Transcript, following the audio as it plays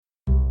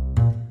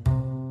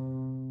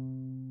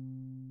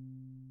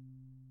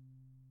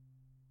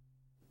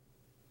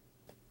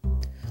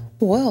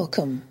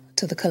Welcome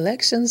to the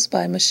Collections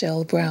by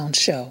Michelle Brown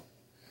show,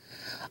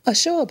 a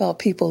show about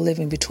people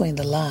living between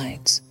the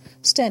lines,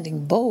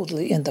 standing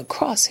boldly in the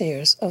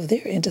crosshairs of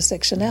their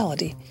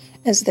intersectionality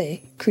as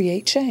they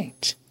create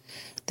change.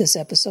 This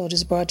episode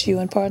is brought to you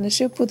in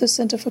partnership with the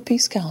Center for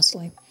Peace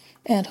Counseling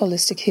and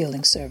Holistic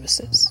Healing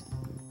Services.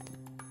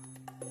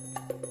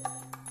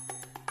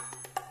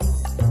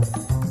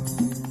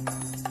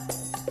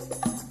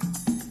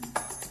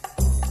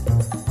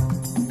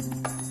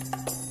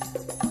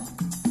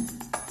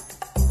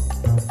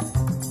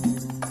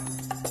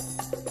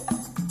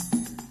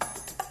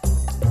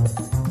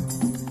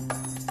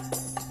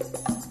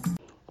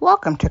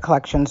 Welcome to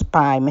Collections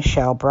by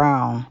Michelle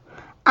Brown.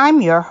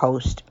 I'm your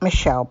host,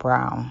 Michelle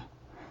Brown.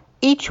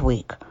 Each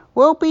week,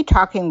 we'll be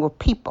talking with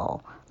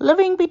people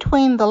living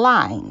between the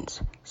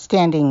lines,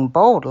 standing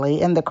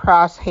boldly in the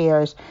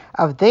crosshairs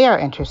of their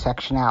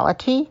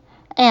intersectionality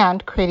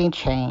and creating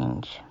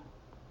change.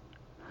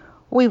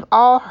 We've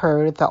all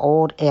heard the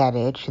old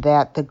adage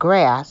that the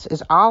grass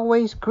is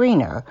always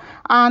greener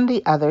on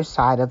the other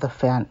side of the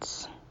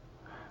fence.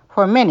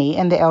 For many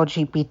in the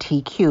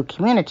LGBTQ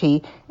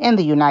community in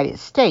the United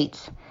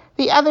States,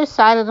 the other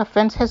side of the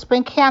fence has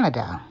been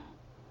Canada.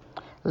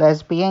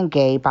 Lesbian,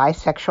 gay,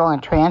 bisexual,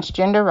 and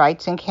transgender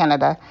rights in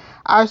Canada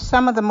are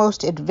some of the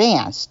most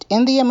advanced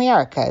in the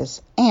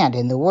Americas and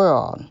in the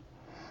world.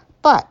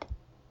 But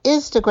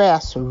is the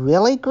grass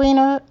really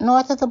greener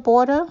north of the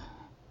border?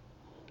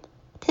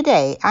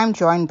 Today, I'm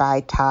joined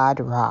by Todd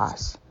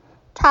Ross.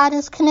 Todd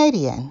is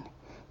Canadian.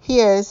 He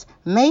is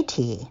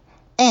Métis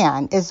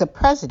and is the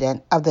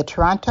president of the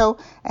Toronto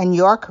and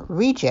York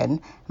Region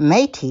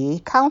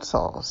Métis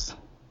Councils.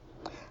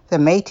 The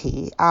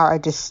Métis are a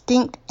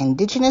distinct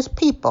Indigenous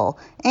people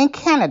in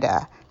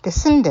Canada,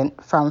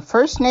 descendant from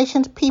First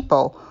Nations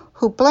people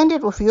who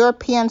blended with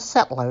European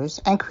settlers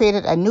and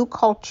created a new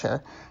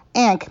culture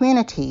and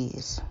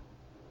communities.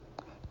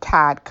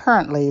 Todd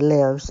currently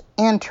lives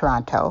in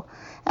Toronto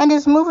and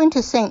is moving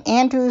to St.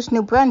 Andrews,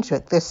 New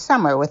Brunswick this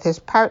summer with his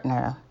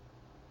partner.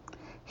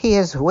 He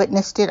has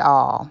witnessed it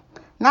all.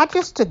 Not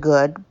just the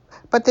good,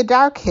 but the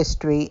dark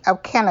history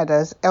of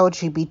Canada's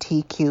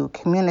LGBTQ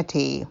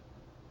community.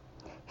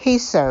 He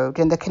served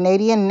in the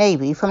Canadian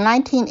Navy from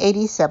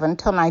 1987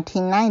 till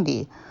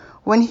 1990,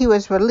 when he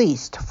was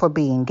released for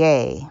being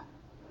gay.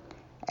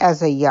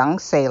 As a young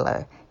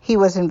sailor, he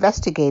was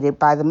investigated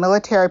by the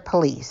military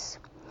police.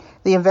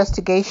 The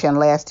investigation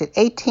lasted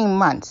 18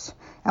 months,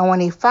 and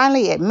when he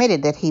finally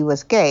admitted that he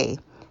was gay,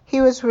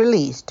 he was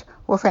released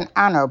with an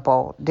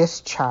honorable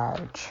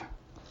discharge.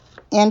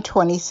 In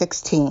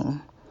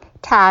 2016,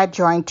 Todd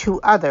joined two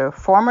other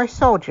former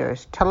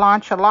soldiers to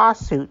launch a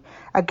lawsuit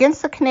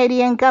against the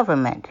Canadian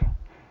government.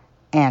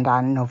 And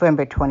on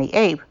November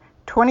 28,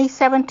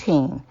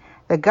 2017,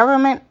 the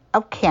Government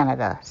of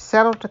Canada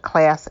settled the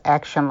class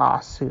action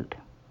lawsuit.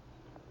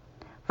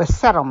 The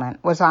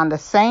settlement was on the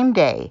same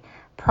day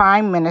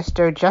Prime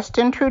Minister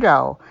Justin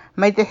Trudeau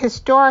made the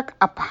historic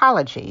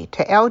apology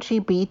to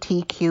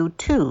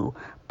LGBTQ2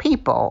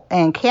 people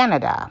in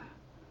Canada.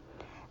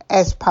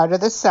 As part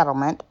of the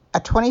settlement, a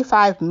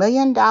 $25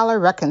 million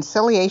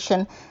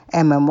reconciliation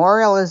and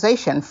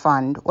memorialization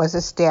fund was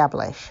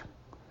established.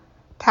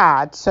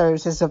 Todd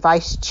serves as the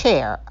vice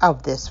chair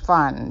of this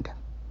fund.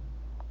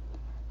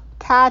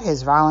 Todd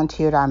has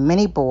volunteered on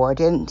many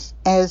boards and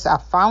is a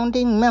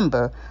founding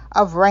member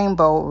of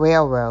Rainbow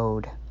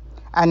Railroad,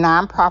 a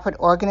nonprofit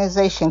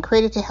organization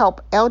created to help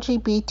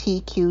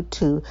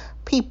LGBTQ2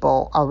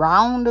 people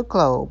around the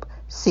globe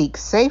seek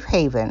safe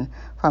haven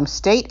from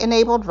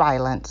state-enabled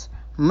violence,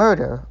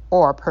 murder,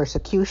 or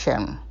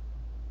persecution.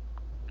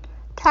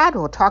 Todd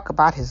will talk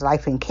about his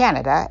life in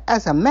Canada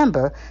as a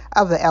member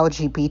of the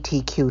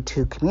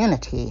LGBTQ2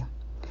 community,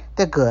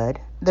 the good,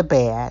 the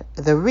bad,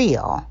 the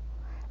real,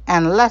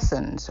 and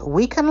lessons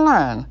we can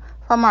learn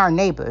from our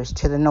neighbors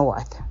to the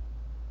north.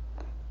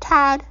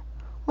 Todd,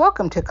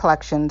 welcome to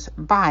Collections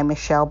by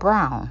Michelle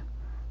Brown.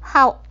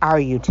 How are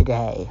you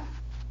today?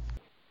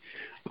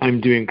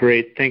 I'm doing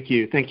great. Thank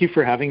you. Thank you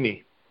for having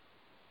me.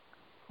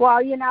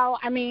 Well,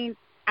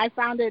 I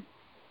found it,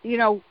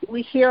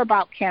 we hear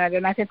about Canada,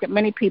 and I think that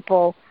many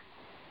people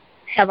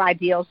have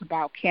ideals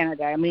about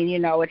Canada.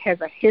 It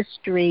has a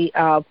history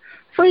of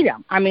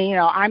freedom.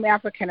 I'm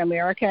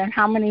African-American, and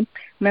how many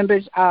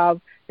members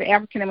of the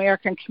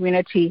African-American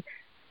community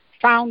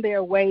found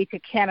their way to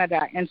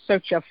Canada in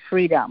search of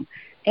freedom?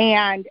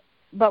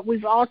 But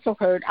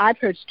I've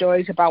heard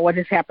stories about what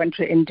has happened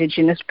to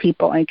Indigenous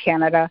people in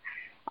Canada.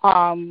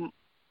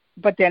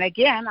 But then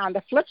again, on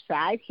the flip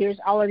side, here's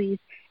all of these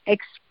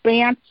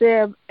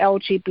expansive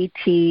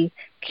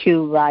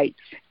LGBTQ rights.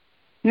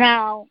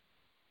 Now,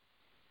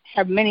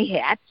 have many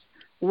hats.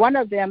 One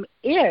of them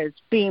is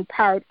being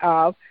part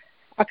of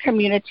a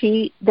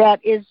community that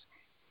is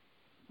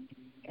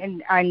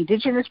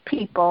Indigenous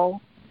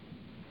people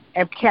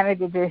of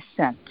Canada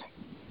descent.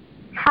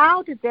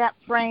 How did that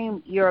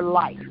frame your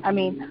life?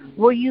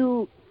 Were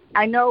you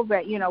I know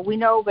that, we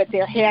know that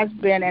there has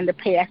been in the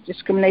past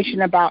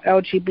discrimination about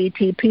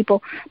LGBT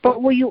people,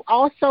 but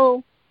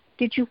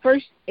did you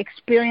first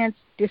experience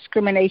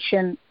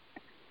discrimination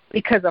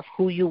because of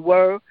who you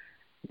were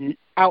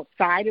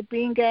outside of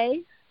being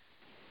gay?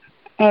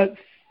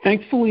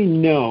 Thankfully,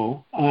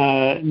 no,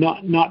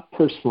 not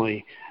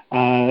personally.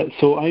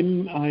 So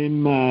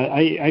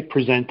I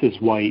present as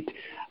white,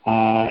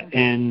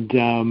 and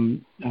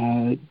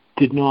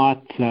did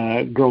not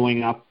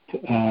growing up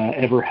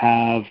ever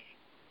have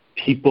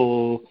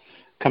people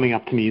coming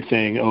up to me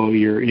saying, "Oh,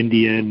 you're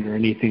Indian" or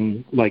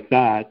anything like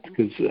that,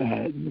 because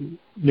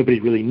nobody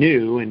really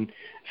knew. And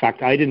in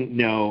fact, I didn't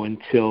know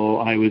until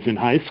I was in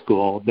high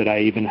school that I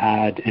even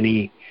had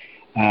any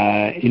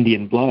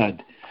Indian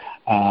blood.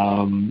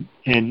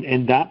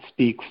 And that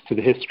speaks to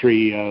the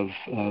history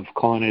of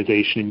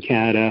colonization in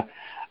Canada,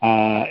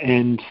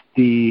 and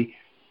the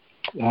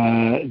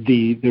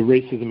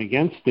racism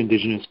against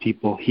Indigenous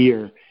people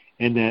here,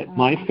 and that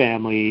my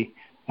family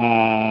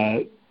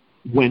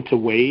went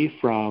away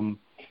from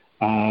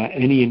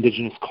any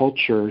Indigenous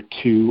culture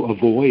to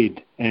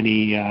avoid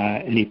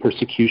any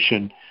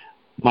persecution.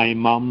 My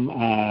mom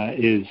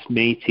is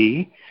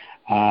Métis.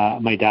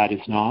 My dad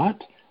is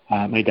not.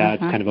 My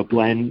dad's kind of a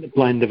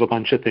blend of a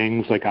bunch of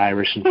things like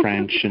Irish and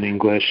French and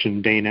English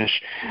and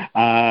Danish.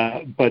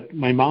 But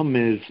my mom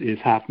is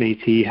half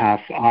Métis,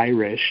 half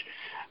Irish.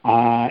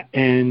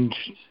 And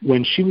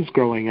when she was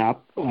growing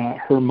up,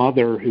 her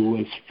mother, who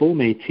was full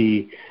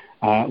Métis,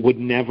 would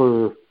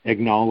never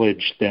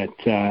acknowledge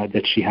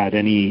that she had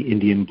any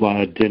Indian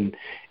blood,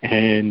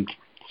 and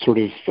sort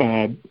of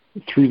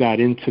threw that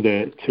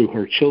to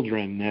her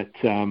children that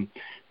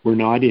we're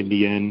not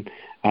Indian.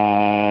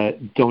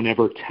 Don't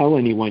ever tell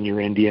anyone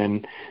you're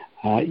Indian.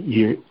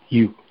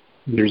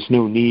 There's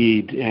no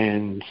need,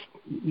 and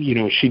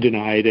she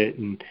denied it,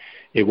 and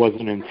it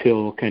wasn't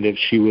until kind of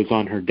she was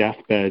on her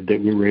deathbed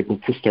that we were able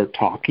to start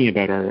talking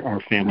about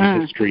our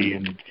family history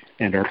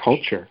and our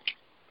culture.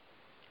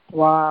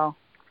 Wow.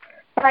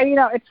 But,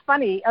 it's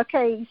funny.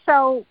 Okay,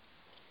 so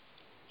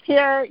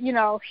here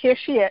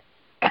she is,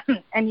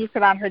 and you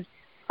said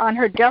on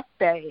her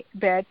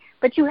deathbed,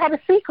 but you had a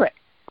secret.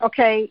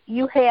 Okay,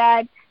 you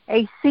had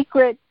a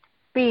secret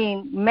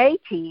being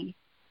Métis,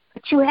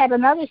 but you had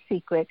another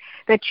secret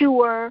that you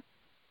were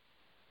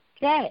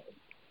gay.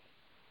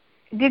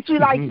 Did you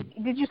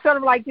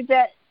did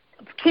that,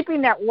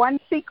 keeping that one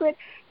secret,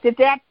 did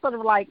that sort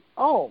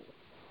of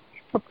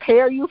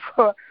prepare you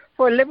for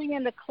living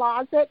in the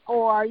closet?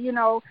 Or,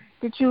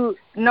 did you,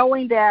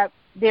 knowing that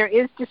there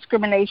is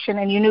discrimination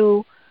and you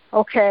knew,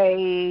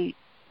 okay,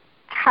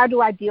 how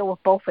do I deal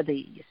with both of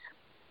these?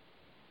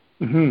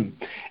 Mm-hmm.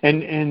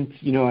 And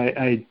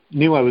I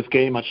knew I was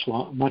gay much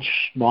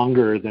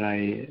longer than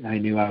I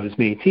knew I was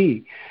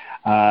Métis,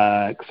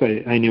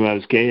 because I knew I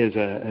was gay as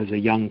a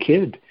young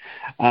kid.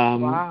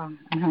 Wow.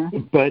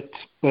 But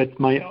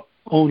my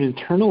own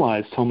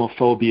internalized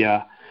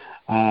homophobia,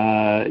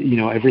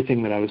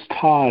 everything that I was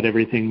taught,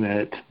 everything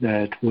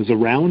that was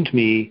around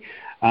me,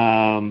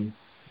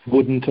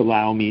 wouldn't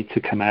allow me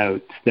to come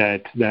out.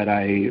 That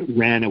I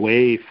ran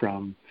away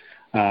from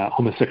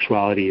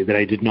homosexuality, that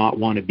I did not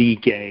want to be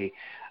gay,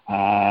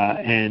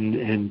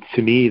 and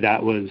to me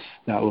that was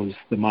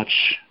the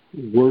much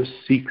worse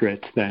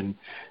secret than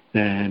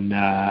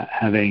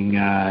having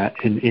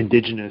an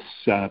Indigenous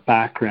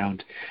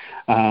background.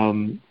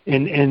 I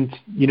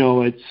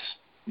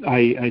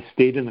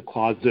stayed in the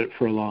closet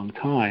for a long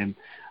time.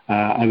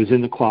 I was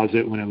in the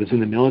closet when I was in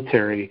the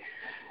military.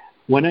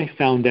 When I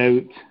found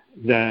out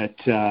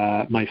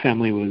that my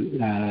family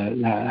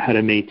had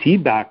a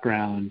Métis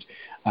background,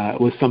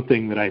 it was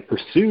something that I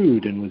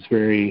pursued and was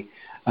very,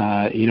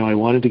 I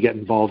wanted to get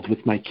involved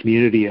with my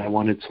community. I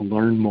wanted to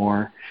learn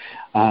more,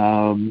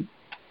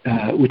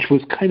 which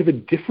was kind of a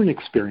different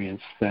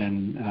experience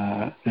than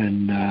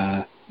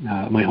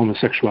my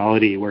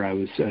homosexuality, where I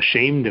was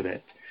ashamed of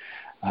it.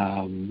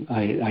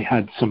 I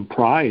had some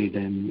pride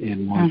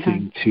in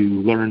wanting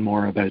to learn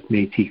more about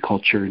Métis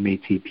culture and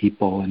Métis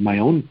people and my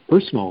own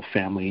personal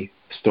family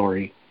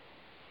story.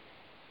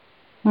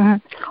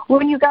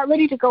 When you got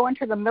ready to go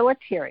into the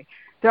military,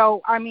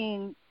 though,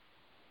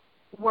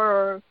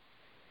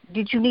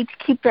 did you need to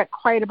keep that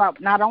quiet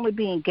about not only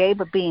being gay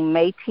but being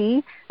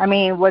Métis?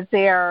 Was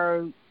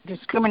there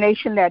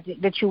discrimination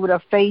that you would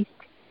have faced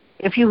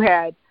if you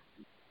had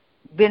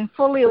been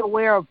fully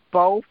aware of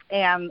both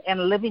and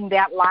living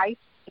that life,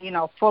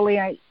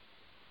 fully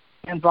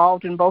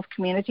involved in both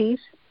communities?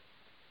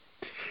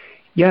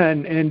 Yeah,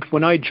 and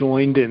when I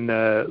joined in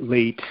the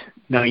late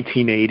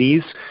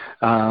 1980s,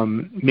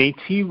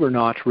 Métis were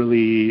not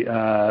really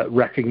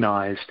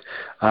recognized,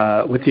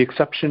 with the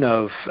exception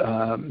of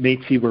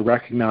Métis were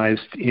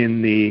recognized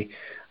in the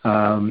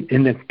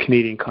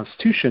Canadian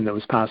Constitution that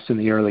was passed in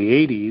the early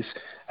 80s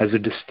as a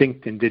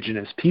distinct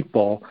Indigenous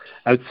people.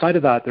 Outside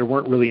of that, there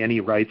weren't really any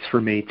rights for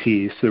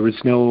Métis. So there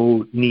was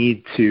no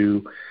need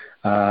to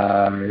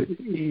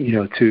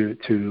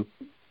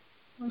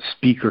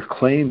speak or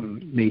claim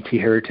Métis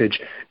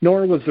heritage,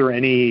 nor was there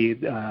any,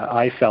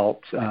 I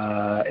felt,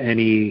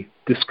 any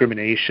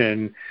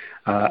discrimination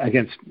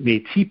against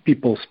Métis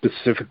people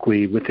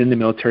specifically within the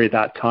military at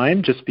that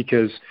time, just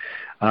because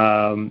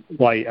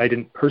I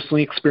didn't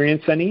personally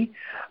experience any,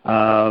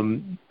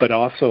 but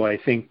also I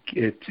think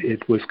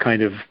it was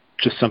kind of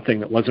just something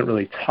that wasn't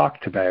really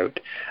talked about,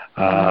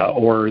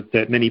 or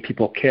that many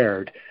people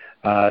cared.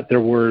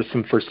 There were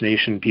some First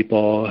Nation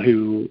people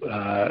who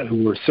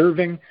were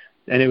serving,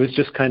 and it was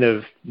just kind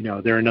of,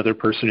 they're another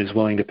person who's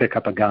willing to pick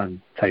up a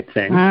gun type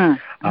thing.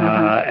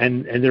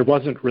 And there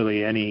wasn't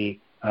really any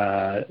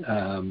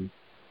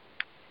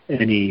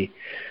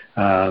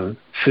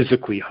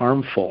physically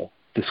harmful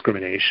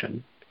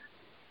discrimination.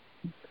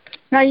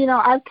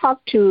 Now, I've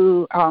talked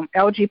to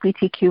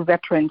LGBTQ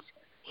veterans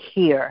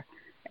here,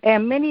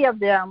 and many of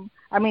them,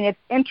 it's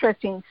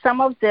interesting, some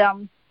of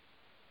them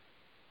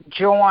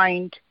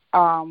joined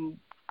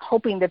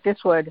hoping that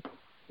this would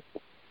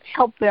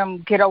help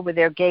them get over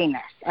their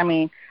gayness.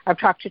 I've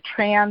talked to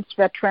trans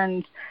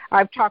veterans,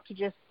 I've talked to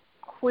just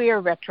queer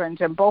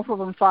veterans, and both of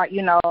them thought,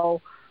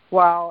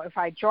 well, if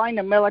I join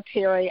the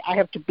military, I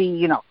have to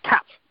be,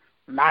 tough,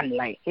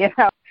 manly,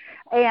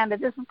 and that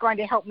this is going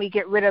to help me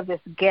get rid of this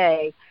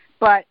gay.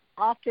 But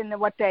often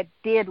what that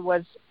did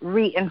was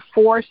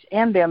reinforce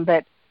in them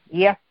that,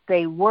 yes,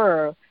 they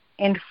were,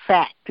 in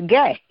fact,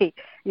 gay. It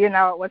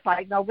was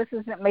like, no, this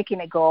isn't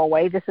making it go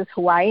away. This is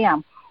who I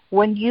am.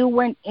 When you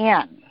went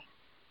in,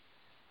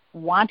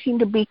 wanting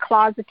to be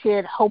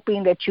closeted,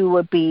 hoping that you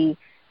would be,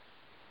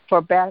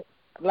 for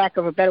lack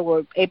of a better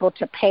word, able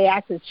to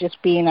pass as just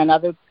being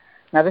another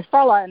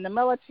fella in the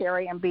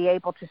military and be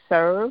able to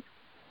serve?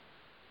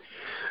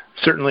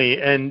 Certainly,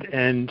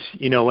 and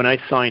when I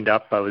signed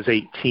up, I was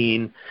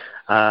 18.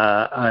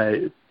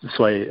 I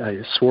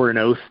swore an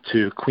oath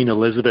to Queen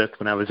Elizabeth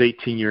when I was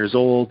 18 years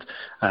old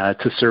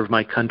to serve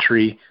my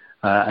country,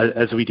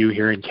 as we do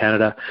here in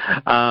Canada.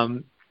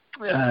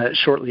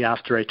 Shortly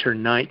after I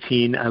turned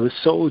 19, I was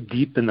so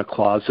deep in the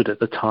closet at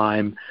the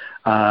time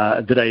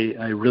that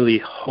I really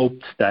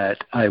hoped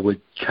that I would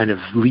kind of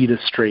lead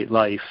a straight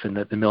life and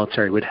that the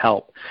military would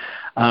help.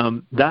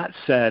 That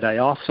said, I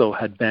also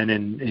had been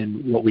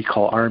in what we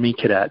call Army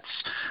cadets,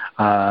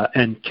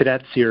 and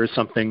cadets here is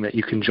something that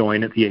you can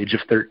join at the age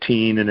of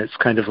 13, and it's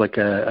kind of like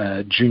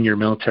a junior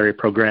military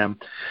program.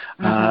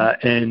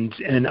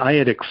 And I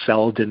had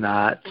excelled in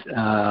that.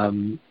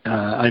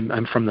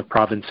 I'm from the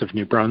province of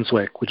New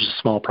Brunswick, which is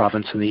a small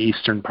province in the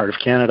eastern part of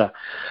Canada.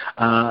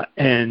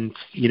 And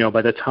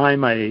by the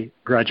time I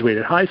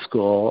graduated high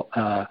school,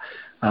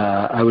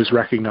 I was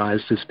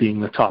recognized as being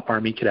the top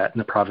Army cadet in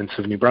the province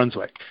of New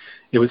Brunswick.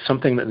 It was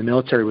something that the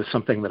military was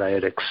something that I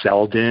had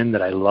excelled in,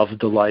 that I loved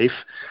the life,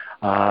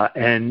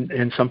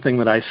 and something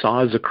that I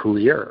saw as a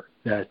career,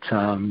 that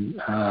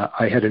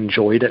I had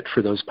enjoyed it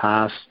for those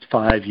past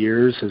 5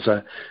 years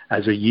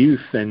as a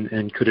youth,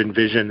 and could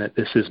envision that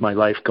this is my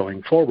life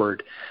going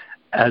forward.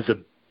 As a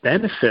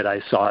benefit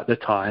I saw at the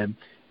time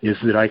is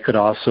that I could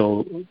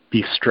also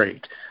be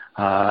straight,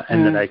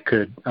 and that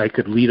I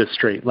could lead a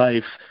straight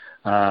life.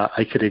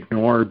 I could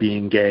ignore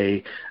being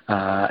gay,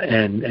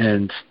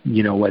 and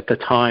at the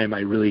time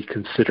I really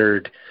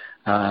considered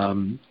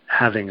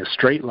having a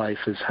straight life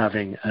as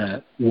having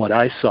what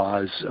I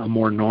saw as a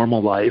more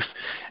normal life,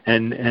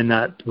 and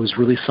that was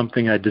really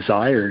something I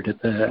desired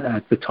at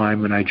the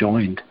time when I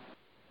joined.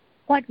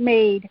 What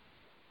made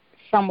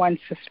someone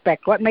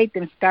suspect? What made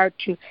them start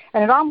to?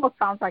 And it almost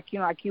sounds like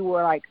like you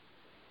were like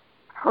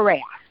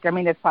harassed.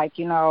 It's like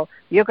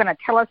you're going to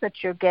tell us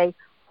that you're gay.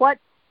 What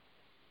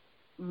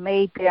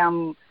made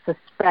them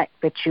suspect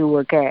that you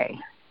were gay?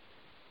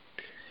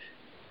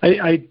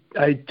 I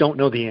don't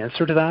know the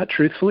answer to that,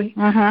 truthfully.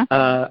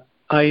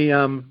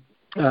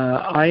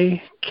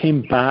 I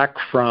came back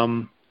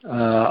from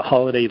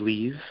holiday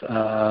leave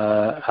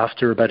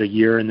after about a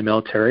year in the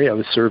military. I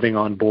was serving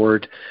on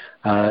board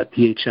the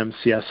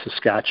HMCS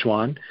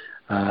Saskatchewan.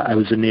 I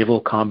was a naval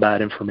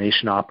combat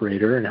information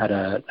operator and had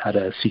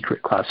a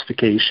secret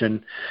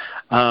classification.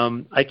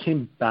 I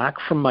came back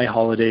from my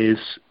holidays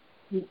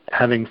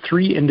having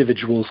 3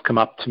 individuals come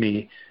up to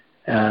me,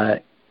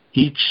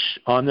 each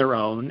on their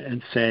own,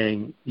 and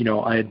saying,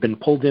 I had been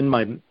pulled in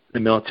the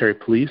military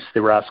police. They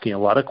were asking a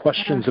lot of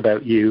questions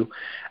about you,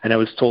 and I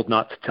was told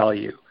not to tell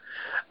you.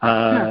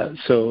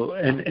 So,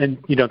 and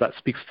that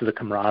speaks to the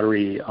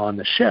camaraderie on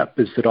the ship,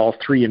 is that all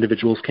 3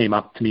 individuals came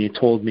up to me,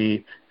 told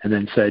me, and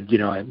then said,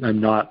 I'm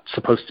not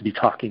supposed to be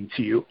talking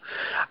to you.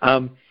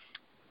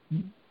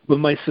 But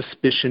my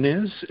suspicion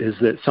is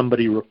that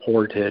somebody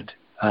reported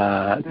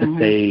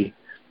that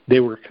they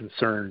were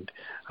concerned,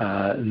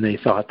 and they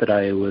thought that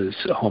I was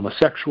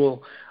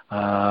homosexual,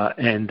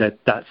 and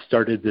that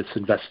started this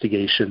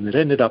investigation that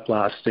ended up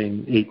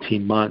lasting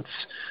 18 months.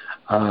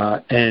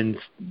 And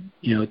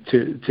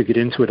to get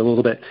into it a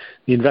little bit,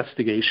 the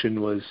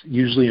investigation was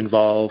usually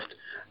involved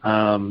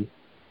 2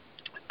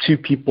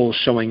 people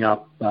showing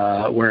up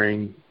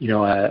wearing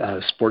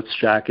a sports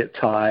jacket,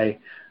 tie,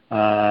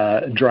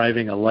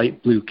 driving a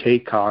light blue K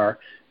car.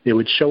 They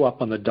would show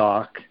up on the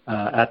dock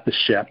at the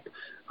ship.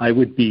 I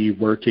would be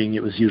working.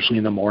 It was usually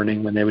in the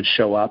morning when they would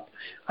show up.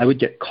 I would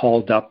get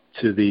called up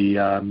to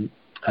the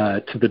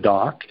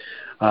dock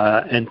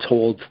and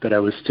told that I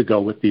was to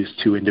go with these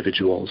 2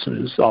 individuals, and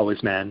it was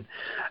always men.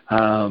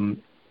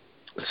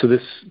 So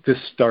this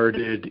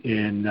started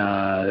in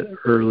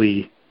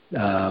early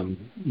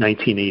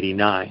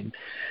 1989.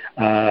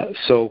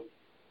 So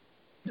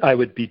I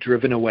would be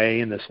driven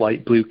away in this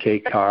light blue K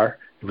car.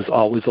 It was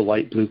always a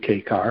light blue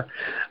K car.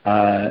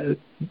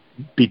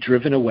 Be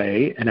driven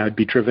away, and I would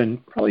be driven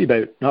probably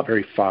about, not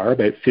very far,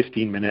 about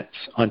 15 minutes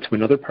onto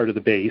another part of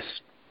the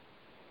base,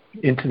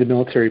 into the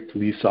military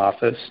police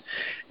office,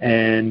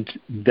 and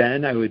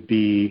then I would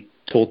be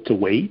told to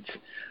wait.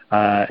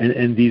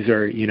 And these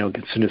are,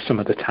 some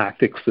of the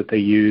tactics that they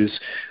use.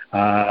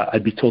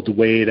 I'd be told to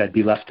wait. I'd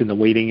be left in the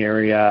waiting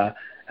area.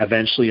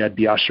 Eventually, I'd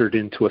be ushered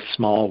into a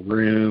small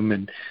room,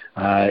 and,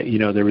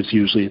 there was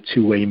usually a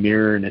two-way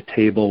mirror and a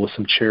table with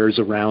some chairs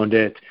around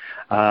it.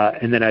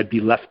 And then I'd be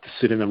left to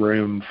sit in the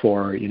room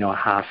for, a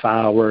half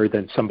hour.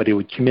 Then somebody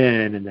would come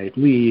in, and they'd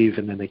leave,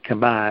 and then they'd come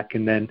back,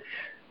 and then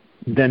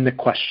the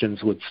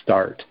questions would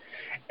start.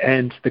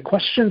 And the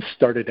questions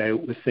started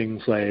out with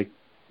things like,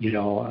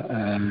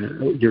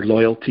 your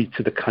loyalty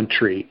to the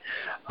country.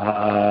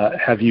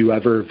 Have you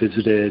ever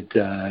visited,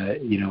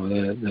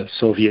 the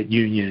Soviet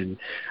Union?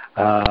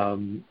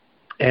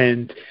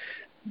 And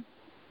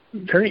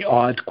very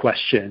odd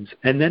questions.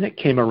 And then it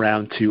came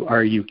around to,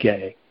 are you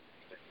gay?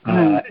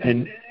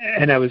 And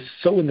I was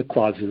so in the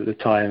closet at the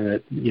time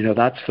that,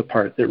 that's the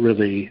part that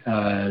really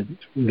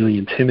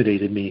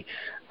intimidated me,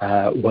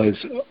 was,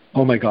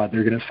 oh my God,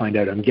 they're going to find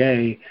out I'm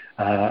gay.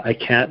 I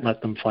can't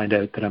let them find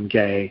out that I'm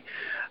gay.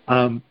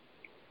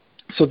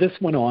 So this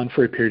went on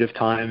for a period of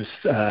times.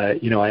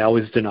 I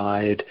always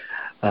denied.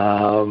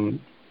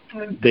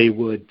 They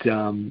would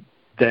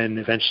then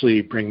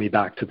eventually bring me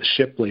back to the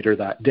ship later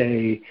that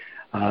day,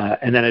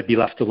 and then I'd be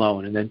left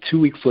alone. And then 2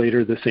 weeks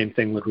later, the same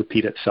thing would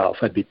repeat itself.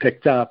 I'd be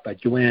picked up,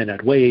 I'd go in,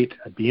 I'd wait,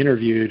 I'd be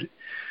interviewed.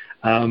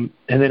 And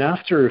then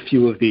after a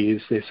few of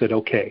these, they said,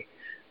 okay,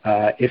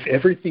 if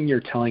everything you're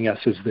telling us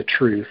is the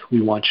truth,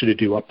 we want you to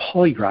do a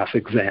polygraph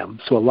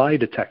exam, so a lie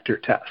detector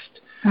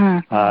test.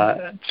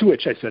 To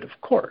which I said, of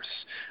course.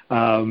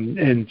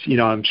 And,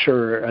 I'm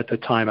sure at the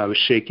time I was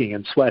shaking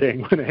and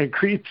sweating when I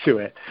agreed to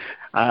it.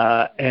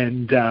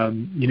 And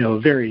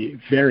very,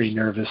 very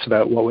nervous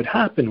about what would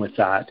happen with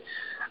that.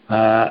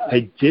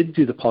 I did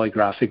do the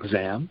polygraph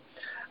exam.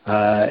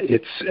 I'll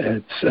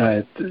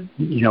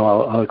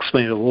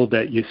explain it a little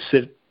bit. You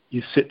sit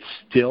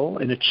still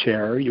in a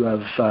chair. You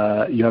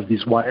have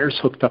these wires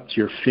hooked up to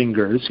your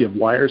fingers. You have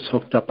wires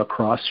hooked up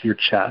across your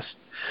chest.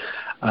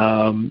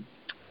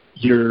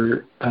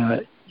 You're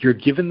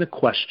given the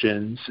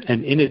questions,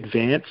 and in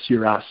advance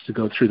you're asked to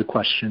go through the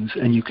questions,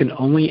 and you can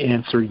only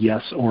answer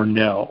yes or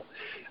no.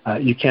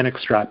 You can't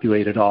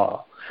extrapolate at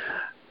all.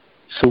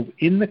 So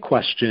in the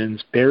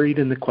questions, buried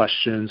in the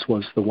questions,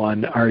 was the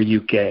one, are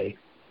you gay?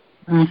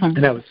 Mm-hmm.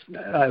 And I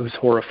was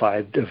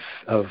horrified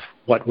of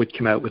what would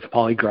come out with the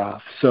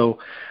polygraph. So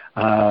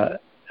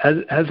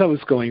as I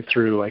was going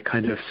through, I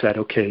kind of said,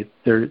 okay,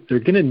 they're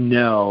going to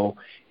know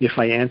if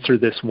I answer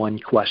this one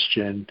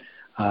question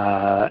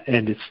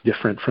and it's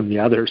different from the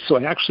others. So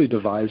I actually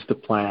devised a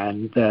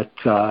plan that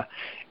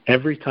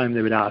every time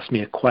they would ask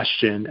me a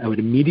question, I would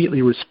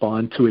immediately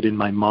respond to it in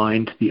my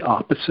mind the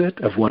opposite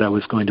of what I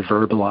was going to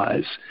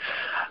verbalize.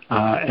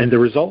 And the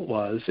result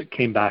was it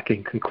came back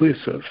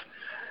inconclusive.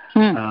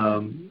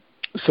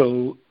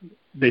 So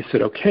they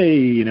said,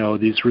 okay,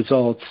 these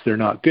results, they're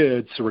not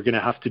good, so we're going to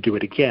have to do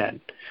it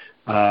again.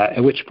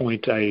 At which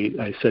point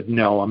I said,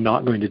 no, I'm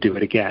not going to do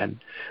it again.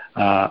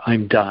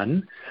 I'm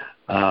done.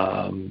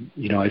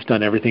 I've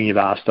done everything you've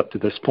asked up to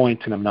this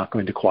point, and I'm not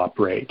going to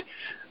cooperate.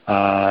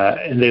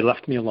 And they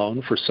left me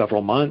alone for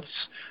several months.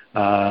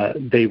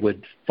 They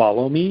would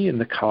follow me in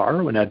the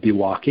car when I'd be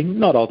walking,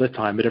 not all the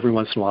time, but every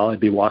once in a while I'd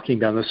be walking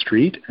down the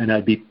street, and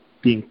I'd be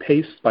being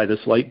paced by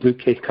this light blue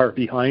K car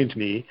behind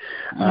me,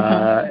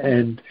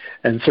 and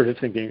sort of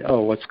thinking,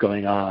 oh, what's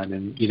going on?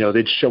 And,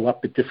 they'd show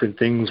up at different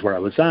things where I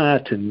was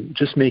at, and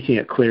just making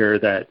it clear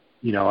that,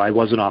 I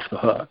wasn't off the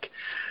hook.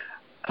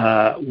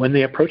 When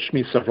they approached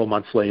me several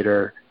months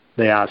later,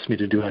 they asked me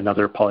to do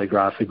another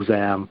polygraph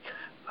exam.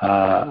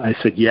 I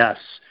said yes.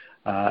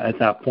 At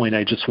that point,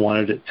 I just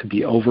wanted it to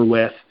be over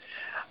with.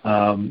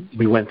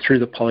 We went through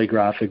the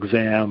polygraph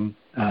exam.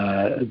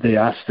 They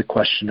asked the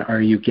question,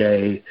 are you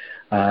gay?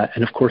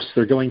 And, of course,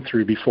 they're going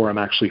through, before I'm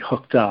actually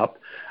hooked up,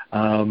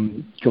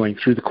 going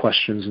through the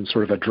questions in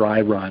sort of a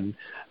dry run.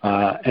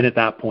 And at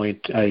that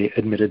point, I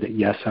admitted that,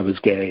 yes, I was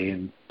gay,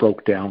 and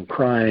broke down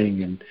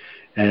crying.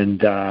 And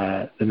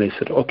then they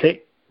said,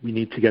 okay, we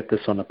need to get this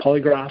on the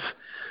polygraph.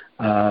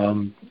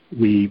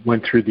 We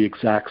went through the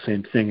exact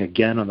same thing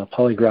again on the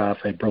polygraph.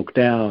 I broke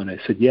down. I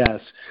said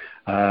yes.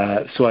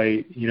 So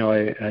I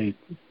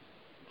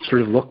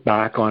sort of look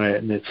back on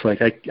it, and it's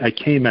like I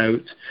came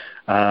out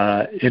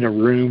in a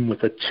room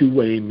with a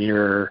two-way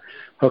mirror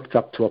hooked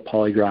up to a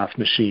polygraph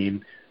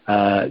machine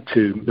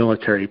to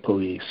military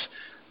police.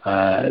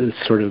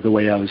 It's sort of the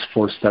way I was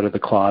forced out of the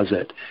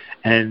closet.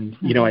 And,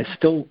 I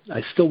still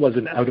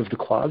wasn't out of the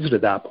closet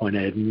at that point.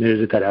 I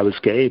admitted that I was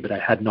gay, but I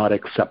had not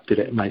accepted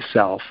it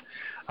myself.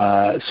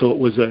 So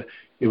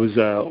it was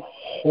a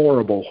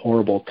horrible,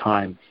 horrible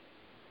time.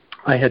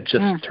 I had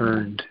just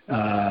turned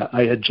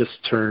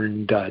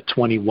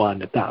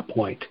 21 at that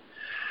point.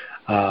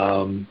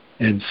 And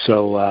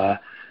so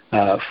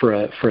for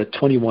a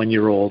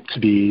 21-year-old to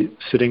be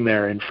sitting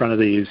there in front of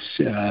these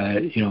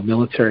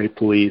military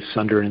police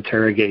under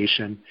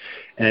interrogation,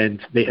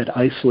 and they had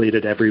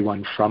isolated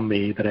everyone from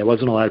me, that I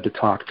wasn't allowed to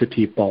talk to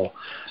people.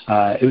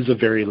 It was a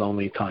very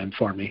lonely time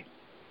for me.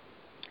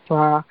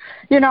 Wow.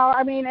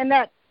 And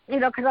that,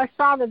 because I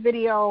saw the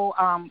video,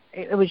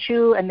 it was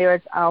you, and there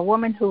was a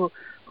woman who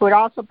had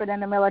also been in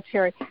the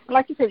military.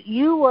 Like you said,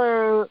 you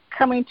were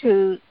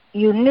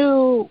you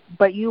knew,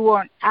 but you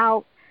weren't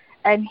out.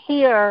 And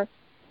here,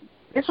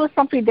 this was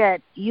something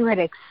that you had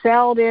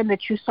excelled in,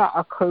 that you saw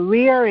a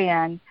career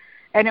in,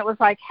 and it was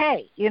like,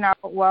 hey,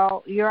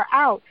 well, you're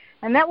out.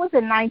 And that was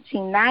in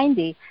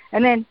 1990.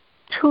 And then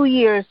 2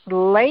 years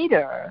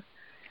later,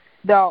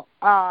 the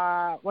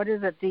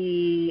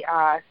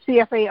CFAO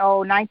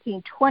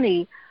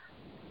 1920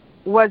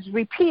 was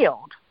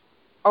repealed,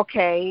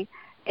 okay,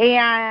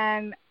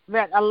 and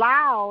that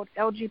allowed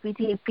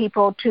LGBT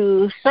people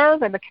to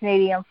serve in the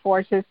Canadian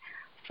Forces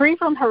free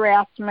from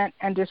harassment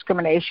and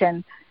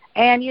discrimination.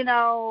 And,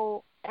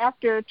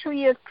 after 2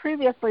 years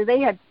previously, they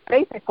had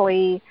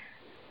basically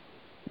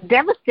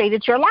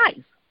devastated your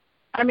life.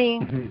 I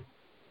mean,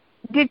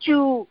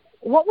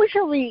 what was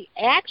your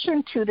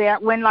reaction to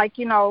that when,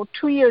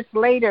 2 years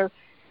later,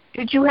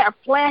 did you have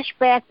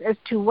flashbacks as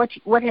to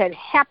what had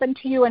happened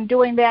to you in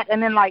doing that?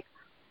 And then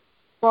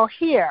well,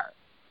 here,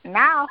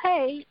 now,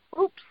 hey,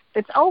 oops,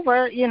 it's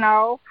over,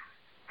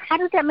 How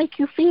did that make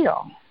you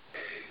feel?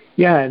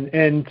 Yeah,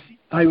 and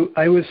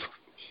I was,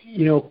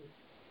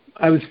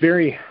 I was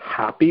very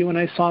happy when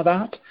I saw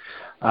that.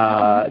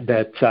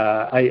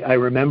 I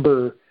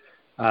remember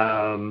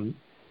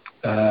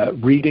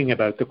reading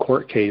about the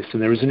court case,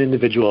 and there was an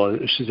individual,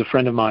 she's a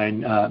friend of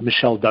mine,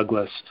 Michelle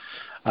Douglas,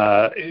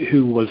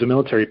 who was a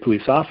military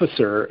police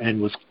officer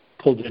and was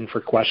pulled in for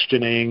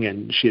questioning,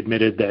 and she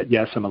admitted that,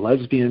 yes, I'm a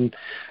lesbian,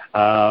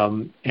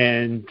 and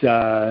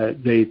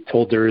they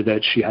told her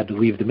that she had to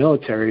leave the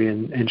military,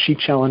 and she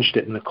challenged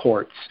it in the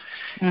courts.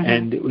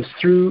 And it was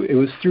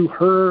through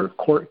her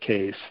court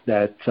case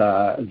that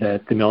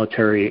the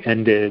military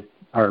ended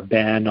our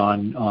ban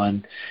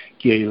on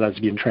gay,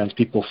 lesbian, trans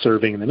people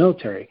serving in the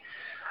military.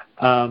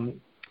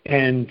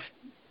 And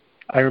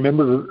I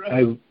remember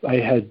I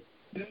had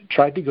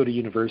tried to go to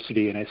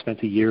university, and I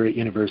spent a year at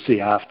university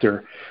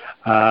after,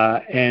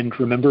 and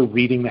remember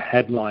reading the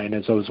headline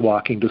as I was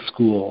walking to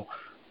school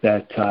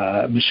that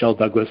Michelle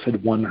Douglas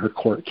had won her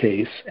court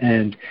case,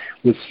 and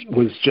was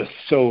just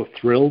so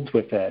thrilled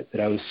with it that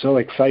I was so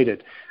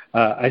excited.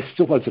 I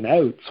still wasn't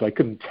out, so I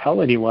couldn't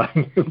tell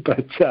anyone,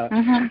 but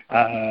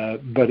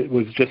it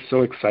was just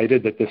so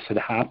excited that this had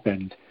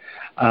happened.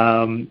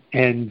 And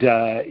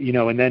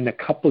then a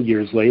couple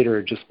years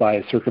later, just by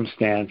a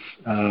circumstance,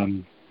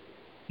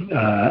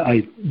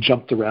 I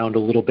jumped around a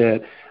little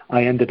bit.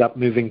 I ended up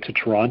moving to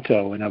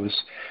Toronto, and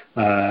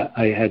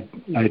I had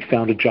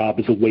found a job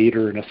as a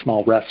waiter in a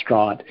small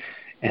restaurant,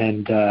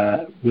 and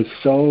was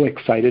so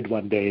excited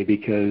one day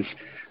because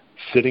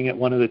sitting at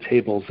one of the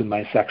tables in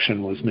my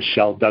section was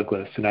Michelle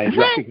Douglas, and I had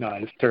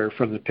recognized her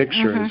from the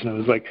pictures, and I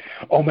was like,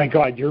 oh my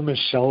God, you're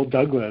Michelle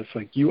Douglas,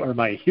 like you are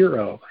my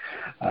hero.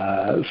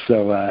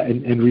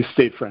 And we've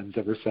stayed friends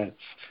ever since.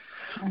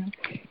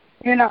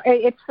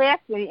 It's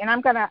fascinating, and I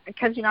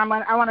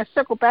want to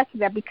circle back to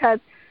that because,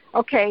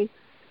 okay,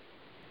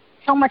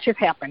 so much has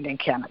happened in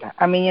Canada.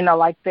 I mean,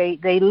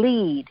 they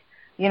lead,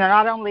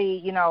 not only,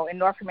 in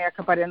North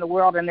America, but in the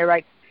world, and they're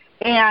right.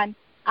 And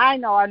I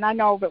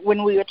know that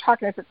when we were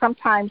talking, I said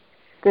sometimes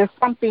there's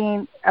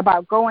something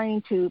about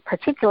going to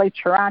particularly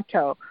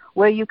Toronto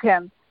where you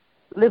can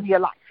live your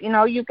life.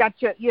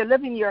 You're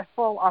living your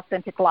full,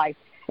 authentic life.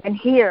 And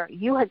here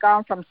you had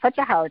gone from such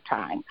a hard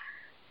time,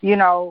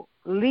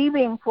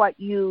 leaving what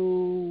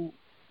you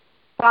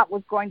thought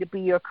was going to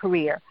be your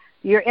career.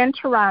 You're in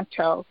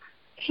Toronto.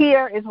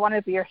 Here is one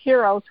of your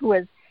heroes who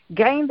has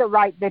gained the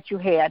right that you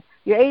had.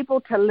 You're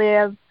able to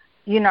live,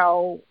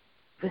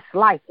 this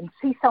life and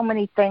see so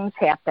many things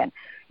happen.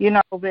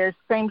 There's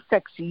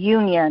same-sex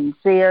unions.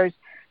 There's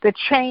the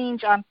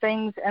change on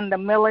things in the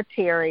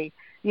military.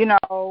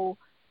 Toronto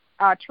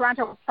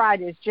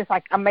Pride is just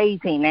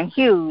amazing and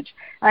huge.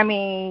 I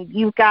mean,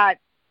 you've got,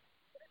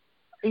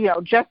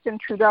 Justin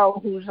Trudeau,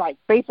 who's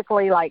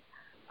basically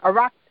a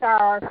rock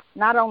star,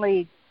 not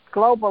only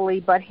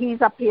globally, but he's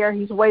up here,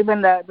 he's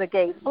waving the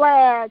gay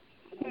flag,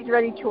 he's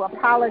ready to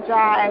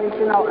apologize,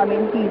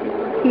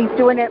 he's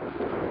doing it.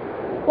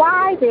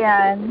 Why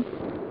then,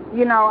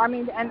 and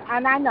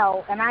I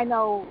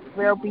know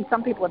there'll be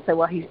some people that say,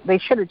 well, they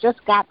should have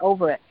just got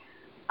over it.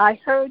 I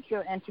heard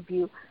your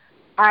interview.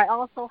 I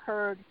also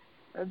heard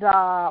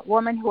the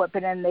woman who had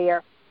been in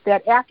there,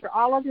 that after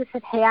all of this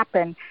had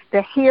happened,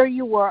 that here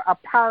you were a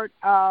part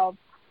of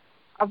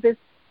this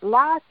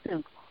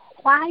lawsuit.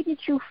 Why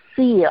did you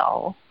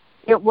feel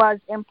it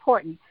was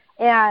important?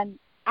 And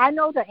I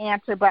know the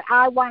answer, but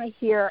I want to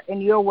hear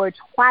in your words,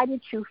 why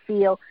did you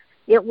feel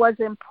it was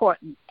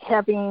important,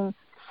 having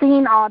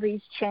seen all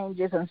these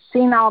changes and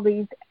seen all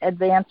these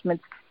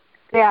advancements,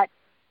 that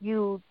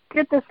you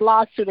did this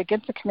lawsuit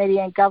against the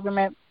Canadian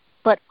government,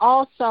 but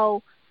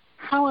also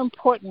how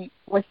important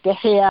was to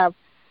have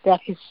that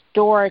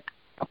historic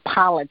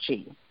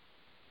apology?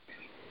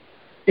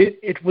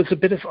 It was a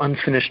bit of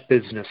unfinished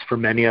business for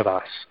many of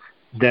us.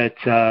 That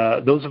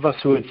those of us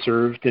who had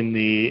served in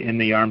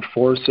the armed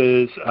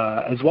forces,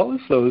 as well as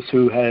those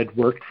who had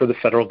worked for the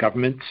federal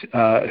government,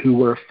 who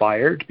were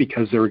fired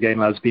because they were gay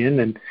and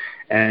lesbian,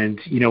 and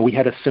we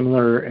had a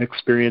similar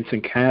experience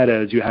in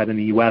Canada as you had in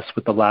the U.S.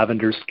 with the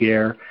Lavender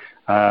Scare,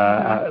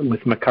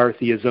 with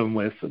McCarthyism,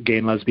 with gay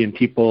and lesbian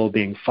people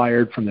being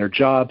fired from their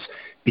jobs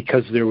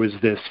because there was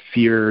this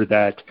fear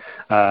that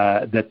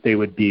they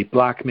would be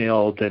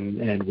blackmailed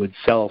and would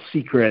sell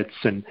secrets,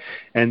 and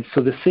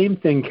so the same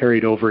thing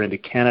carried over into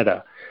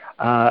Canada.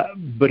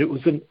 But it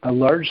was a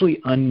largely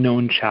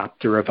unknown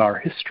chapter of our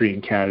history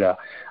in Canada.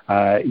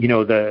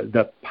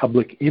 The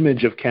public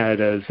image of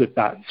Canada is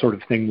that sort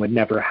of thing would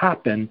never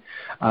happen,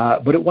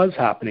 but it was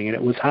happening, and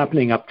it was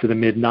happening up to the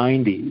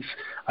mid-'90s.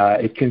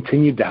 It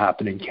continued to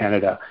happen in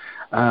Canada.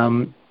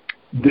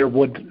 There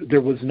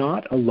was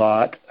not a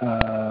lot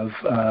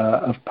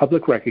of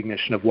public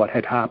recognition of what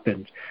had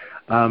happened,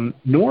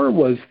 nor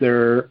was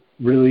there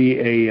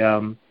really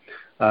a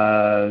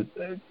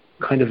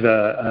kind of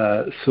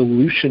a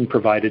solution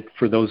provided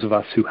for those of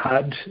us who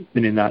had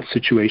been in that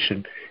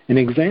situation. An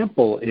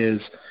example is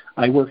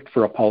I worked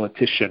for a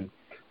politician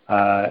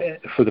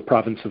for the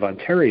province of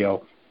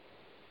Ontario.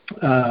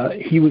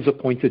 He was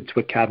appointed to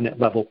a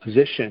cabinet-level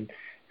position,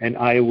 and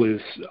I was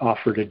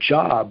offered a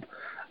job.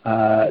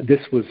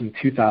 This was in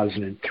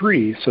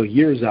 2003, so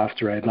years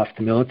after I had left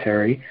the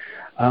military.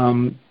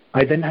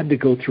 I then had to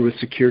go through a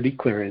security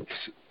clearance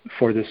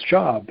for this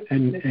job,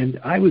 and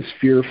I was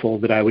fearful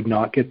that I would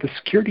not get the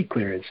security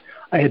clearance.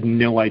 I had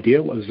no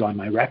idea what was on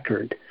my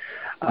record.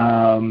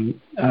 So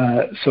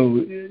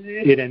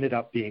it ended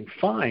up being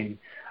fine,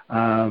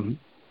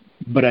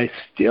 but I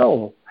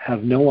still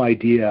have no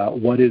idea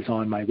what is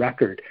on my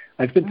record.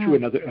 I've been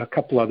through a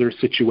couple other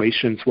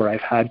situations where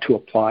I've had to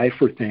apply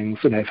for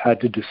things and I've had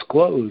to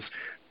disclose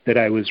that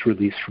I was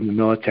released from the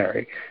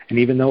military. And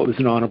even though it was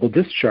an honorable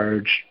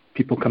discharge,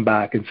 people come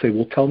back and say,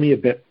 well, tell me a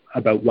bit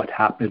about what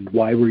happened.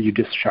 Why were you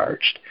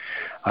discharged?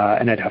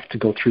 And I'd have to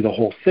go through the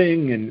whole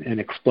thing and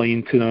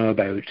explain to them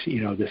about,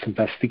 this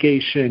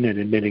investigation and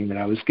admitting that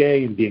I was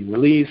gay and being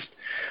released.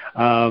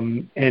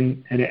 And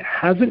it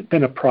hasn't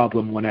been a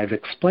problem when I've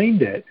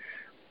explained it,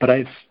 but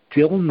I've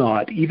still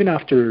not, even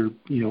after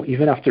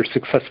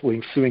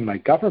successfully suing my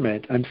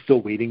government, I'm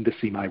still waiting to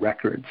see my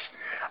records.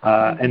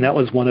 And that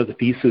was one of the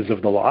pieces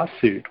of the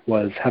lawsuit,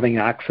 was having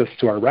access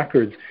to our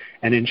records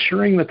and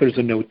ensuring that there's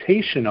a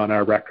notation on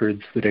our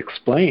records that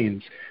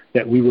explains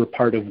that we were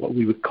part of what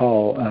we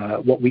call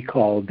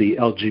the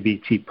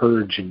LGBT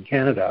purge in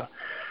Canada.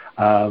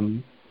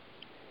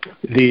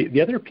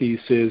 The other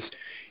piece is,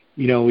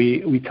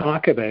 we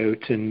talk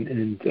about,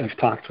 and I've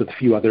talked with a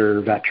few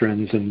other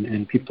veterans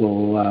and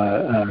people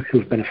who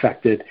have been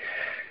affected,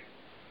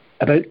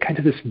 about kind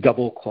of this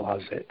double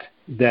closet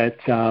that,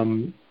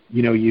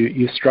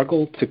 you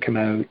struggle to come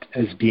out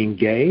as being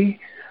gay.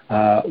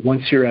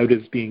 Once you're out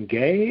as being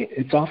gay,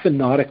 it's often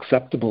not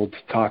acceptable to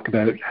talk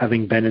about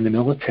having been in the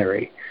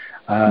military.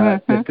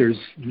 That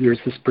there's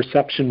this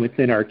perception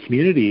within our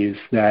communities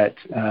that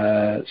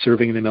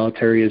serving in the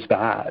military is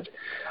bad.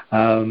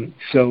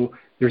 So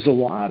there's a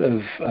lot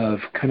of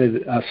kind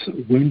of us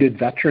wounded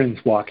veterans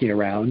walking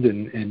around,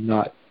 and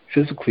not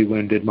physically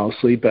wounded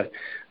mostly, but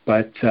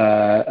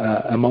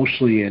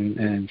emotionally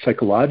and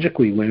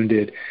psychologically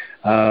wounded,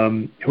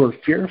 who are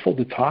fearful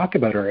to talk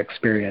about our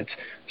experience.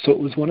 So it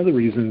was one of the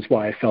reasons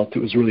why I felt it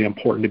was really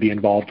important to be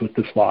involved with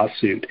this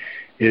lawsuit,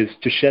 is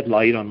to shed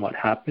light on what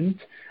happened,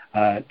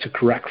 to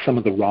correct some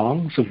of the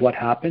wrongs of what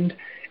happened,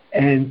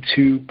 and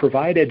to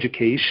provide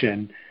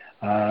education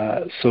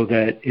so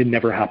that it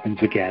never happens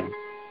again.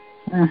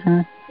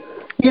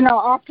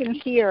 Often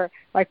here,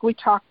 like we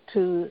talk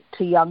to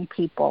young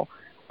people,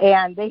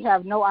 and they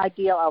have no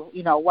idea of,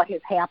 what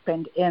has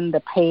happened in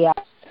the past.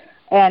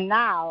 And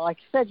now, like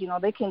you said,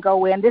 they can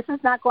go in. This is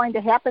not going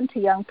to happen to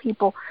young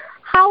people.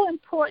 How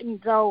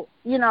important, though,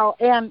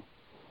 and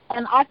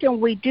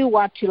often we do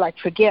want to,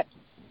 forget,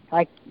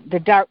 the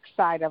dark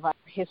side of our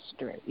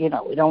history. We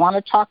don't want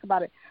to talk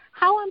about it.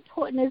 How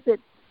important is it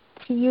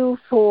to you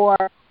for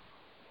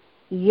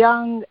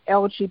young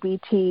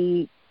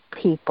LGBT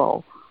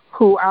people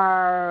who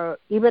are,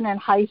 even in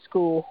high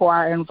school, who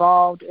are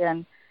involved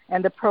in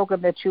the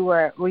program that you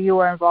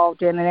were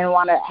involved in, and they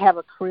want to have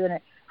a career in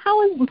it?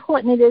 How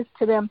important it is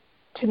to them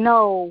to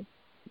know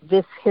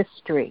this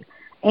history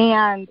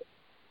and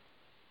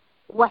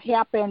what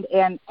happened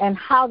and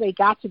how they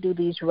got to do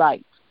these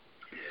rights?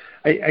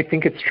 I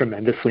think it's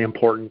tremendously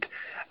important.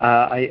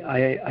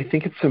 I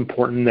think it's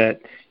important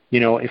that,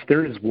 if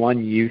there is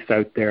one youth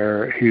out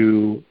there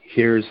who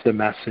hears the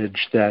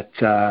message that,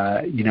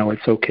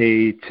 it's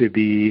okay to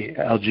be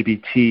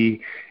LGBT,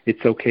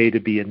 it's okay to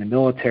be in the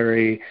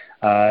military,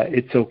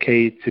 it's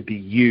okay to be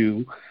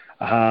you,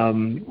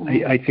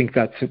 I think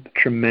that's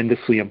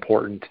tremendously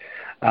important.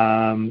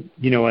 As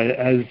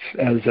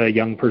a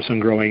young person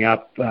growing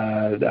up,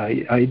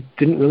 I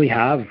didn't really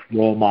have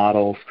role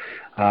models.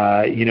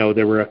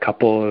 There were a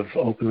couple of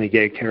openly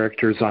gay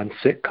characters on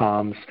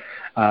sitcoms,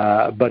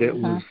 but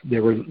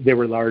they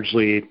were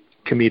largely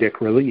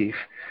comedic relief.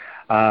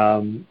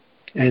 I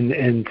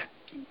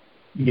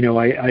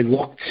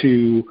look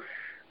to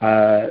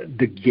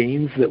the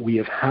gains that we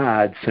have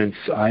had since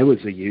I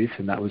was a youth,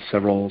 and that was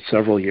several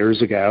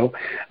years ago.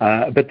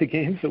 But the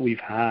gains that we've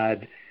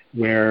had,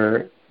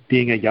 where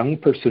being a young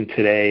person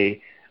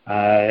today,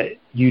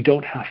 you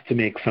don't have to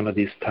make some of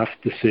these tough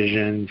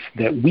decisions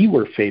that we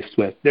were faced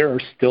with. There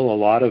are still a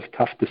lot of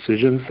tough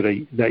decisions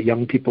that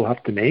young people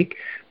have to make,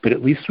 but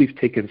at least we've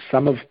taken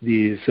some of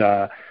these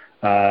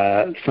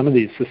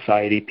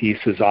society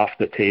pieces off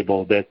the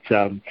table that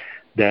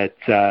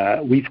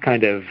we've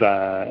kind of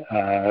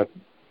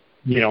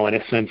in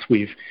a sense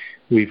we've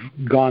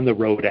gone the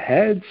road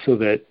ahead so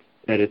that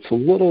it's a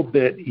little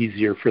bit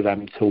easier for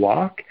them to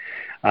walk.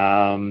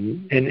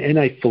 And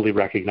I fully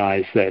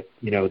recognize that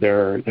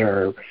there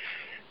are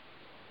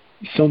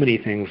so many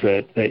things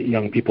that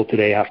young people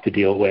today have to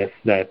deal with,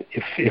 that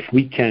if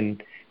we can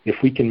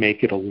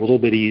make it a little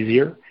bit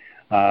easier,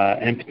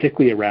 and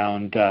particularly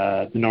around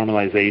the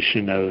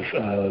normalization of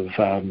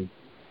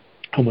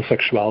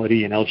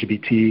homosexuality and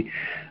LGBT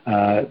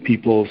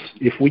peoples,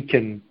 if we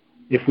can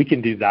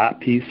do that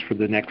piece for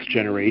the next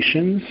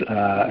generations,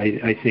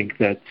 I think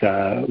that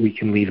we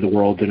can leave the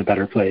world in a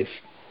better place.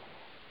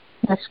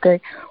 That's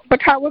great. Well,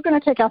 Todd, we're going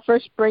to take our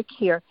first break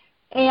here.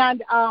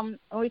 And when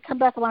we come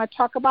back, I want to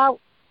talk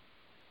about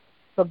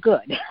the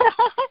good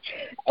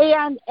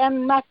and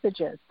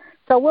messages.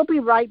 So we'll be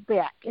right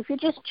back. If you're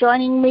just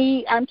joining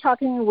me, I'm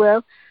talking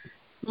with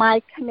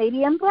my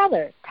Canadian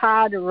brother,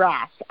 Todd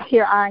Ross,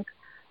 here on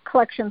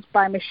Collections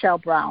by Michelle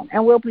Brown.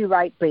 And we'll be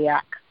right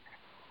back.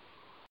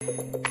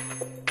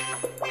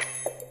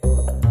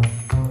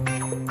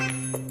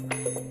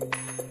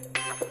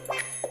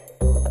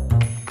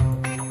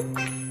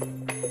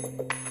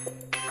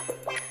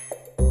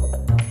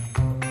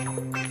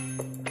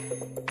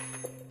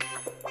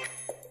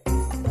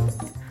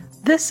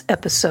 This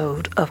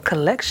episode of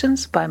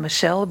Collections by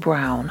Michelle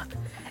Brown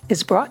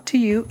is brought to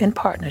you in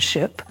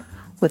partnership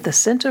with the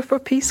Center for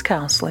Peace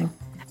Counseling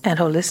and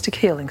Holistic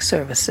Healing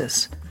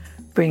Services,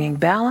 bringing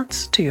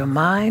balance to your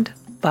mind,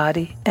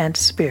 body, and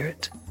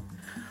spirit.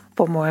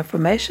 For more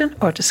information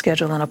or to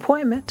schedule an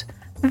appointment,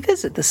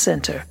 visit the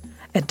center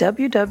at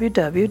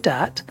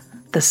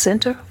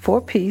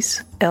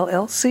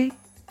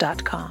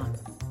www.thecenterforpeacellc.com.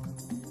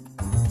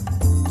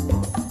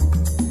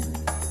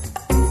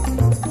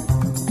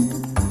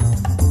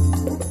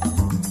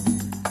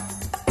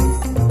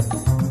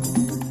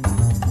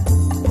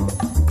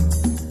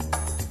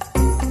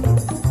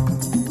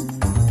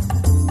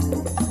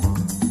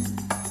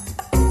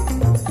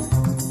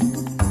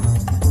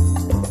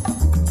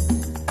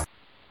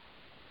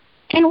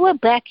 And we're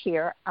back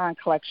here on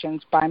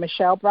Collections by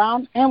Michelle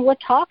Brown, and we're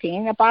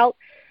talking about,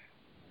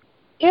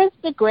 is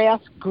the grass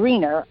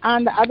greener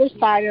on the other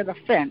side of the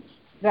fence,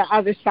 the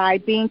other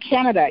side being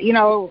Canada?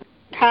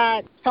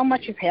 Todd, so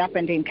much has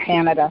happened in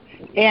Canada,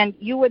 and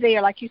you were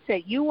there, like you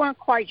said, you weren't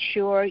quite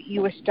sure.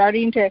 You were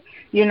starting to,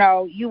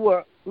 you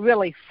were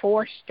really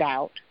forced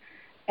out.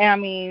 I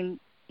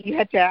mean,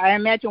 I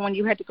imagine when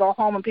you had to go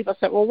home and people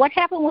said, well, what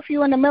happened with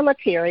you in the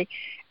military?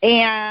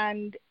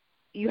 And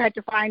you had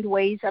to find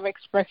ways of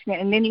expressing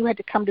it, and then you had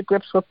to come to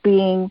grips with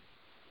being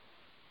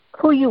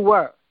who you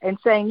were and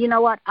saying, you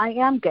know what, I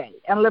am gay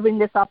and living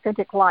this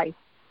authentic life.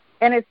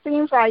 And it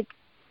seems like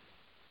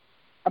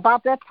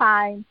about that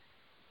time,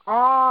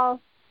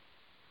 all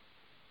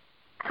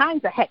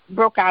kinds of heck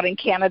broke out in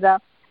Canada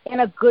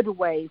in a good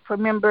way for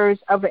members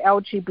of the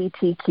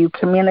LGBTQ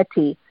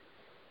community.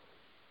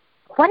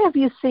 What have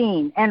you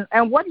seen? And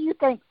what do you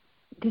think,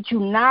 did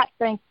you not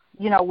think,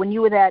 when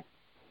you were that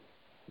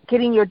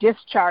getting your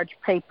discharge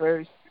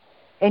papers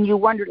and you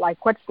wondered,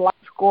 like, what's life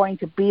going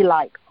to be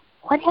like?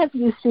 What have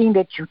you seen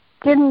that you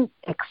didn't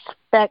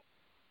expect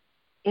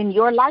in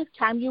your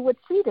lifetime you would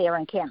see there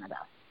in Canada?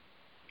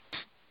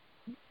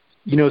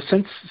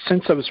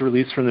 Since I was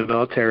released from the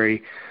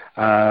military,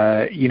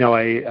 I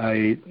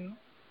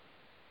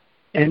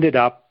ended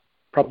up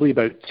probably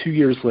about 2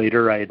 years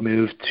later, I had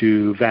moved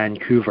to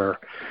Vancouver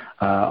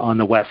on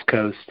the West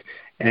Coast.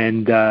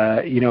 And,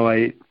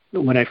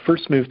 when I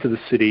first moved to the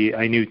city,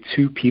 I knew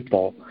two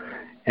people.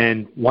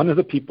 And one of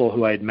the people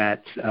who I had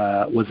met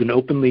was an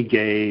openly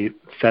gay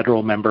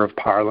federal member of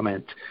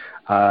Parliament.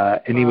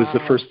 And he was the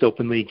first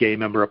openly gay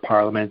member of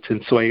Parliament.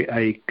 And so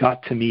I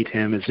got to meet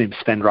him. His name's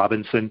Sven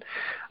Robinson.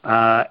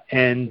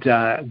 And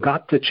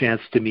got the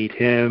chance to meet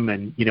him.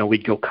 And,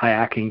 we'd go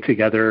kayaking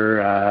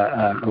together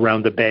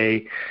around the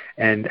bay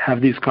and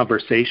have these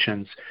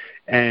conversations.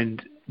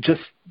 And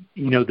just,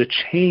 the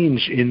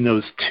change in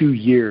those 2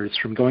 years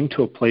from going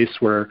to a place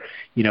where,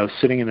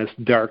 sitting in this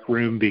dark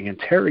room being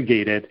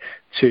interrogated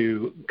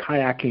to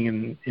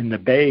kayaking in the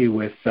bay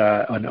with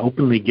an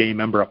openly gay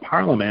member of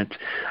parliament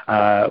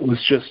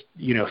was just,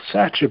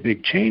 such a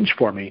big change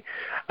for me.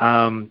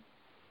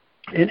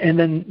 And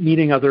then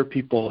meeting other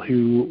people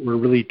who were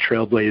really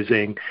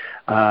trailblazing.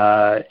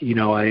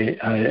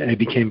 I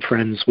became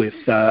friends with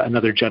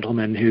another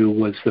gentleman who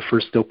was the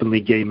first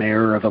openly gay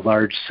mayor of a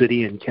large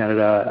city in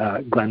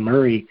Canada, Glenn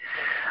Murray,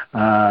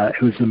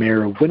 who was the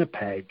mayor of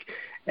Winnipeg.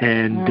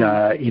 And,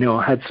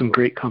 had some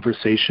great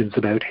conversations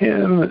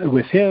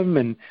with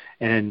him,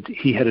 and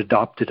he had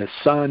adopted a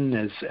son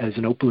as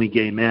an openly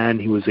gay man.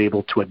 He was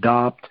able to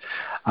adopt,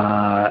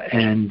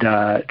 and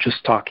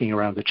just talking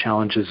around the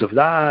challenges of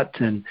that.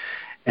 And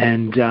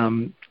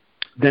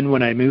then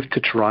when I moved to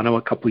Toronto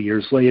a couple of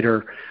years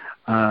later,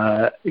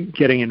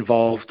 getting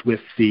involved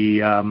with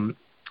the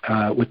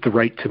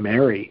right to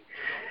marry.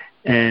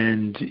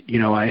 And,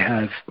 I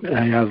have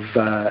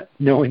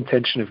no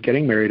intention of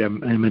getting married.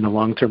 I'm in a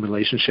long-term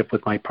relationship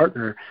with my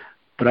partner,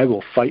 but I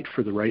will fight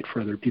for the right for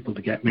other people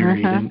to get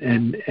married.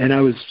 And I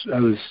was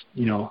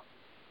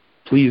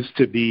pleased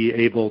to be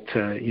able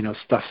to,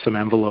 stuff some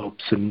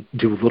envelopes and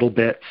do little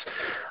bits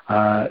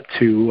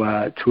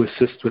to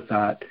assist with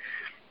that.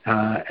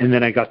 And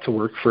then I got to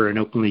work for an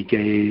openly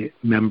gay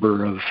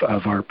member of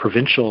our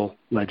provincial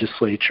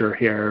legislature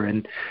here,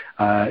 and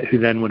who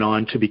then went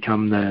on to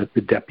become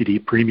the deputy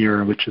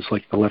premier, which is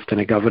like the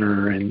lieutenant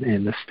governor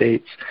in the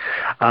States.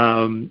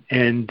 And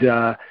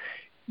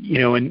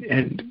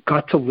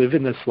got to live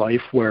in this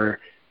life where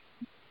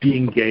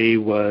being gay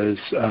was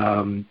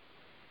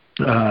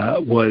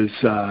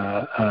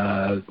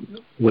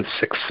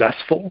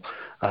successful,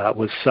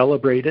 was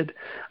celebrated,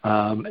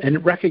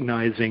 and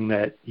recognizing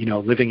that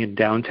living in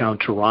downtown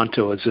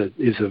Toronto is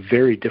a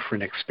very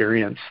different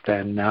experience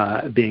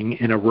than being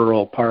in a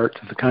rural part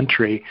of the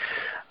country.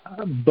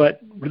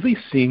 But really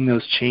seeing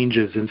those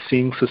changes and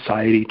seeing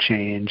society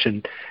change,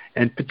 and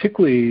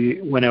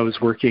particularly when I was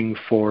working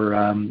for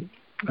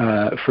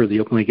the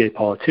openly gay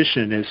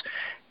politician, is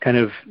kind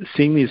of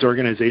seeing these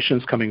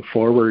organizations coming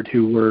forward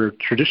who were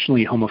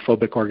traditionally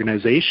homophobic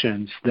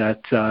organizations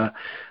that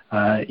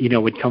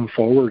would come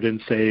forward and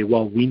say,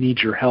 well, we need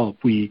your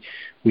help. We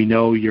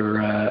know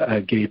you're a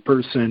gay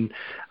person,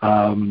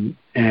 and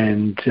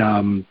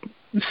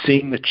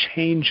seeing the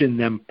change in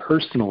them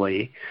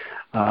personally,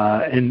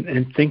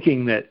 and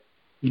thinking that,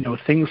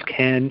 things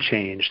can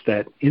change,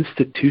 that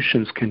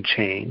institutions can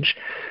change.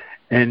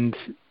 And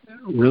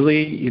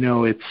really,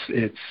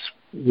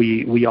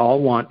 we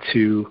all want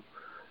to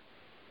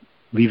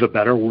leave a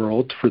better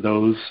world for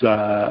those who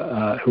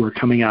are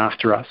coming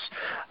after us,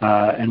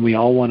 and we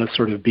all want to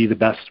sort of be the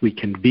best we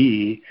can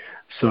be.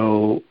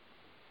 So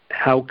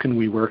how can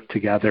we work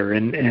together?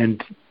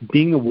 And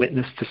being a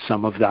witness to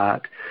some of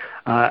that,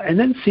 and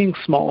then seeing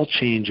small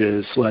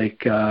changes,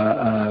 like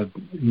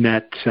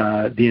met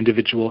the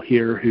individual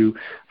here who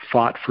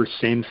fought for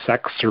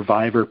same-sex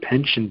survivor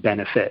pension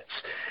benefits,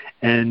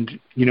 and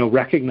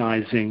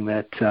recognizing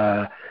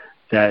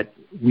that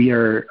we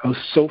are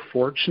so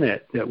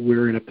fortunate that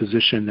we're in a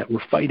position that we're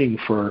fighting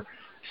for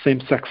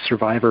same-sex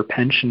survivor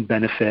pension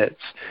benefits,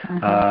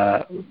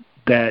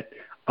 that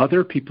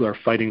other people are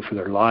fighting for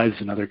their lives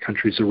in other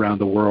countries around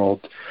the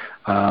world.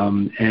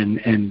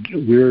 And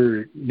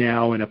we're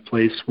now in a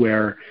place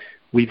where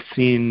we've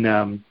seen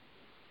a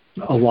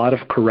lot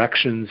of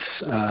corrections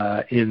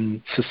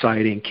in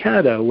society in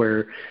Canada,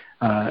 where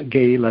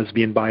gay,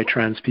 lesbian, bi,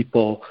 trans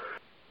people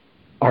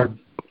are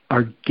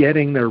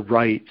getting their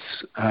rights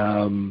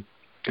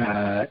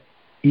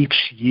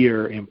each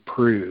year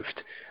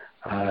improved.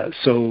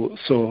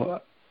 So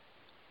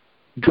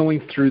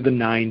going through the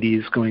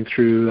 90s, going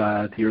through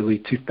the early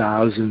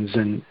 2000s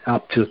and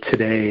up to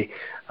today,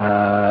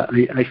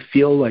 I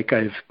feel like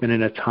I've been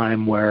in a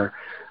time where,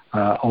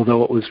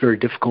 although it was very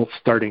difficult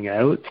starting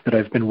out, that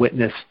I've been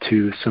witness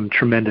to some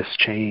tremendous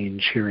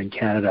change here in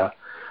Canada,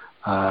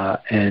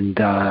 and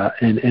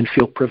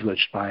feel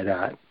privileged by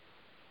that.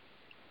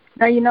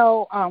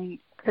 Now,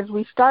 because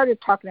we started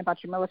talking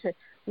about your military,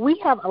 we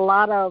have a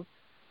lot of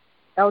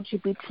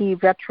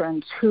LGBT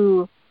veterans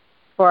who,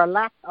 for a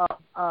lack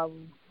of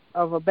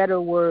a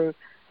better word,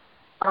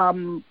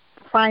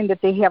 find that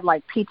they have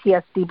like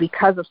PTSD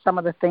because of some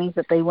of the things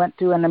that they went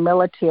through in the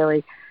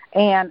military.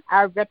 And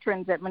our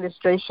Veterans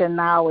Administration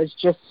now is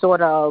just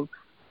sort of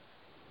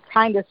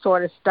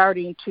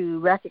starting to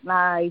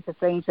recognize the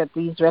things that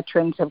these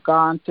veterans have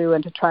gone through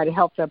and to try to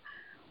help them.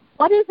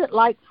 What is it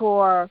like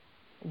for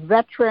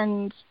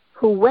veterans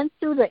who went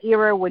through the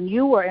era when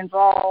you were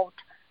involved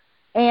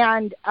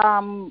and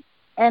who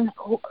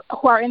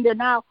are in there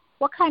now?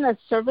 What kind of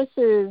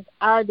services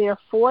are there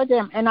for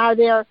them? And are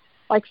there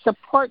like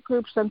support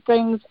groups and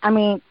things? I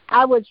mean,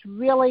 I was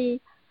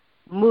really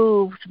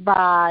moved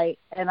by,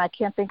 and I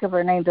can't think of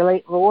her name,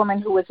 the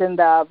woman who was in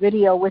the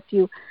video with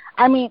you.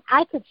 I mean,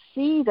 I could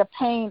see the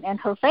pain in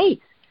her face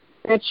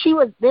that she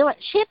had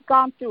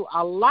gone through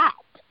a lot,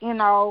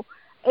 and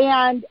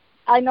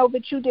I know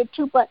that you did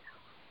too, but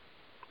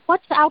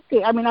what's out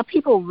there? I mean, are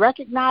people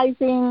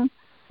recognizing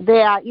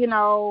that,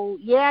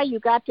 you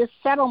got this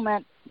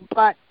settlement,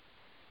 but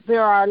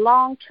there are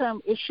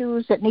long-term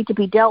issues that need to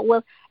be dealt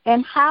with?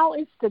 And how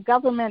is the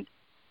government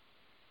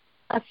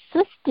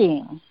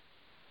assisting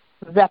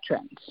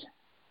veterans?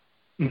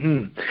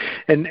 Mm-hmm.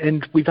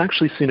 And we've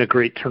actually seen a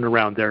great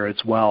turnaround there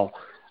as well.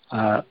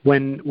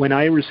 When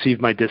I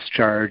received my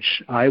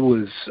discharge, I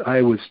was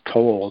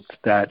told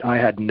that I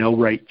had no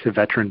right to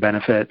veteran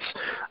benefits,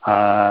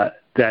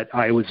 that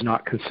I was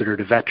not considered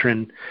a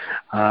veteran,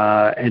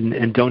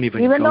 and don't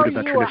even go to Veteran Affairs.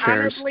 Even though you were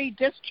honorably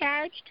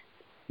discharged?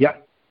 Yeah,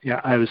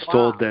 I was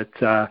told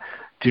that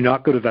do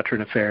not go to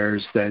Veteran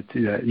Affairs, that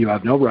you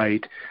have no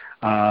right,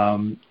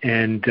 and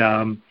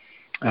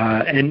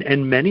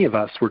many of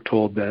us were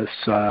told this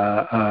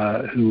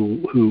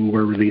who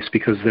were released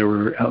because they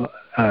were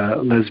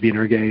lesbian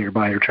or gay or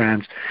bi or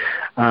trans,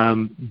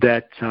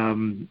 that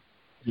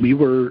we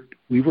were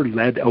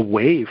led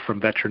away from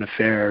Veteran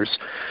Affairs.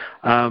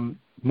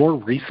 More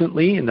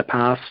recently, in the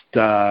past,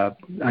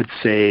 I'd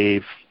say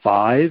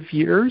 5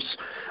 years,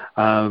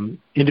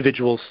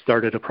 individuals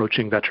started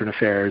approaching Veteran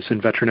Affairs,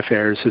 and Veteran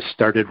Affairs has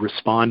started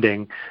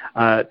responding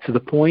to the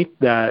point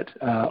that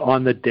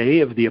on the day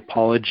of the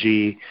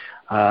apology,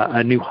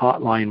 a new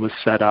hotline was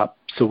set up.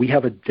 So we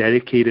have a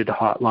dedicated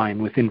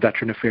hotline within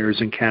Veteran Affairs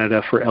in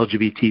Canada for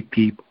LGBT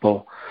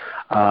people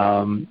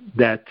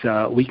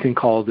that we can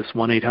call this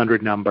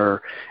 1-800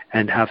 number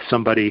and have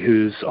somebody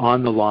who's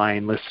on the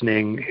line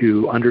listening,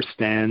 who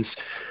understands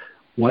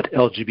what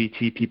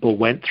LGBT people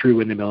went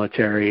through in the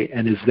military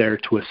and is there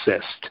to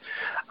assist.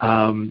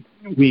 I'd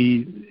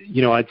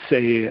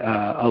say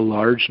a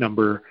large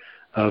number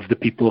of the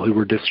people who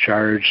were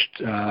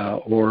discharged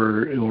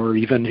or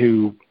even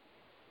who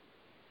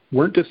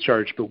weren't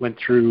discharged but went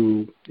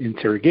through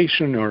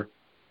interrogation or,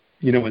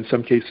 in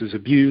some cases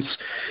abuse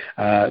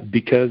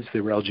because they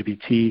were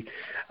LGBT.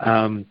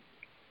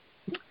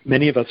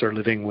 Many of us are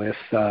living with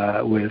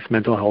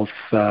mental health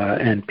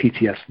and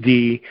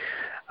PTSD.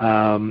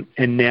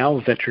 And now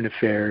Veteran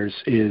Affairs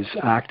is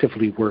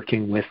actively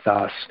working with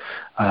us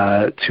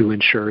to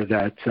ensure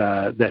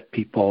that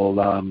people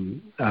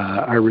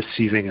are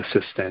receiving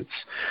assistance.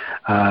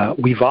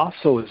 We've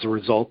also, as a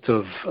result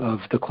of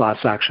the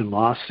class action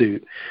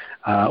lawsuit,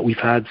 we've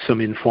had some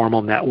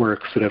informal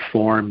networks that have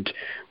formed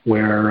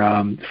where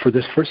for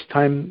the first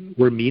time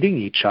we're meeting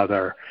each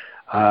other.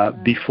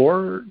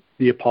 Before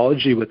the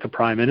apology with the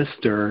Prime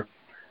Minister,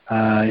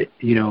 and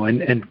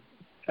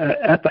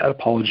at that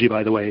apology,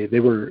 by the way, they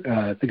were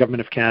the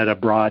Government of Canada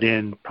brought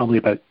in probably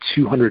about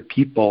 200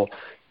 people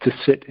to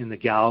sit in the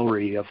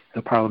gallery of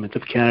the Parliament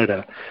of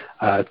Canada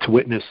to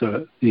witness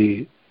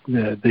the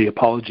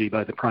apology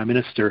by the Prime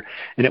Minister.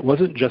 And it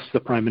wasn't just the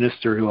Prime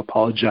Minister who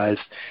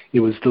apologized. It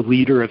was the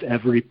leader of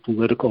every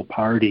political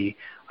party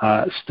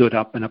stood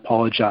up and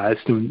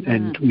apologized.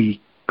 And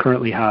we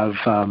currently have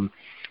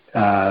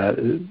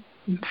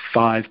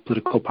 5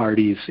 political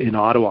parties in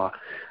Ottawa.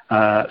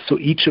 So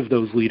each of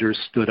those leaders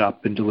stood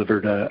up and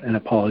delivered an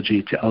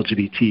apology to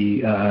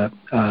LGBT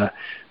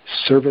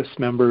service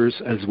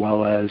members as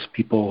well as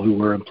people who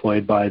were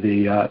employed by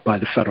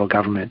the federal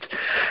government.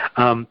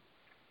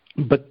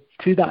 But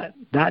to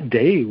that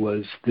day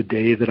was the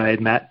day that I had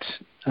met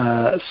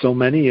so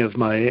many of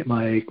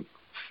my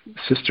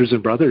sisters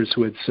and brothers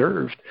who had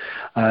served.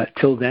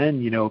 Till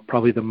then,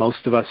 probably the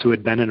most of us who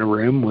had been in a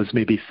room was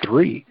maybe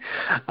 3.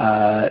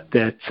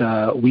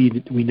 That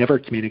we never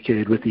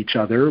communicated with each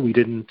other. We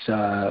didn't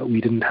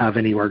have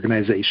any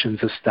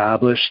organizations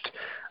established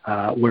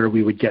where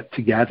we would get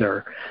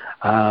together.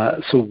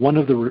 So one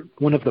of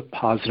the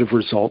positive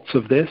results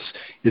of this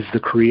is the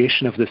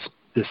creation of this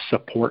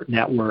support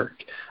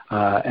network.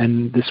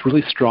 And this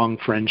really strong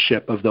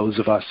friendship of those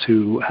of us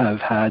who have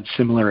had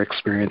similar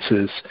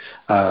experiences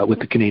with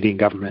the Canadian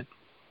government.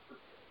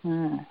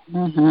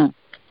 Mm-hmm.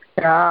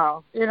 Yeah,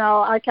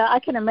 I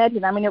can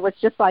imagine. I mean, it was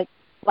just like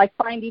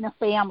finding a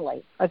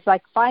family. It's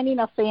like finding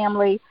a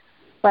family,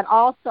 but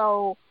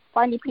also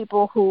finding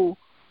people who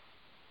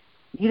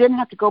you didn't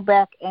have to go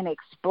back and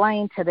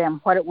explain to them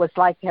what it was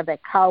like to have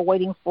that car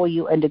waiting for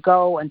you and to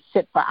go and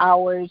sit for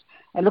hours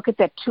and look at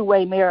that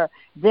two-way mirror.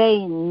 They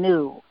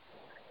knew.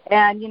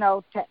 And,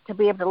 to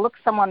be able to look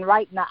someone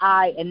right in the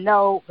eye and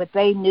know that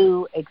they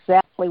knew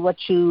exactly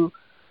what you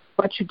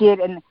did,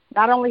 and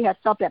not only have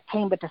felt that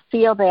pain, but to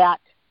feel that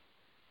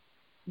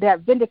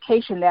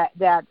vindication,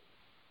 that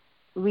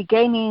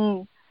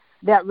regaining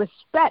that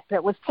respect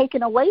that was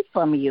taken away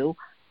from you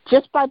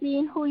just by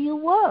being who you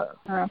were.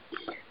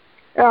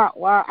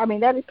 Well, I mean,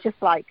 that is just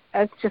like,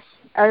 it's just,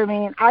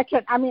 I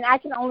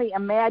can only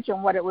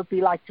imagine what it would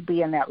be like to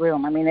be in that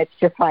room. I mean, it's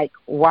just like,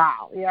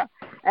 wow, yeah.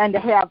 And to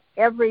have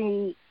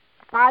every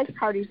 5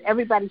 parties,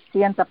 everybody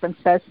stands up and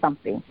says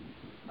something.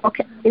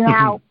 Okay,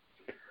 now,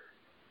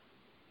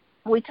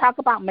 we talk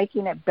about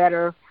making it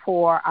better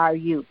for our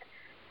youth.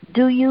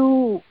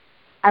 Young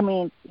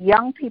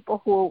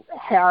people who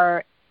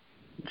are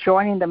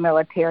joining the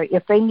military,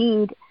 if they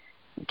need,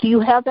 do you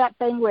have that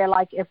thing where,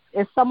 like, if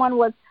someone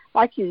was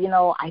like you,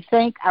 I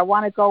think I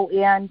want to go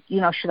in,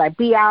 should I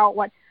be out?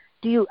 What?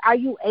 are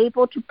you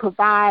able to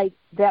provide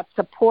that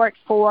support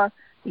for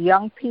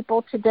young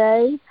people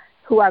today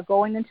who are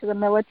going into the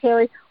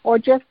military, or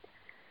just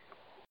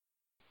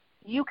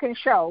you can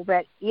show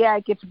that, yeah,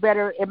 it gets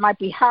better. It might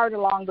be hard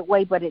along the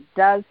way, but it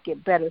does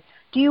get better.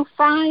 Do you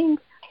find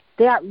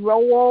that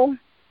role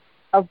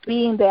of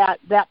being that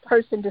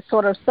person to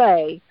sort of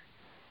say,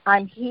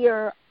 I'm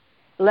here,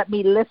 let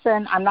me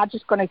listen. I'm not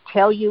just going to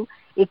tell you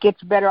it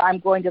gets better. I'm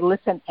going to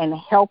listen and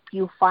help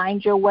you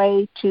find your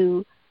way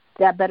to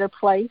that better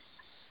place?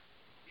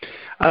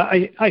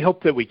 I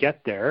hope that we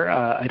get there.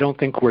 I don't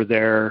think we're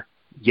there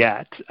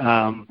yet.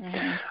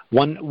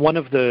 One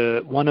of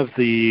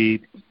the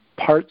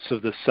parts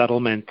of the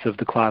settlement of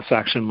the class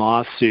action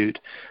lawsuit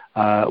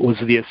was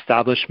the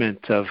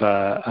establishment of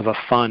a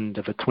fund,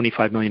 of a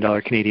 $25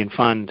 million Canadian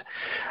fund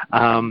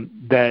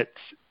that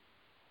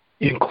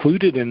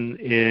included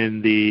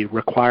in the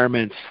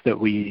requirements that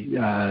we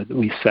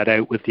set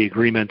out with the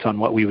agreement on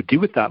what we would do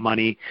with that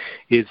money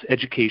is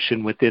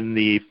education within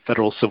the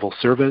Federal Civil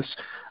Service,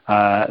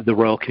 the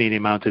Royal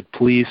Canadian Mounted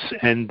Police,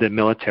 and the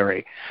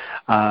military.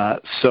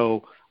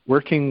 So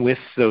working with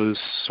those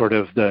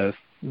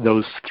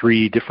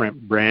three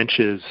different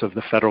branches of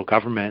the federal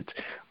government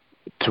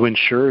to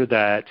ensure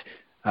that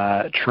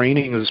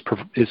training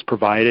is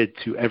provided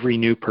to every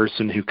new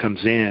person who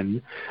comes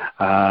in,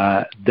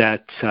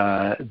 that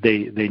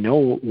they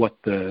know what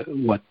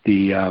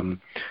the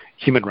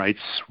human rights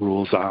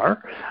rules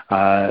are,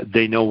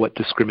 they know what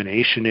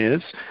discrimination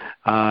is,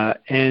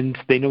 and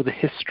they know the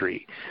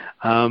history.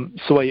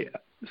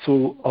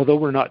 So although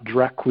we're not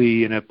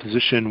directly in a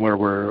position where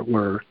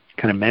we're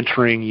kind of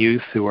mentoring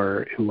youth who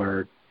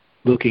are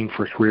looking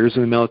for careers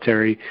in the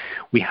military,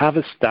 we have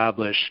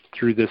established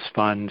through this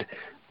fund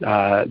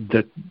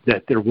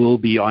that there will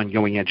be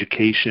ongoing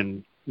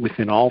education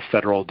within all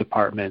federal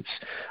departments,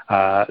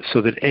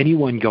 so that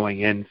anyone going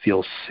in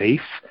feels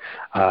safe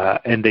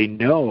and they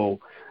know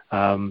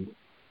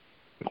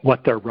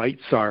what their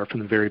rights are from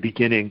the very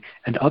beginning,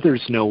 and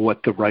others know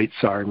what the rights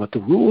are and what the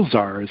rules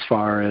are as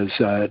far as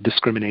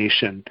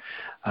discrimination.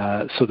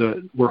 So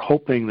that we're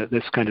hoping that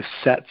this kind of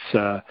sets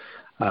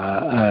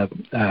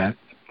a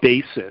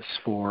basis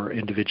for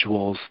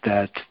individuals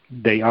that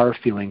they are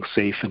feeling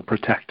safe and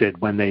protected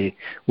when they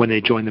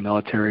join the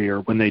military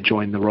or when they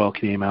join the Royal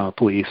Canadian Mounted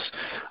Police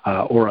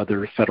or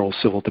other federal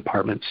civil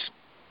departments.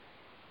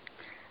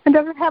 And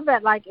does it have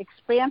that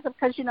expansive?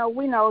 Because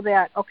we know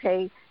that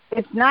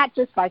it's not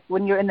just like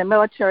when you're in the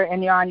military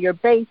and you're on your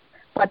base,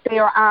 but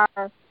there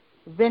are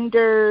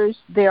vendors,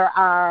 there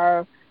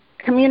are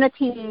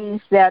communities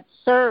that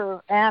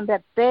serve and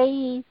that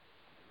they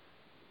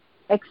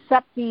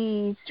accept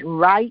these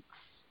rights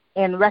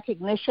and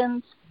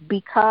recognitions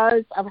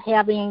because of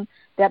having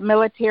that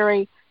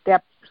military,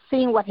 that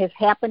seeing what has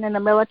happened in the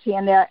military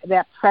and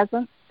that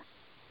presence?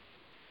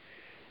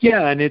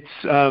 Yeah, and it's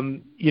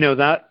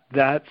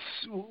that's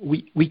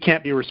we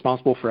can't be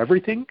responsible for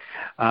everything,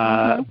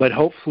 but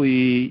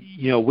hopefully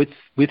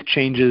with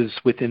changes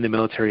within the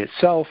military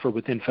itself or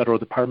within federal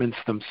departments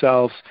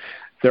themselves,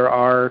 there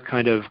are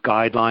kind of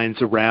guidelines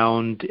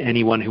around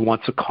anyone who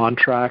wants a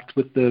contract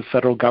with the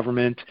federal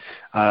government,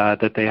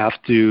 that they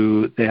have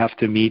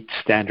to meet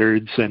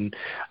standards, and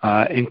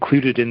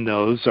included in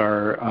those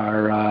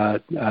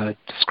are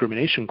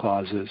discrimination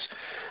clauses.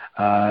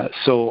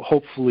 So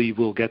hopefully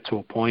we'll get to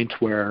a point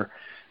where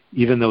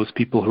even those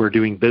people who are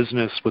doing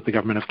business with the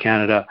Government of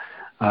Canada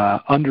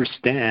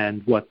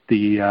understand what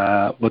the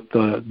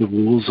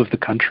rules of the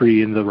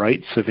country and the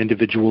rights of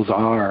individuals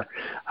are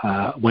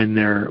when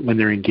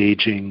they're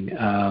engaging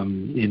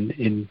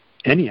in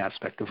any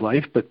aspect of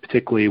life, but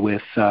particularly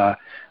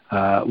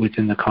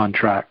within the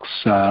contracts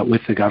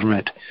with the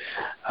government.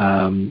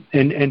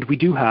 And we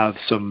do have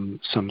some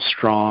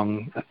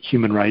strong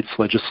human rights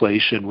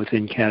legislation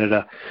within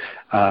Canada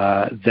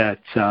that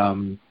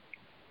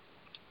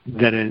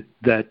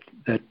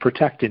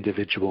protect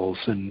individuals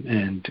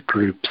and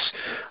groups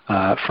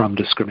from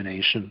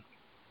discrimination.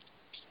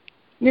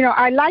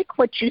 I like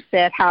what you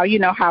said, how,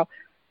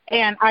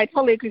 and I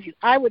totally agree with you.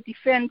 I would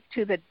defend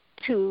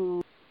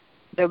to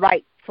the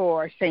right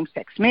for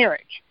same-sex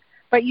marriage.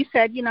 But you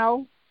said, you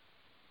don't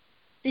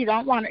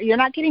you're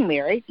not getting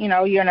married,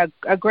 you're in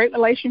a great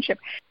relationship.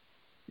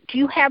 Do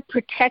you have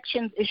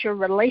protections? Is your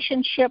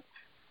relationship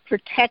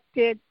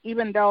protected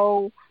even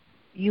though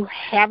you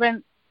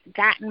haven't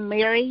gotten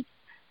married?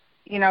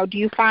 Do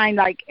you find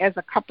as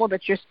a couple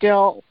that you're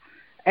still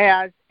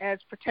as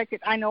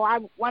protected? I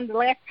know the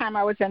last time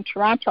I was in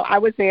Toronto, I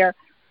was there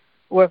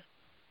with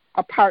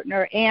a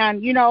partner,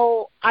 and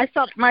I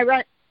felt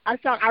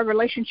our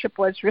relationship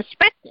was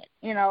respected.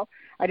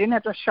 I didn't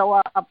have to show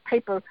a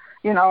paper,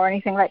 or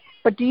anything like.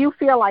 But do you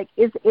feel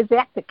is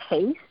that the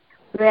case,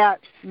 that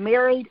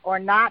married or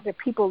not, that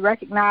people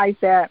recognize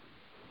that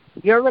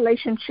your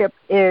relationship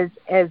is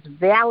as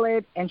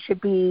valid and should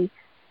be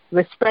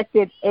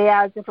respected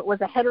as if it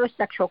was a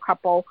heterosexual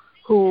couple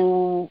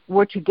who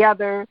were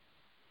together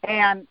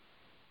and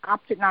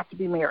opted not to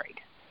be married?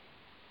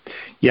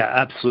 Yeah,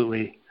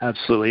 absolutely.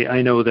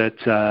 I know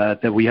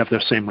that we have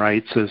the same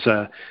rights as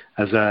a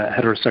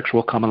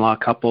heterosexual common law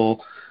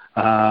couple.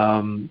 We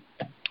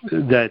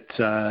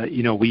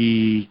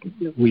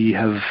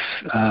have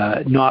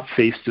not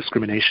faced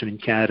discrimination in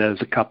Canada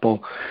as a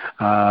couple.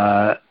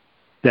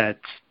 That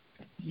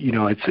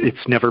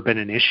it's never been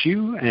an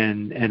issue,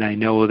 and I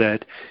know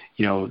that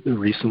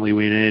recently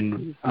we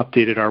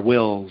updated our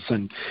wills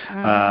and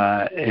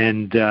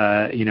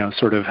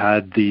sort of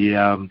had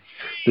the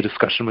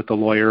discussion with the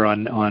lawyer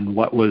on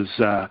what was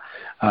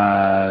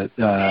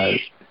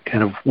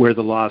kind of where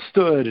the law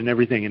stood and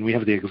everything, and we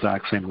have the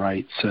exact same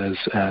rights as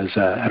a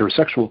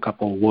heterosexual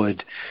couple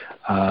would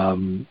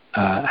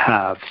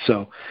have.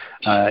 So,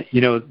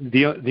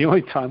 the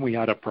only time we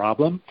had a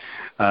problem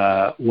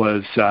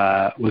was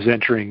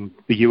entering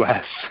the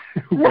U.S.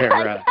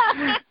 where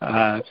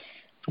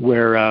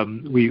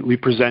we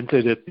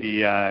presented at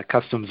the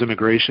customs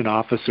immigration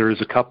officer as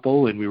a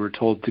couple, and we were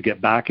told to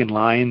get back in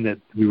line, that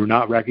we were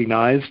not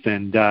recognized,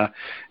 and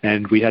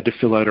we had to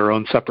fill out our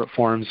own separate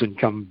forms and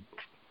come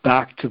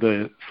back to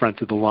the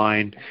front of the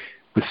line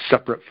with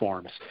separate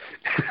forms.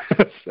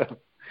 So.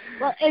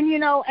 Well,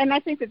 and I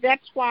think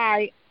that's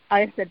why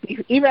I said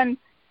even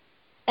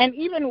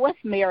with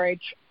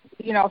marriage,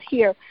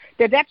 here,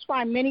 that's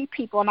why many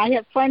people, and I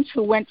have friends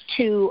who went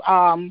to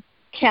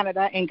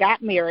Canada and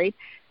got married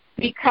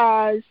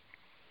because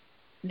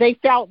they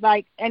felt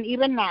like, and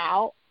even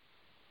now,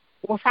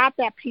 without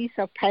that piece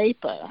of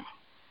paper,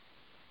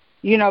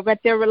 but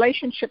their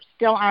relationships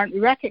still aren't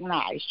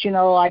recognized.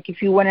 Like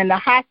if you went in the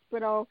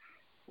hospital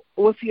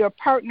with your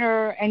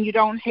partner and you've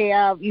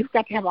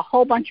got to have a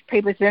whole bunch of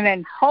papers in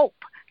and hope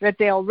that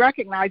they'll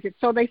recognize it.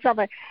 So they felt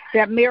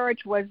that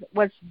marriage was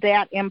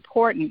that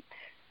important.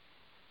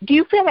 Do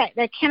you feel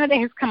that Canada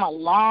has come a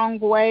long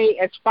way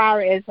as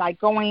far as like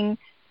going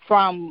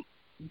from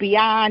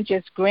beyond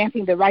just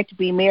granting the right to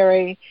be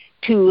married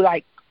to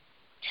like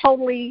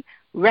totally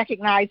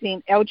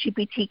recognizing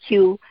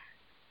LGBTQ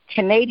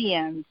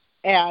Canadians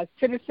as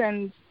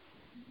citizens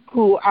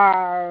who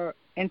are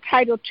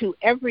entitled to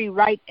every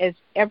right as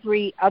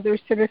every other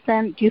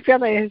citizen? Do you feel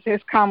that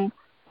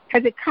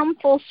has it come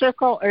full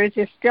circle, or is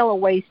there still a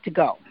ways to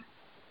go?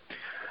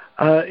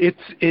 I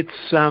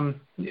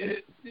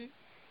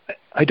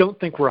don't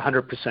think we're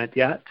 100%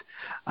 yet,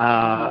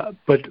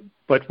 but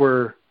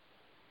we're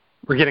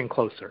getting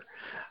closer.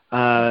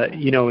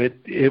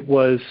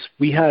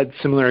 We had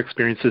similar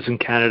experiences in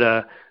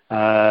Canada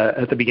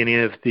at the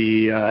beginning of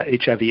the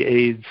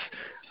HIV/AIDS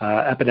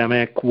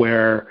epidemic,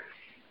 where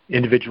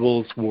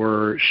individuals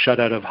were shut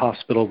out of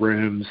hospital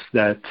rooms,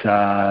 that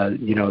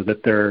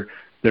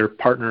their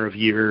partner of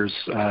years,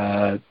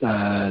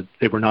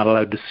 they were not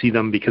allowed to see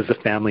them because the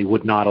family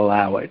would not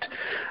allow it,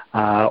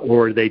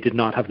 or they did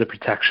not have the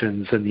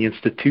protections and the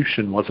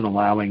institution wasn't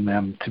allowing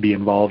them to be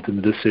involved in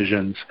the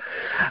decisions.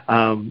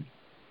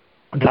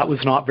 That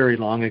was not very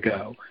long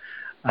ago.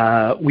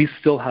 We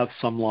still have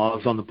some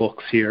laws on the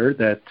books here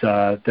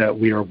that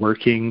we are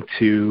working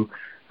to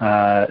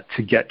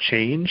get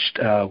changed.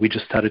 We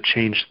just had a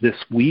change this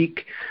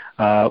week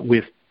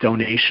with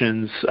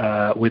donations,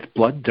 with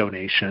blood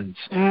donations.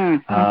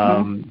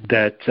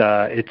 That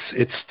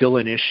it's still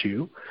an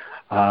issue.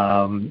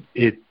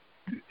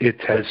 It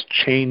has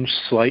changed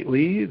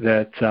slightly.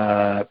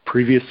 That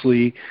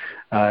previously,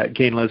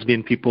 gay and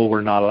lesbian people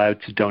were not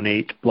allowed to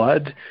donate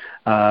blood.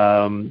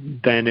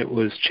 Then it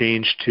was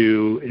changed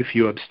to, if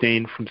you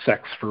abstain from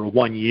sex for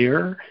 1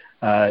 year,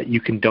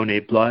 you can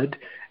donate blood.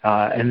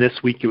 And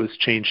this week it was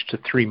changed to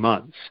 3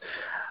 months.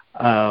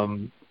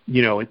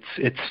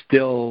 It's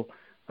still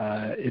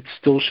it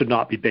still should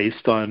not be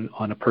based on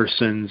a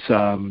person's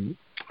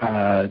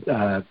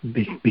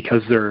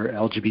because they're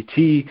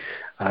LGBT.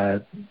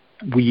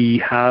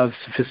 We have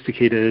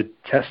sophisticated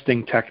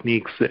testing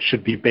techniques that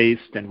should be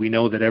based, and we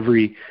know that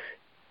every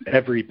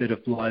bit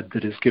of blood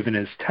that is given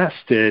is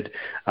tested,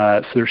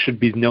 so there should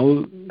be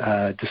no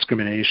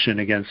discrimination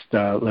against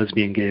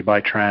lesbian, gay, bi,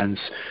 trans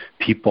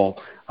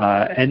people.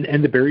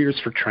 And the barriers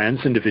for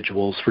trans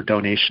individuals for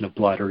donation of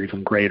blood are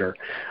even greater.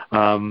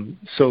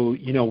 So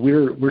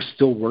we're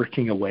still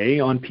working away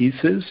on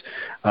pieces.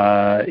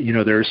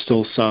 There's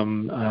still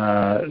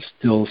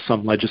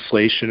some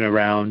legislation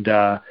around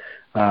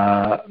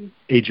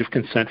age of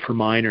consent for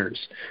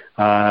minors,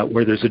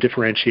 where there's a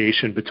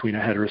differentiation between a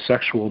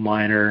heterosexual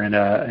minor and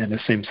a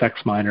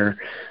same-sex minor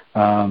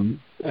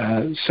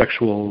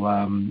sexual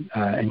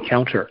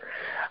encounter.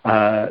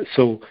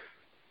 So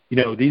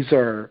these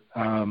are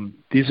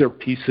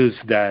pieces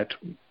that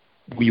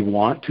we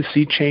want to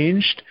see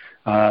changed,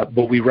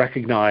 but we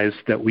recognize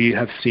that we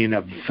have seen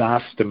a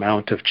vast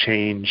amount of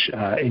change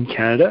in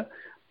Canada,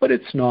 but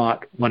it's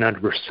not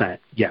 100%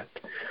 yet.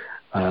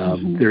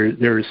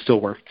 There is still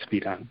work to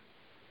be done.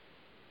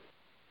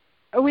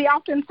 We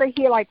often say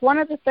here, like one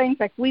of the things,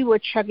 like we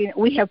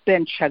have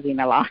been chugging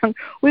along.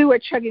 We were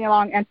chugging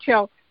along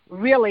until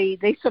really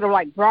they sort of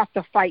like brought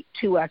the fight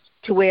to us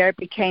to where it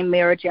became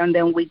marriage, and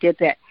then we did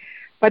that.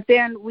 But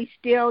then we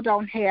still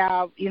don't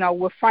have,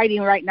 we're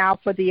fighting right now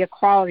for the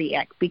Equality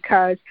Act,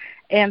 because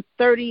in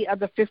 30 of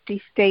the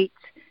 50 states,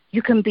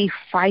 you can be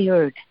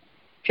fired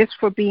just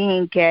for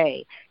being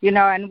gay,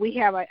 and we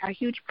have a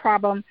huge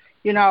problem,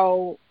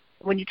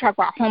 when you talk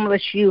about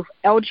homeless youth.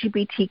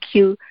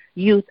 LGBTQ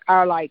youth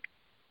are like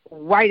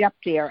right up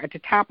there at the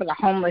top of the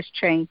homeless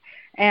chain.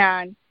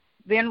 And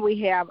then we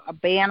have a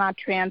ban on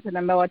trans in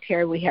the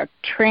military. We have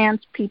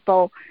trans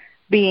people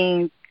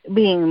being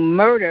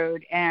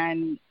murdered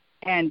and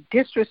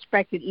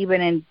disrespected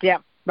even in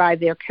depth by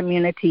their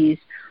communities.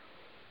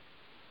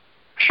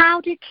 How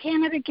did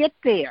Canada get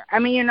there? I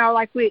mean,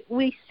 like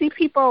we see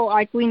people,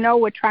 like we know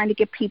we're trying to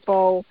get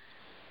people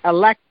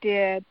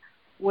elected.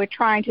 We're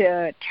trying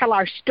to tell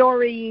our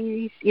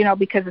stories,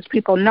 because as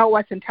people know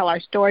us and tell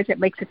our stories, it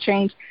makes a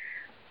change.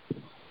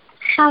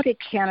 How did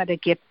Canada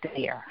get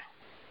there?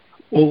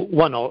 Well,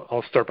 one,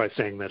 I'll start by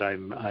saying that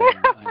I'm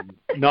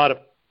not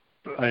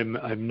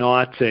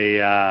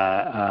an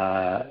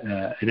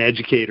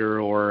educator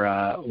or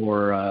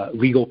a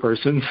legal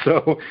person,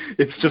 so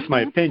it's just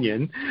my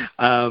opinion.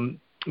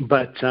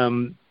 But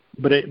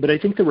I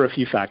think there were a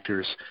few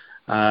factors.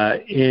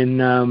 We're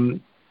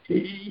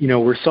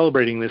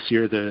celebrating this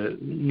year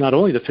not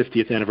only the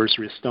 50th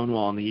anniversary of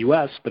Stonewall in the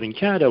U.S., but in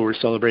Canada we're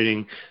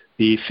celebrating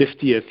the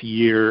 50th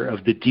year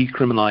of the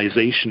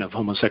decriminalization of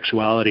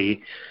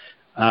homosexuality.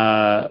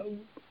 That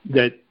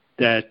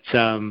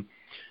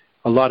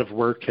a lot of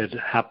work had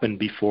happened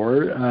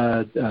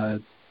before.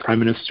 Prime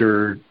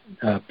Minister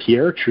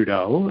Pierre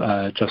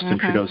Trudeau, Justin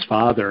Trudeau's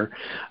father,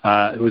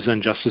 who was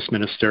then Justice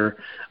Minister,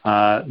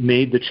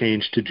 made the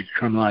change to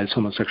decriminalize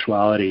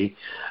homosexuality.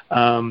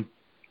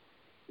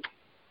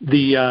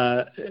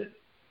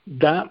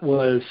 That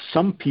was,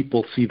 some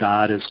people see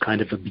that as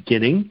kind of a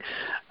beginning.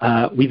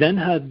 We then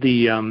had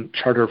the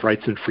Charter of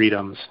Rights and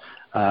Freedoms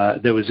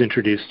that was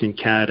introduced in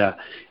Canada.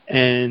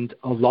 And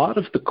a lot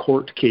of the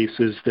court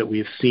cases that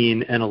we've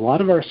seen and a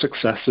lot of our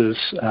successes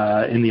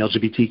in the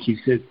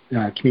LGBTQ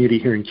community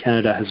here in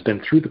Canada has been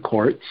through the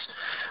courts.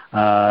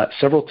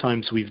 Several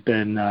times we've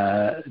been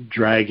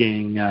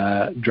dragging,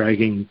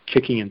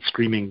 kicking and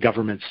screaming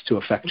governments to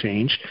effect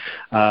change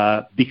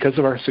because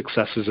of our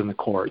successes in the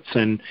courts.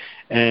 And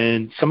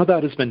some of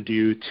that has been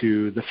due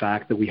to the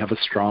fact that we have a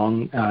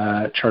strong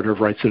Charter of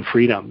Rights and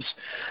Freedoms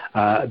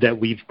that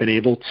we've been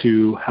able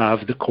to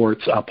have the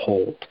courts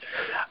uphold.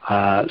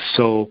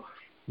 So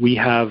we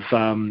have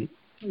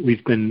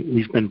we've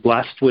been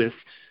blessed with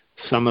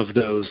some of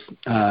those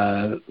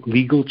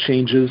legal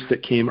changes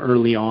that came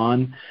early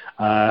on,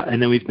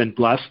 and then we've been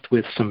blessed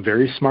with some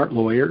very smart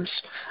lawyers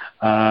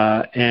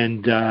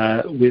and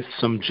with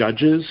some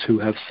judges who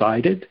have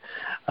sided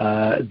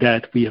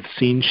that we have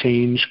seen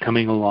change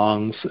coming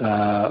along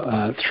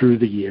through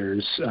the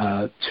years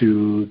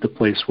to the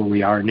place where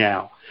we are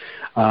now.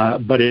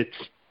 But it's,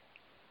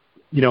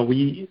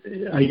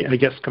 I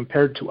guess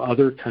compared to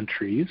other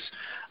countries,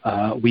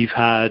 we've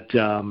had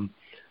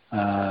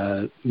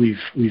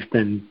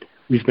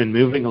we've been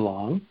moving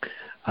along,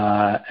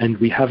 and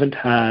we haven't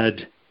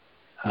had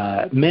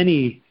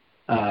many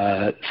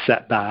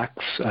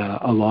setbacks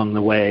along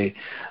the way,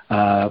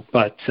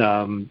 but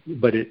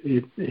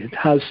it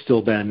has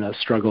still been a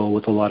struggle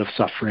with a lot of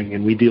suffering,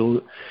 and we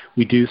do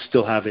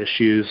still have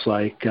issues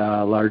like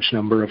a large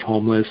number of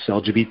homeless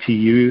LGBT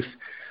youth.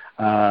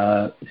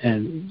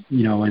 And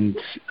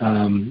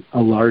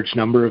a large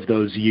number of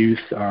those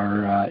youth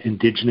are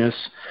Indigenous,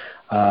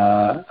 who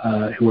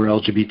are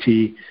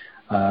LGBT,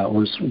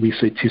 or we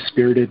say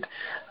two-spirited.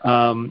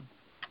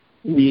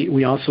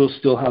 We also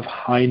still have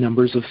high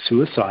numbers of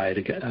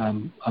suicide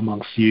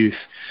amongst youth.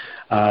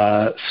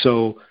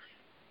 So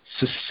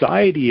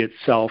society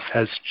itself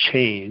has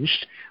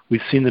changed.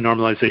 We've seen the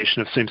normalization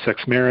of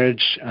same-sex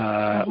marriage,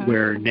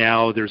 where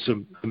now there's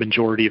a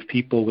majority of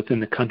people within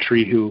the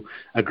country who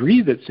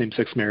agree that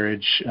same-sex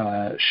marriage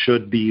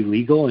should be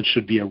legal and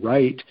should be a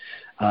right.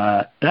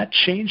 That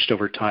changed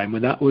over time.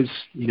 When that was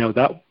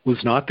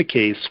not the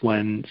case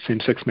when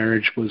same-sex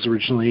marriage was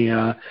originally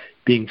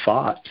being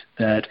fought.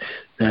 That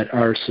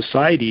our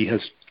society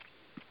has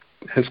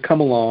come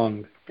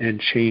along and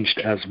changed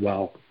as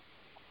well.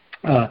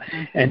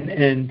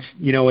 And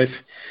if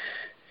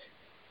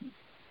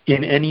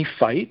in any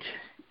fight,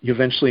 you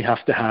eventually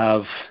have to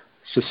have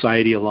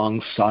society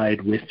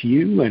alongside with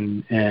you,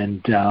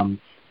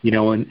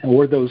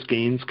 or those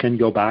gains can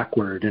go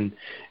backward.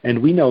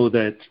 And we know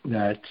that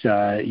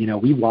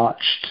we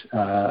watched,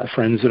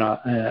 friends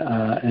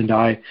and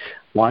I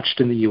watched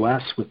in the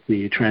U.S. with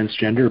the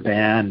transgender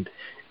ban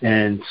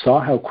and saw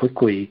how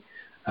quickly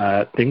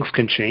things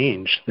can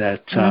change.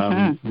 That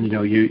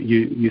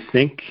you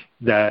think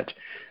that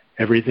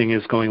everything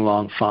is going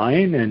along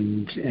fine,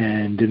 and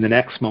in the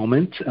next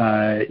moment,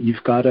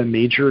 you've got a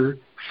major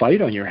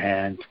fight on your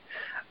hand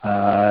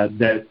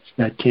that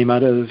came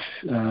out of,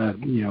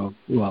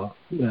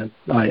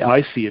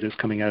 I see it as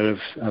coming out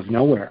of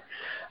nowhere.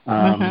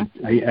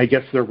 I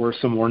guess there were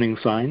some warning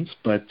signs,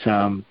 but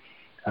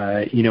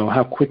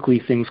how quickly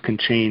things can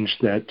change,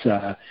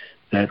 that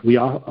we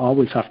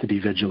always have to be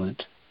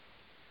vigilant.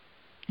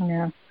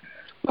 Yeah.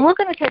 Well, we're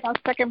going to take our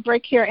second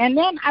break here, and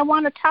then I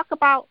want to talk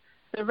about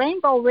the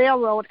Rainbow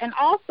Railroad and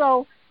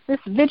also this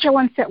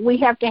vigilance that we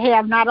have to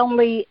have not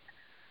only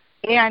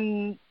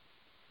in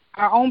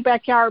our own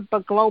backyard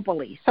but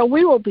globally. So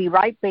we will be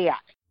right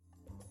back.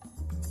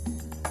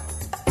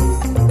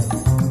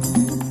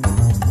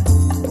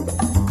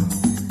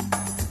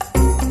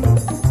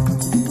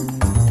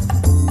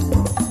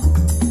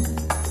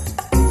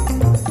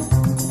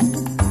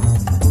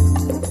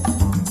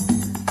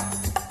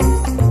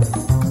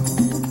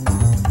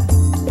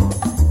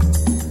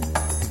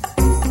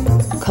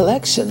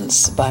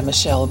 Collections by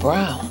Michelle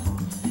Brown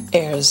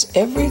airs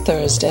every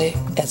Thursday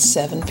at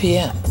 7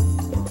 p.m.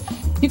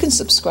 You can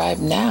subscribe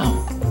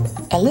now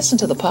and listen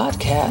to the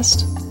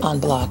podcast on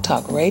Blog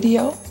Talk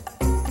Radio,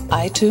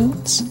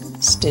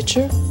 iTunes,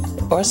 Stitcher,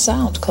 or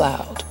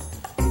SoundCloud.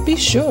 Be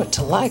sure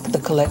to like the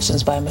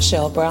Collections by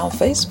Michelle Brown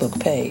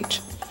Facebook page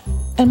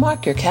and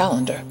mark your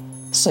calendar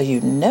so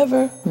you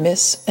never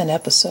miss an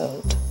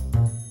episode.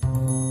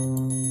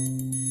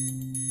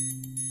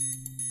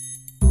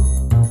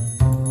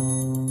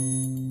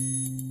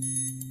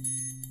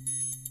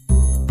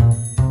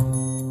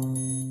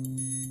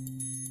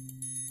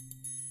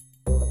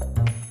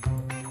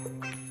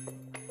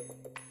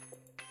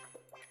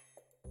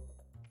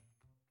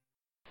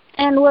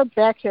 And we're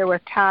back here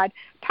with Todd.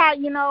 Todd,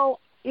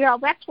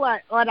 that's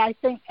what I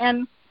think.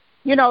 And,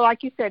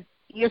 like you said,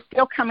 you're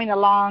still coming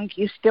along.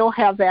 You still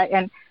have that.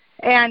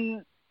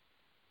 And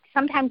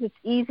sometimes it's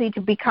easy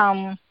to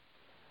become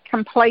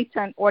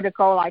complacent or to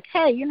go like,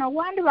 hey,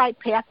 we're on the right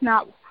path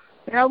now.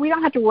 We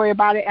don't have to worry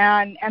about it.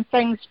 And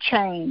things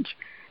change.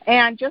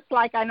 And just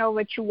like I know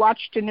that you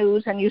watched the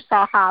news and you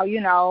saw how, we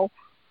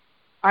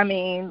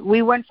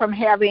went from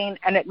having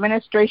an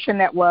administration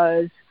that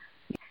was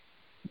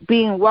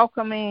being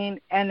welcoming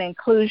and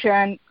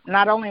inclusion,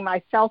 not only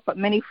myself, but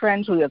many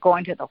friends. We were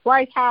going to the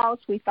White House.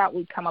 We thought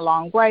we'd come a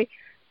long way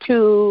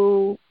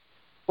to,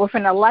 with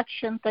an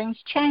election, things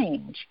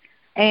change.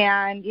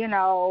 And,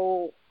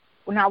 now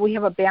we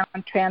have a ban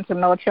on trans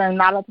and military, and a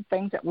lot of the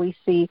things that we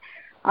see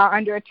are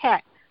under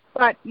attack.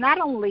 But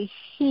not only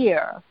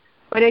here,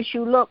 but as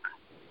you look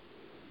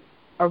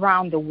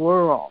around the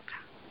world,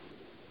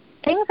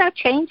 things are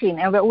changing,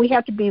 and we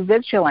have to be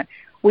vigilant.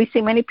 We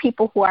see many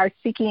people who are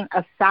seeking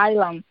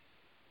asylum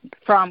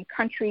from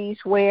countries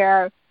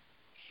where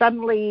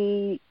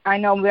suddenly, I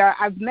know where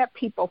I've met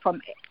people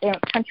from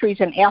countries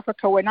in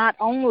Africa where not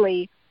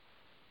only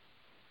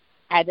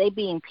are they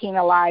being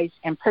penalized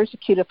and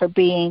persecuted for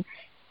being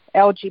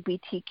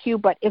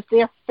LGBTQ, but if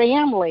their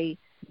family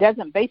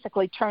doesn't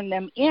basically turn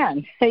them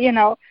in,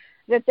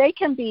 that they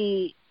can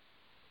be,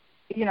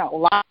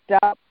 locked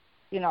up,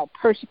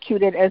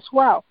 persecuted as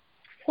well.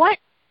 What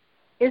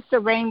is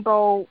the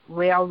Rainbow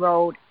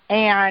Railroad,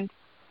 and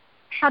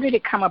how did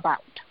it come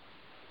about?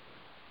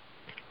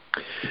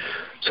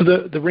 So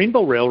the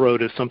Rainbow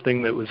Railroad is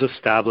something that was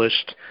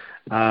established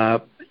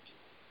about,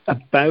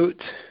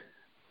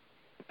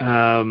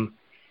 trying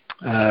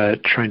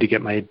to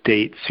get my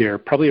dates here,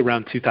 probably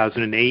around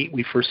 2008.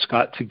 We first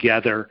got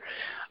together,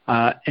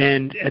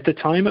 and at the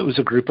time it was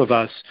a group of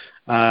us.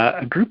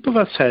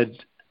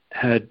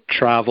 Had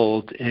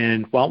traveled,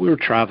 and while we were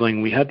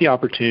traveling, we had the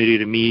opportunity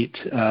to meet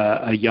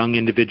a young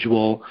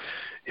individual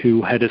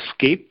who had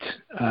escaped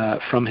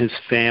from his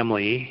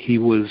family. He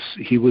was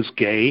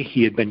gay.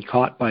 He had been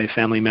caught by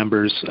family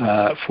members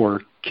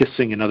for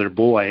kissing another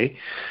boy,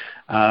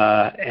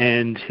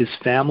 and his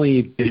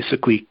family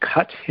basically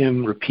cut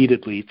him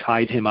repeatedly,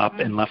 tied him up,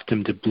 and left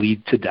him to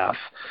bleed to death.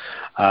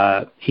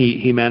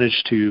 He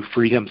managed to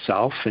free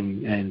himself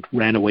and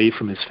ran away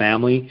from his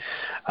family,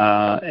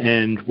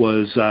 and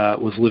was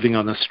living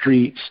on the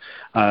streets.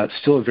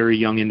 Still a very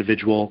young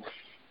individual.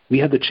 We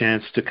had the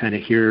chance to kind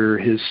of hear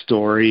his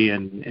story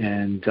and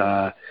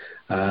kind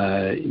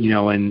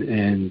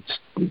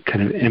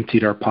of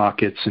emptied our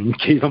pockets and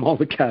gave him all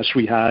the cash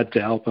we had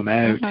to help him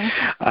out.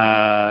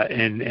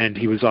 And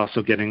he was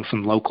also getting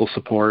some local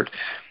support.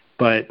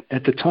 But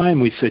at the time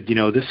we said,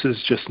 this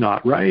is just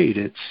not right.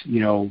 It's,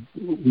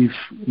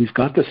 we've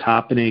got this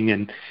happening,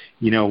 and,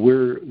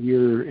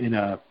 we're in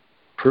a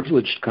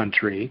privileged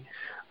country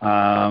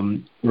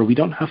where we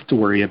don't have to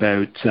worry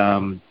about,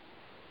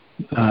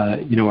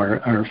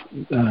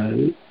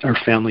 our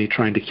family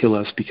trying to kill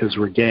us because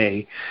we're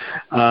gay.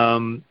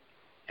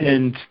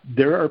 And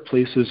there are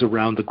places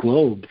around the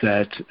globe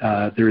that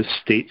there is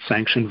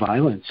state-sanctioned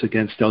violence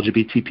against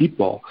LGBT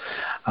people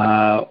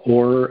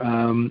or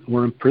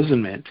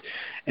imprisonment.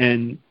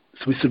 And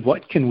so we said,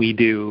 what can we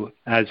do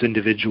as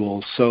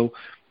individuals? So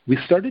we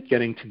started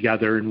getting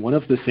together, and one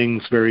of the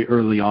things very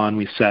early on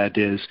we said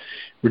is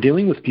we're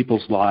dealing with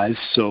people's lives,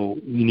 so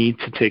we need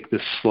to take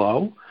this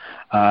slow.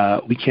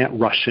 We can't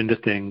rush into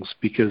things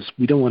because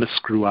we don't want to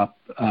screw up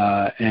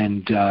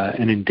and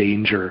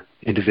endanger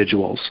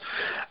individuals.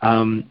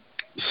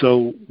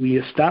 So we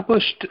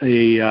established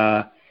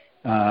a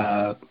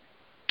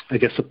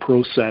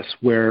process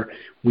where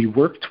we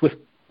worked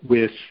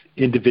with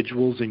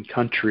individuals in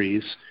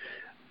countries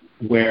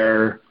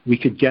where we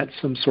could get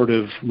some sort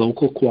of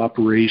local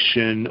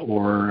cooperation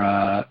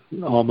or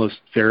almost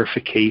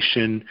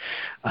verification.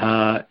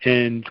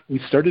 And we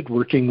started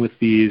working with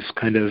these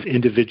kind of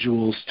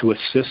individuals to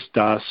assist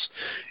us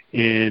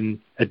in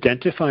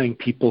identifying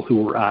people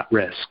who were at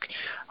risk.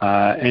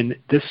 And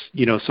this,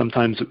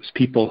 sometimes it was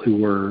people who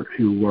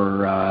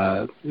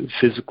were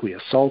physically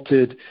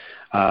assaulted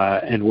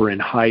and were in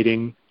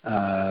hiding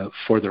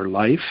for their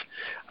life.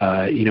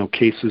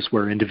 Cases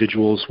where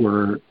individuals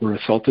were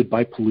assaulted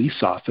by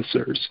police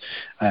officers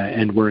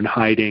and were in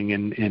hiding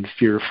and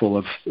fearful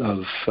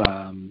of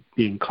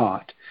being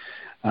caught.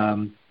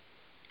 And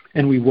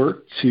we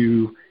worked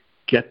to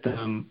get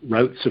them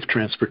routes of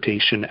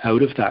transportation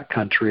out of that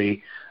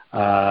country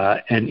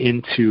and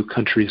into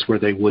countries where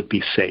they would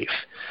be safe.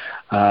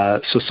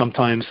 So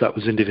sometimes that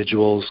was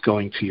individuals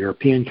going to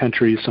European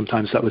countries,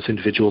 sometimes that was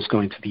individuals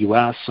going to the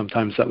U.S.,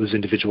 sometimes that was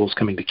individuals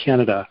coming to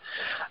Canada.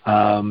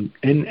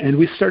 And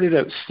we started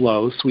out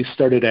slow. So we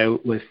started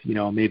out with,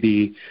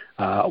 maybe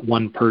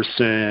one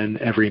person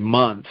every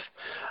month,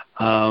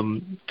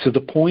 to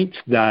the point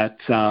that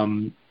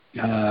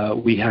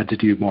we had to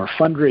do more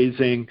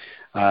fundraising.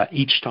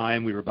 Each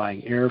time we were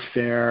buying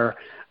airfare.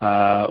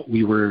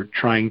 We were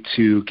trying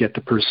to get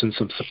the person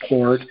some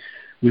support.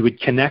 We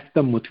would connect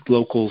them with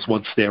locals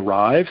once they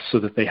arrived so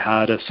that they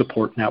had a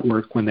support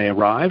network when they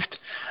arrived.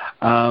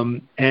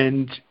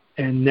 And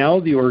now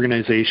the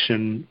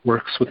organization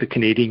works with the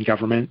Canadian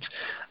government.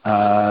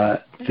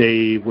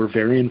 They were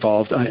very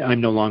involved. I'm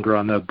no longer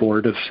on the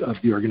board of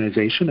the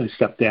organization. I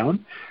stepped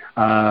down.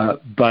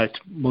 But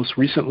most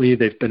recently,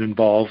 they've been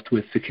involved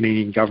with the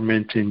Canadian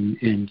government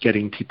in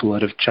getting people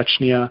out of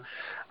Chechnya,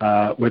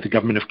 where the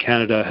Government of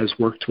Canada has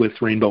worked with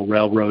Rainbow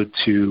Railroad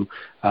to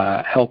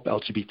help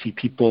LGBT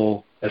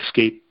people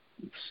escape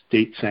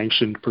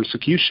state-sanctioned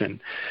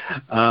persecution.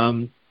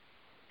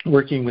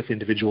 Working with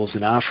individuals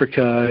in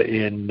Africa,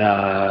 in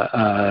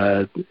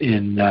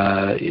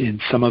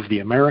some of the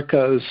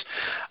Americas,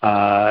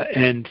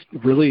 and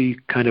really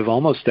kind of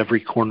almost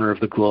every corner of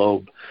the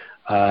globe.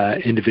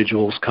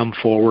 Individuals come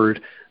forward,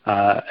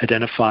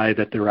 identify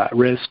that they're at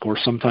risk, or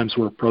sometimes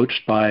we're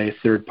approached by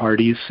third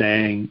parties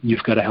saying,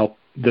 you've got to help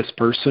this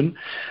person,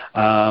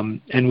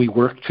 and we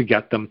work to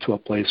get them to a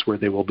place where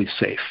they will be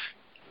safe.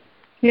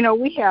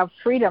 We have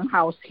Freedom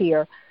House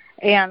here,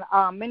 and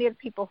many of the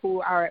people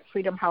who are at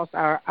Freedom House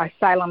are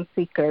asylum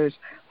seekers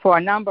for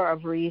a number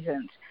of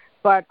reasons.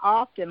 But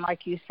often,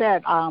 like you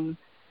said,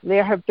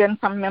 there have been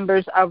some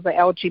members of the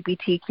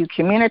LGBTQ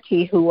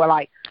community who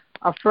are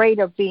afraid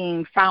of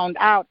being found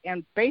out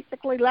and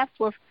basically left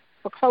with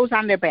clothes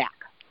on their back.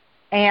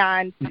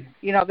 And,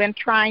 then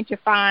trying to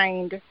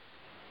find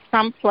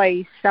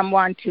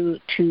someone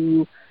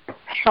to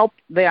help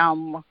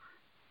them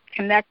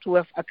connect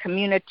with a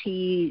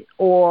community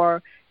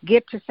or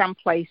get to some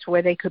place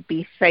where they could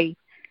be safe.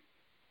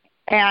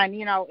 And,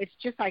 it's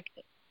just like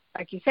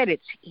you said,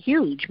 it's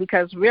huge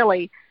because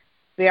really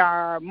there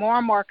are more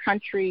and more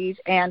countries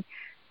and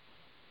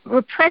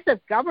repressive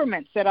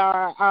governments that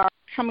are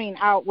coming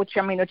out, which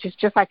is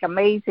just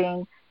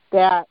amazing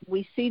that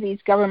we see these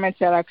governments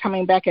that are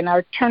coming back and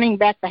are turning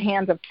back the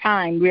hands of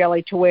time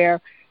really to where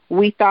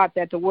we thought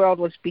that the world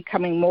was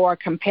becoming more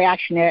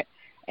compassionate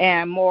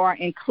and more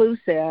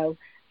inclusive.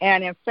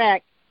 And in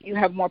fact, you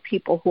have more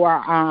people who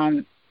are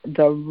on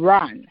the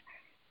run.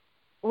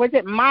 Was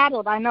it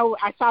modeled? I know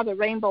I saw the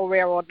Rainbow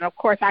Railroad, and of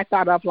course I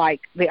thought of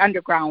the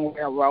Underground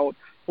Railroad,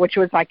 which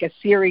was a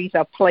series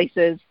of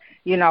places,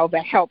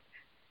 that helped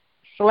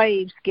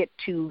slaves get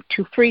to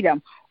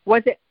freedom.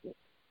 Was it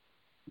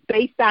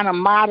based on a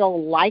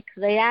model like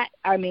that?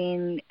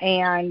 And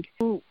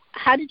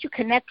how did you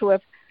connect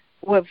with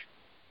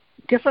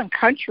different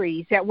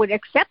countries that would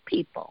accept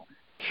people?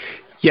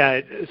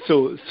 Yeah,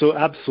 so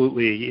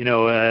absolutely.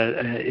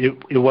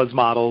 It was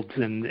modeled,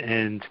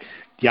 and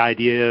the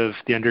idea of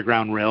the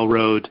Underground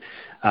Railroad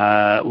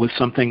was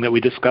something that we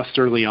discussed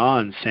early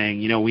on,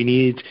 saying, we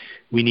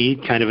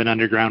need kind of an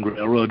underground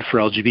railroad for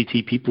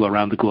LGBT people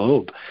around the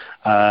globe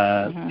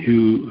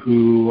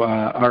who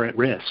are at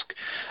risk.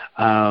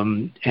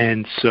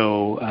 And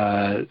so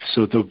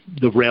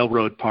the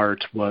railroad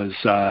part was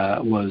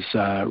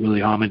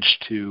really homage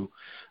to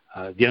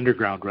the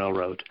Underground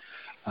Railroad.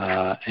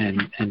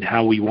 And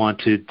how we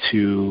wanted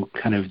to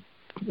kind of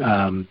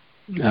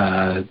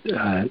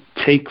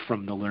take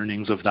from the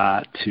learnings of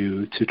that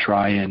to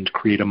try and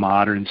create a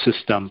modern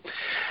system.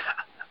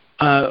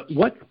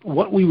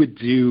 What we would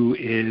do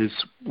is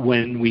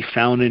when we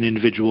found an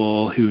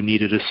individual who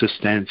needed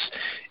assistance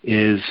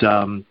is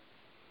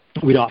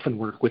we'd often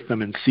work with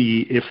them and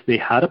see if they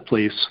had a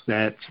place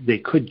that they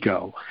could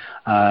go.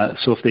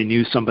 So if they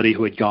knew somebody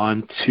who had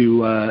gone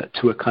to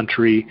a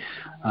country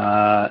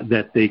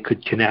that they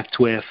could connect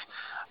with,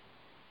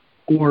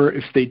 or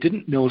if they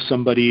didn't know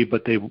somebody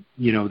but they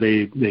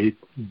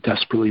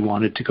desperately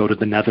wanted to go to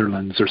the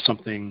Netherlands or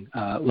something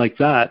like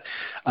that,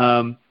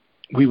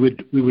 we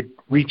would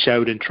reach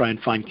out and try and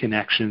find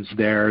connections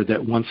there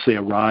that once they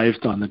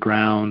arrived on the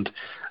ground,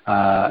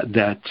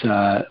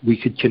 that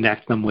we could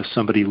connect them with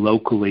somebody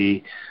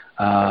locally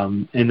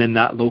And then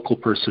that local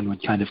person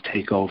would kind of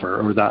take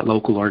over, or that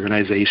local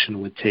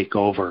organization would take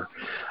over.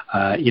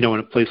 In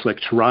a place like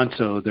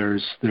Toronto,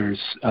 there's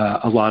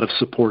a lot of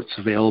supports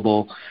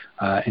available,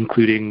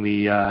 including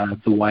the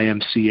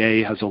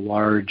YMCA has a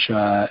large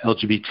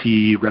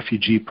LGBT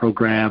refugee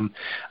program.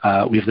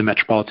 We have the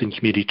Metropolitan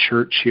Community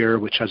Church here,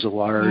 which has a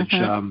large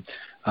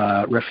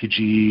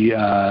refugee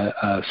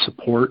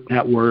support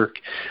network,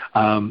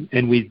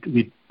 and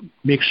we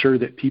make sure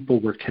that people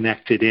were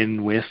connected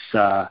in with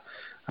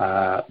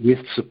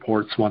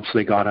supports once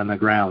they got on the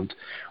ground.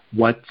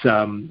 What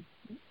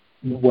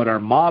our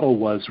model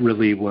was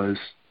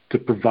to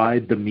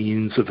provide the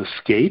means of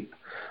escape,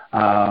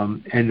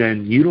 and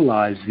then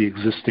utilize the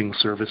existing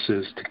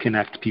services to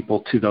connect people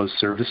to those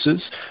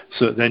services,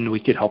 so then we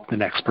could help the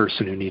next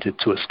person who needed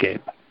to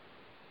escape.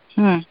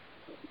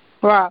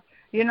 Well,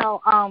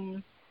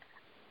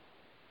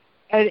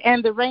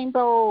 and the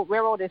Rainbow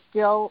Railroad is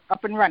still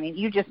up and running.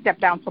 You just stepped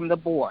down from the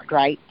board,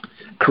 right?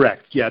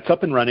 Correct. Yeah, it's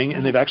up and running,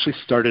 and they've actually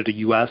started a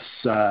U.S.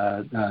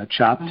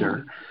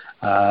 chapter.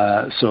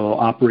 So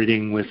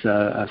operating with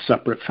a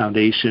separate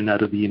foundation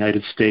out of the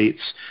United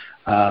States,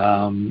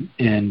 and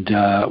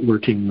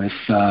working with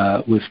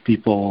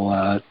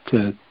people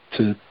to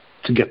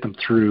get them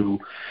through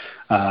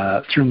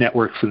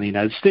networks in the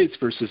United States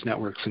versus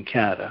networks in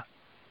Canada.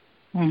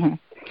 Mm-hmm.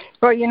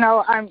 Well,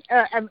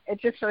 it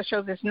just sort of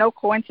shows there's no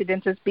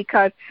coincidences,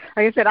 because,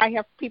 like I said, I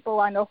have people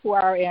I know who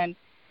are in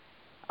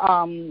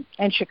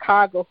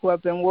Chicago who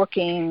have been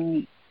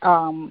working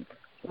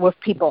with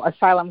people,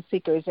 asylum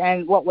seekers.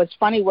 And what was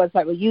funny was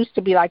that it used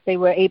to be like they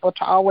were able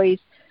to always,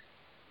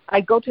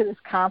 I go to this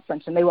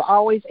conference, and they were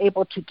always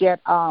able to get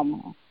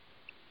from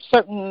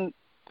certain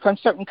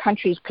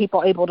countries,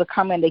 people able to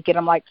come in. They get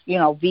them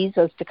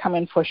visas to come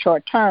in for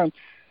short term.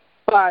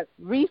 But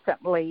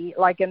recently,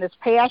 like in this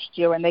past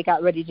year, when they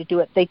got ready to do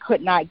it, they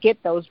could not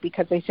get those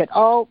because they said,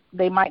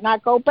 they might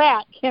not go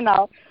back,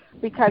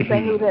 because they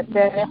knew that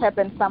there had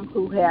been some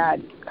who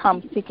had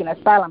come seeking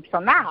asylum. So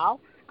now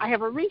I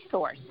have a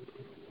resource.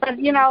 But,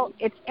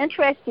 it's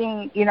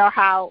interesting,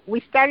 how we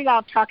started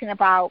out talking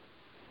about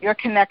your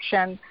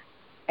connection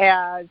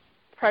as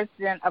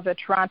president of the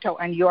Toronto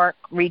and York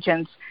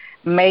Region's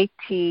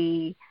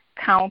Métis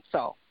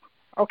Council.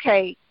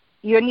 Okay,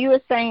 you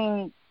were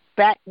saying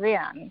back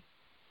then,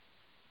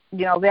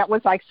 that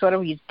was like sort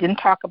of, you didn't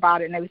talk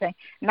about it and everything.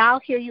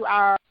 Now here you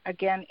are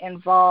again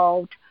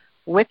involved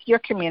with your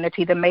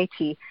community, the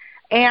Métis.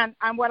 And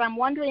what I'm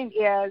wondering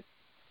is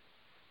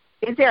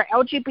there an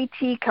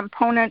LGBT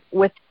component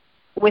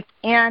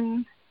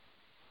within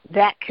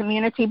that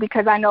community?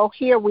 Because I know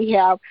here we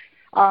have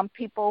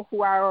people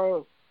who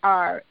are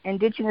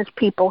Indigenous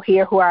people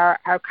here who are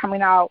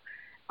coming out.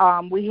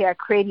 We are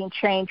creating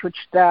change, which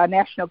the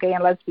National Gay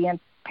and Lesbian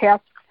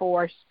Task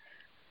Force,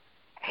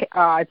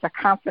 it's a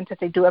conference that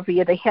they do every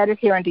year. They had it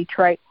here in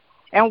Detroit.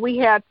 And we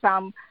had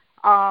some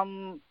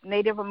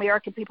Native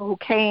American people who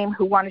came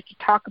who wanted to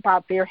talk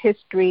about their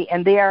history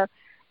and their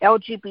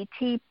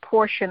LGBT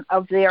portion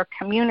of their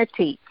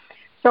community.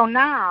 So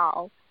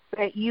now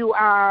that you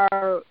are,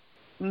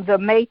 the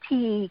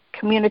Métis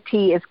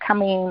community is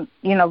coming,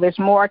 there's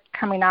more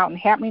coming out and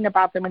happening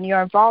about them, and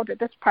you're involved at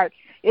this part.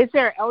 Is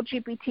there an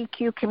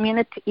LGBTQ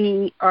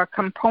community or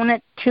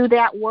component to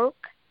that work?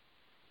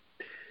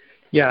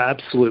 Yeah,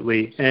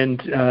 absolutely. And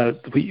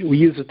we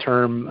use the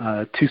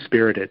term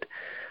two-spirited.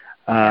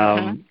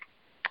 That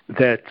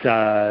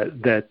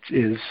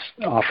is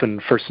often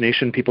First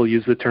Nation people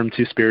use the term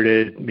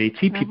two-spirited.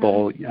 Métis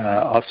people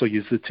also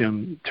use the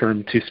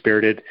term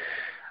two-spirited,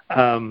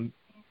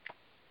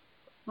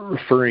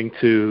 referring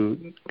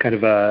to kind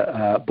of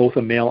both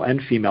a male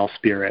and female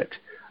spirit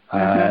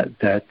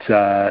that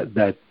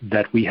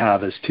we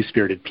have as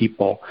two-spirited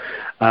people.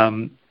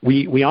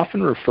 We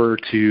often refer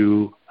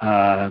to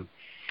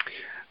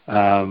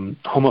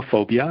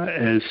homophobia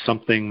as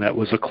something that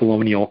was a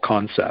colonial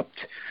concept.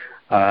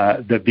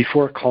 That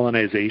before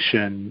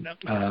colonization,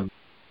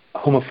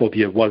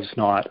 homophobia was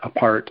not a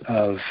part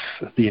of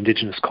the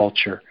Indigenous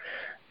culture.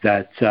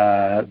 That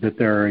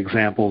there are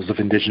examples of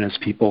Indigenous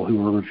people who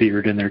were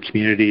revered in their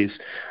communities,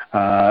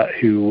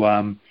 who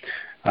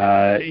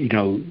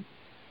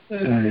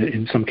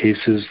in some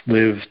cases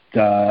lived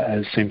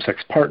as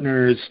same-sex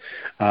partners,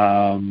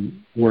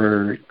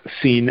 were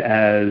seen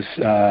as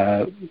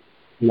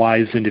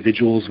wise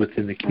individuals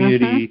within the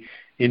community,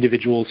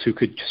 individuals who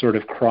could sort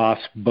of cross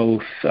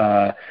both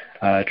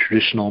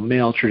traditional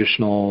male,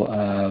 traditional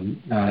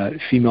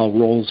female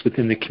roles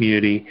within the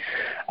community.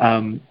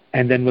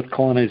 And then with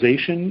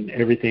colonization,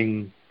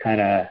 everything kind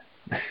of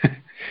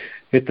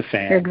hit the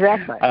fan.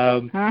 Exactly.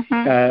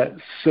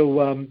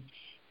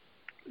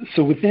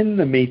 So within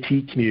the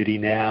Métis community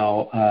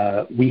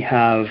now, we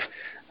have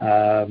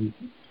a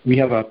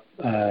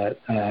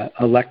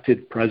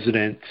elected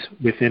president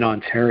within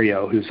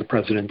Ontario, who's the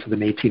president of the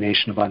Métis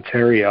Nation of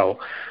Ontario,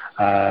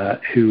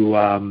 who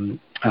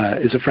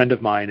is a friend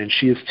of mine, and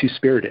she is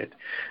two-spirited.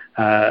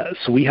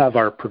 So we have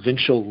our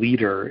provincial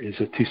leader is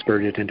a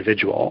two-spirited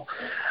individual.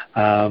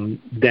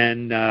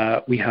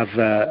 Then we have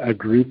a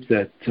group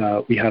that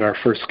we had our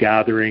first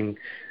gathering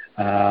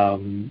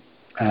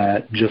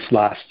just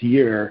last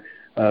year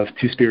of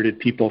two-spirited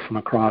people from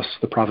across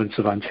the province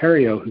of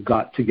Ontario who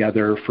got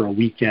together for a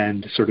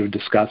weekend to sort of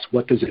discuss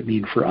what does it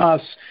mean for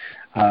us,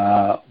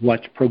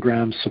 what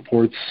programs,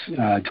 supports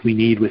do we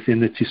need within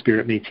the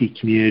Two-Spirit Métis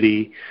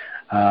community,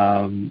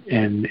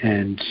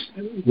 and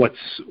what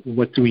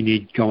do we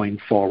need going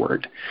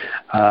forward.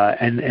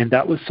 And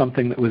that was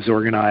something that was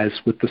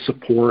organized with the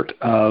support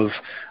of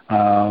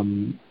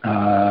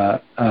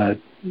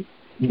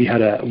we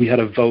had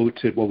a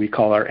vote at what we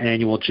call our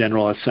annual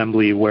General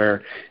Assembly,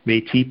 where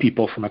Métis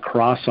people from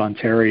across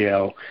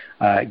Ontario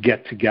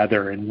get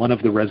together. And one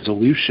of the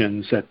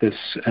resolutions at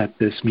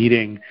this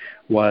meeting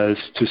was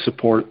to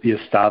support the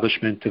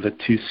establishment of a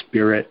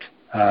Two-Spirit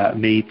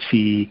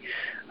Métis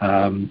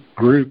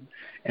group.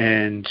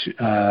 And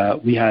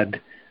we had,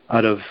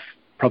 out of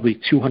probably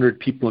 200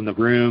 people in the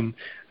room,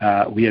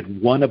 we had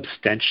one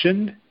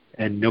abstention,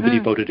 and nobody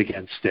voted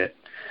against it.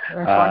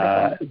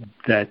 It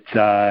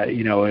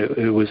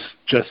was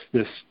just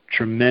this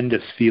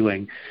tremendous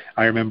feeling.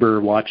 I remember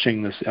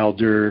watching this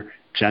elder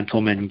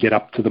gentleman get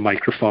up to the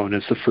microphone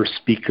as the first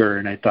speaker,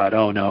 and I thought,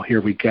 oh no,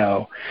 here we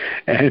go.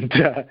 And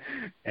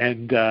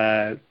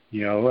I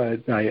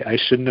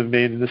shouldn't have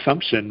made an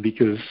assumption,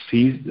 because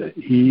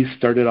he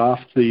started off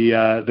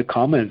the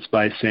comments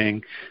by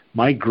saying,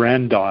 my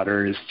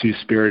granddaughter is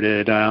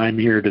two-spirited, I'm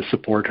here to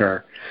support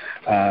her.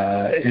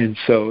 And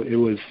so it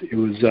was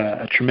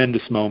a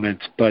tremendous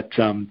moment. But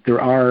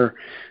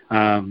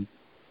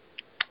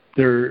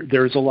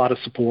there's a lot of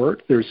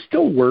support. There's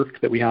still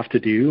work that we have to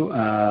do.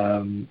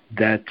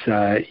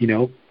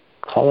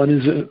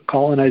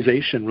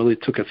 Colonization really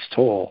took its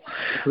toll,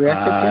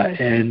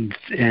 and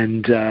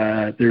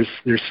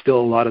there's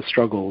still a lot of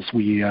struggles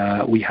we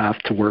have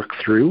to work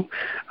through.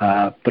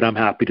 But I'm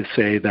happy to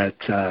say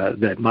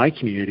that my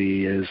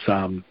community is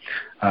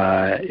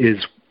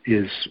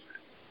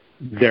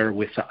there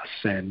with us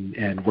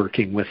and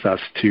working with us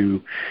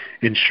to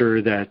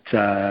ensure that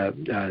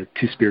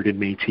two-spirited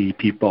Métis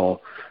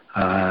people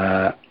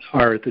are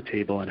at the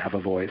table and have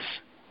a voice.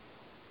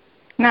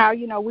 Now,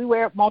 we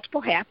wear multiple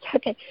hats.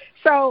 Okay,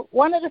 so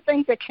one of the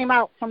things that came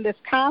out from this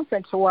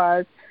conference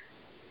was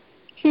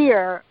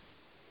here,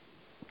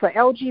 the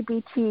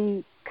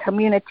LGBT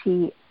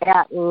community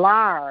at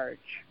large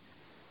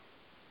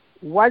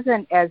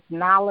wasn't as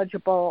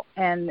knowledgeable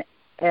and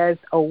as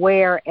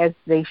aware as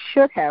they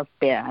should have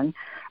been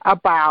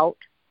about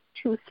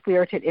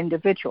two-spirited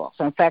individuals.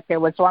 In fact,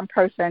 there was one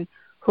person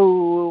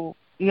who,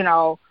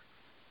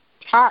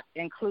 taught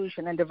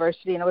inclusion and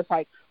diversity, and it was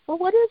like, well,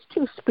 what is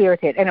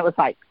two-spirited? And it was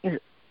like, and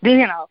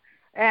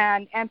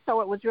so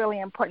it was really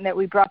important that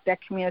we brought that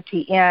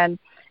community in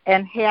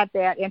and had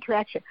that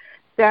interaction.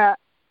 The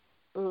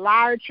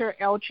larger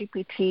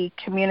LGBT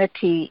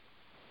community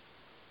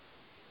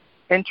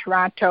in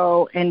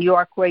Toronto and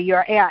York, where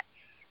you're at,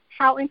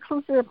 how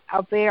inclusive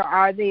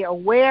are they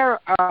aware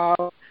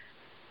of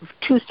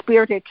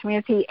two-spirited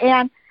community?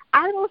 And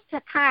are those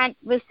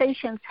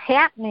conversations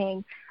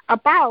happening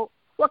about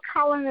what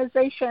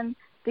colonization,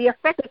 the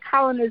effect that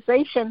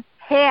colonization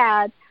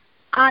had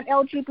on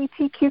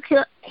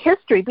LGBTQ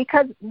history?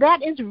 Because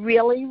that is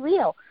really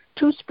real.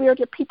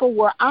 Two-spirited people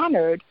were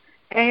honored,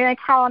 and then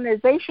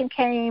colonization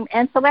came,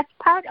 and so that's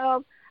part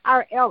of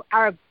our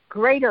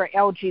greater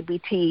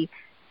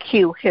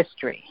LGBTQ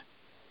history.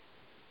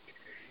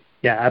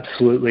 Yeah,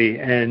 absolutely.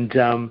 And,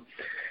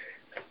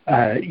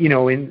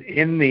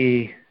 in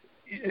the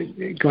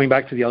going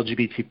back to the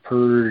LGBT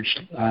Purged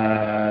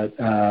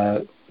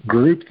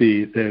group,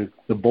 the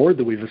board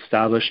that we've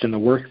established and the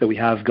work that we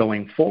have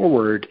going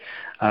forward,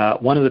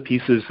 one of the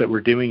pieces that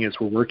we're doing is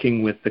we're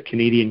working with the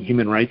Canadian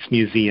Human Rights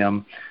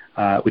Museum,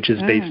 which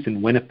is based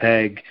in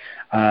Winnipeg,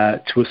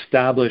 to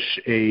establish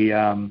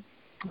a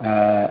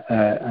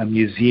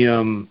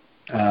museum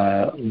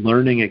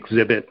learning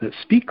exhibit that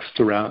speaks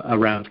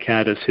around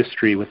Canada's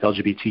history with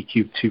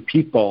LGBTQ2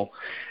 people.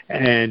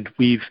 And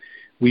we've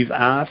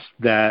asked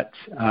that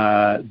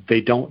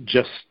they don't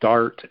just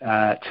start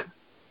at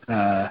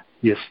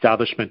the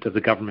establishment of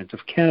the Government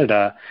of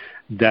Canada,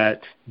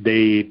 that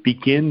they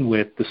begin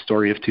with the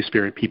story of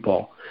two-spirit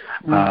people.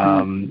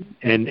 And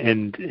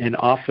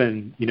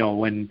often,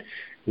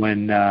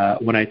 when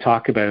I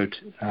talk about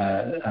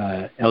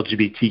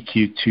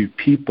LGBTQ2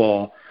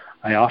 people,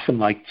 I often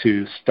like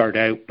to start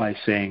out by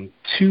saying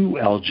two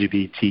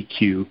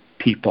LGBTQ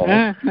people,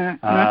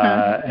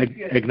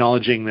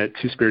 acknowledging that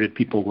two-spirited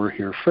people were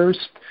here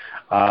first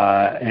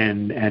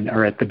and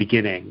are at the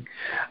beginning.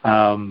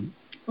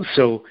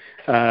 So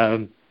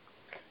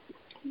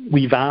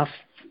we've asked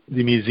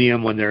the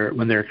museum when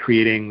they're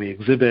creating the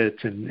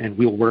exhibit, and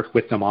we'll work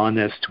with them on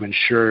this to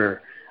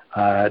ensure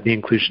the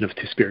inclusion of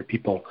two-spirit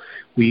people.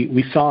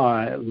 We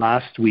saw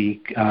last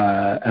week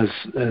as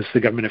the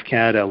Government of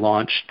Canada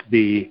launched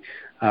the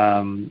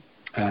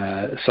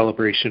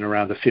celebration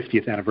around the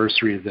 50th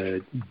anniversary of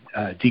the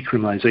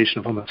decriminalization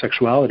of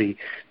homosexuality,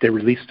 they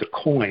released a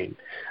coin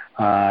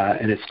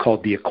and it's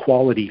called the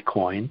Equality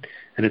Coin.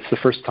 And it's the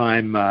first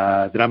time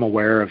that I'm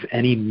aware of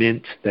any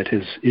mint that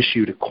has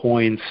issued a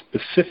coin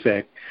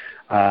specific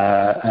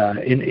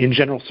in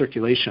general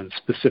circulation,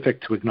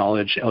 specific to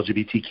acknowledge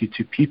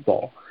LGBTQ2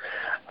 people.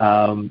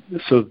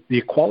 So the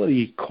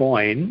Equality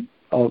Coin,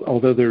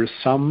 although there's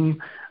some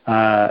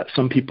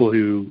people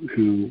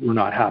who were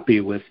not happy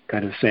with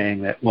kind of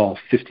saying that, well,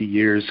 50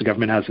 years, the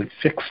government hasn't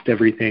fixed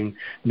everything,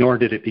 nor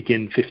did it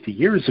begin 50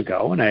 years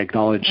ago. And I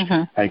acknowledge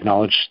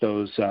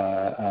those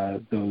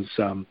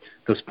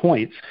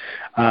points.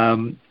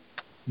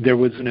 There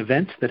was an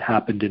event that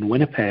happened in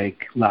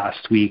Winnipeg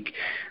last week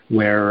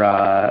where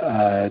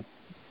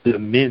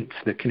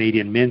the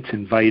Canadian Mint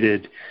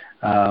invited.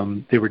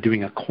 They were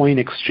doing a coin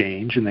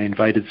exchange, and they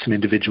invited some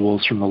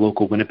individuals from the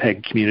local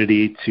Winnipeg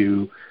community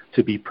to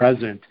be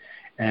present,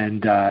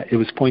 and it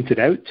was pointed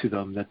out to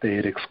them that they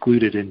had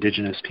excluded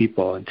Indigenous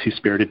people and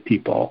Two-Spirited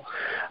people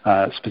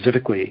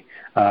specifically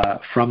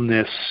from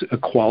this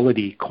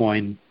Equality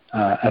Coin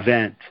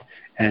event.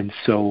 And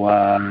so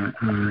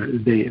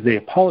they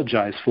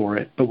apologize for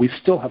it, but we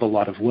still have a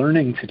lot of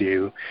learning to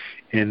do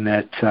in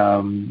that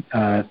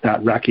that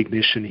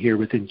recognition here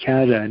within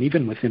Canada and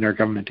even within our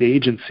government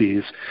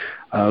agencies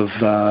of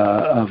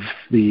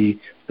the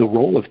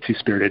role of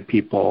Two-Spirited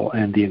people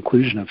and the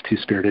inclusion of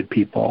Two-Spirited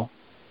people.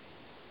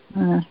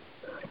 And,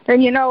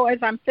 as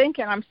I'm sitting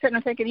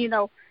and thinking,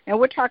 and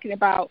we're talking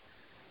about,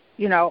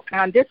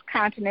 on this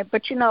continent,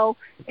 but,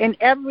 in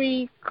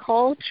every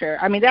culture,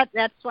 I mean,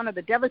 that's one of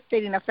the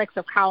devastating effects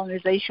of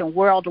colonization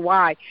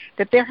worldwide,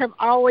 that there have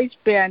always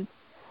been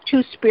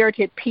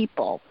Two-Spirited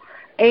people,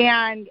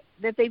 and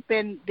that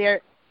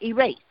they're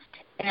erased,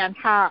 and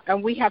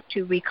we have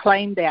to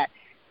reclaim that,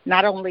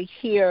 not only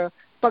here,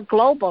 but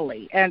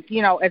globally. And,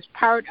 as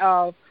part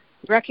of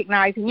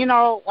recognizing,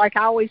 like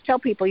I always tell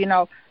people,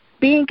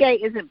 being gay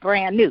isn't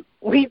brand new.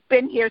 We've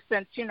been here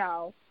since,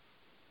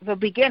 the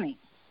beginning.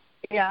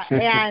 Yeah,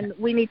 and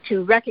we need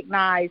to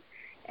recognize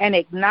and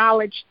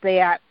acknowledge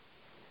that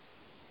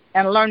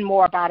and learn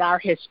more about our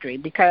history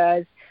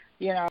because,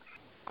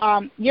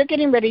 you're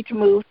getting ready to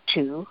move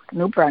to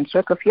New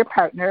Brunswick with your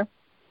partner.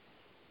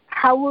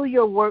 How will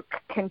your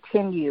work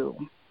continue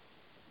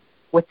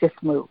with this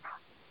move?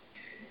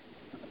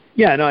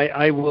 Yeah, and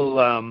I will.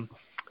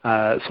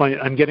 So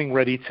I'm getting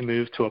ready to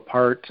move to a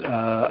part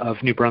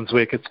of New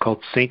Brunswick. It's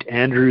called St.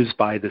 Andrews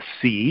by the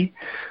Sea.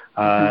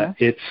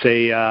 It's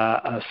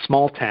a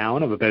small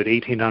town of about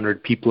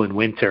 1,800 people in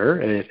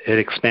winter. It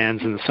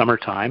expands in the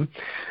summertime.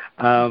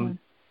 And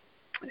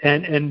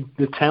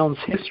the town's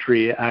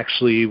history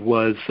actually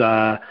was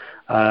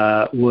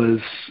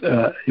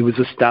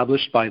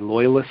established by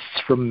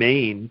loyalists from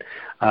Maine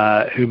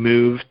who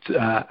moved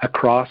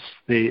across.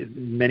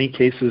 In many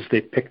cases,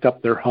 they picked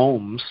up their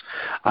homes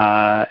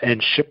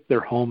and shipped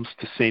their homes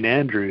to St.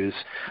 Andrews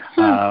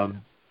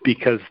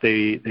because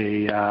they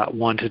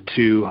wanted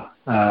to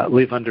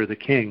live under the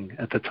king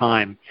at the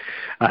time.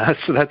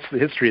 So that's the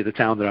history of the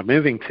town that I'm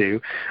moving to.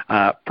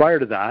 Prior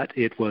to that,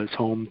 it was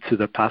home to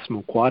the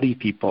Passamaquoddy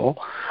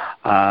people,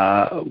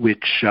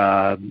 which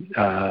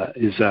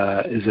is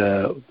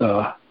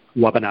a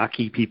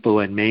Wabanaki people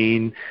in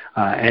Maine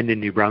and in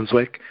New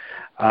Brunswick.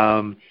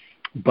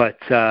 But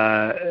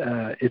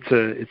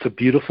it's a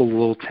beautiful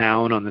little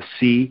town on the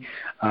sea,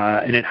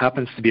 and it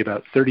happens to be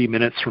about 30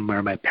 minutes from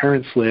where my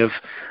parents live,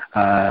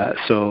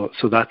 so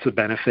that's a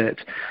benefit.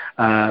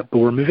 But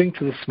we're moving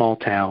to the small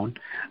town.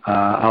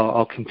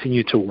 I'll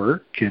continue to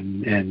work,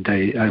 and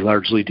I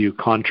largely do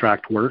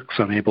contract work,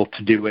 so I'm able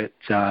to do it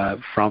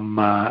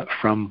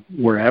from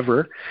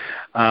wherever.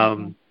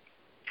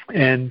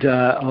 And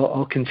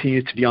I'll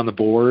continue to be on the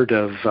board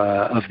of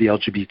the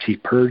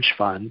LGBT Purge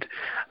Fund,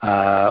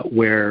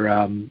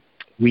 where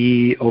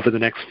we, over the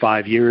next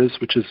 5 years,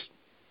 which is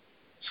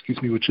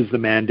the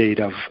mandate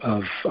of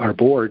our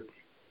board,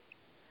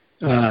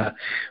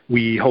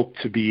 we hope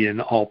to be in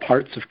all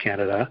parts of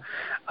Canada.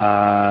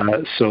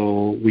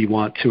 So we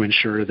want to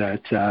ensure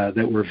that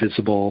we're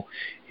visible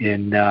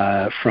in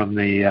from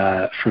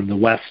the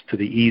west to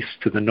the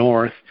east to the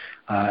north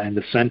and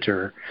the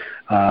center.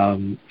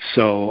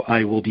 So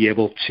I will be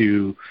able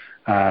to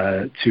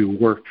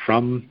work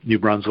from New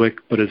Brunswick,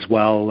 but as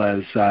well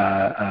as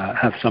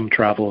have some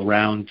travel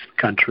around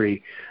the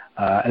country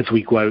as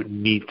we go out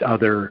and meet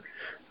other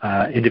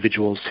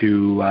individuals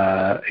who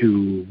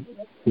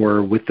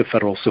were with the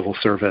Federal Civil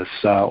Service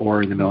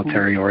or in the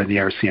military or in the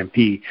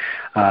RCMP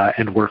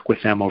and work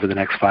with them over the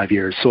next 5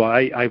 years. So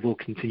I will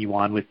continue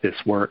on with this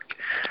work.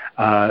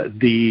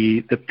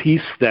 The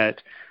piece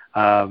that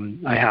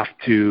I have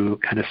to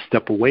kind of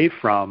step away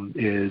from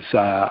is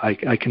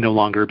I can no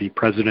longer be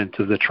president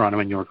of the Toronto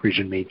and York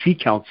Region Métis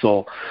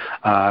Council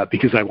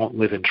because I won't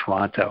live in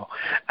Toronto.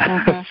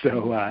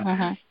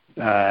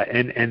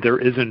 And there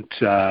isn't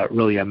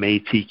really a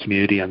Métis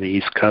community on the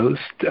East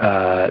Coast.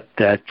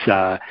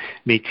 That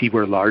Métis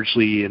were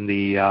largely in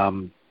the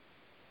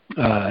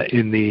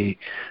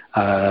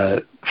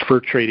fur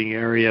trading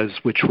areas,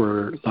 which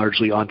were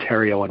largely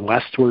Ontario and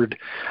westward.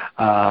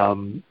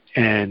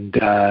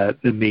 the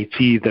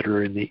Métis that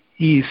are in the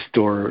east,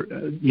 or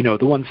the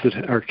ones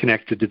that are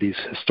connected to these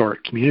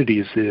historic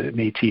communities, the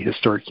Métis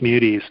historic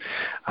communities,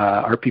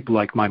 are people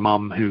like my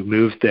mom who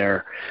moved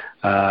there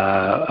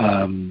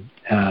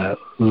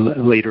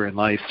later in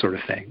life, sort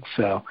of thing.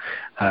 So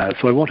I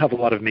won't have a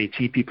lot of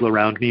Métis people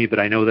around me, but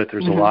I know that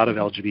there's a lot of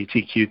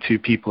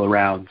LGBTQ2 people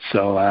around.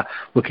 So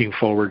looking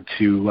forward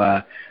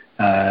to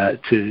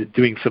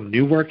doing some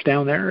new work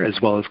down there, as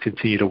well as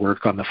continue to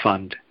work on the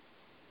fund.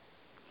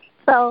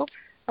 So,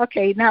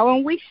 okay, now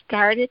when we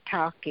started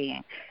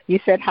talking,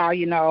 you said how,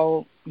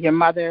 your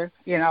mother,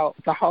 the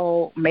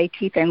whole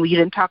Métis thing, you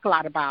didn't talk a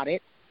lot about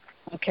it.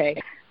 Okay.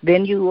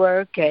 Then you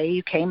were gay,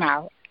 you came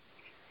out.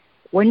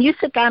 When you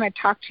sit down and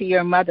talk to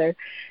your mother,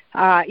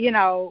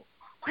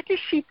 what does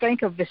she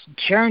think of this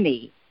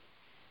journey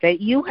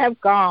that you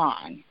have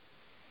gone?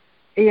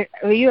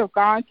 You have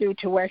gone through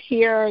to where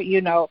here,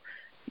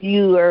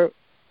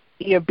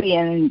 you're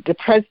being the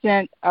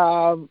president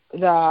of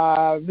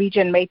the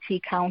Region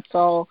Métis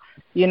Council.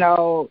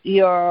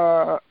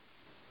 You're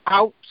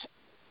out,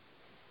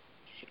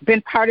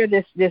 been part of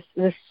this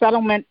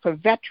settlement for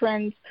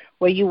veterans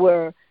where you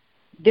were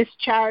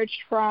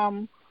discharged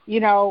from.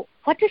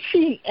 What does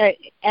she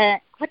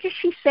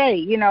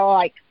say?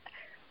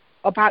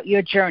 About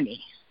your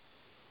journey?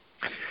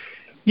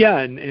 Yeah,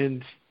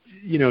 and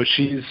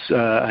she's.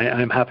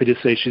 I'm happy to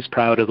say she's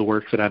proud of the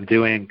work that I'm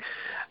doing.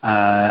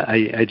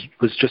 I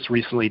was just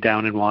recently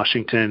down in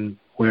Washington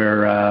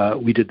where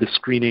we did the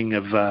screening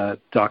of a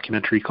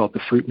documentary called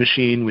The Fruit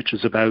Machine, which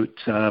is about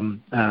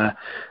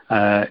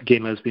gay,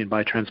 lesbian,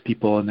 bi, trans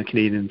people in the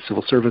Canadian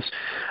Civil Service.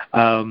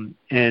 And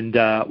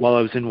while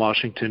I was in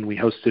Washington, we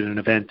hosted an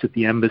event at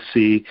the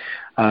embassy.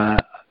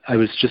 I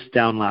was just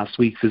down last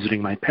week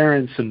visiting my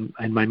parents, and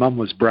my mom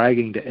was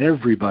bragging to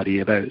everybody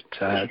about,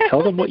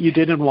 tell them what you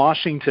did in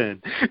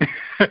Washington.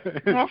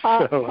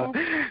 So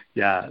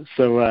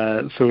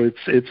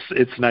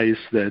it's nice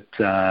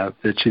that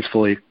she's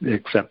fully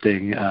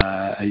accepting.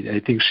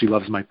 I think she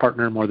loves my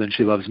partner more than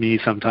she loves me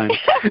sometimes.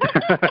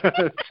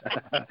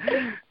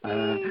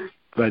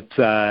 But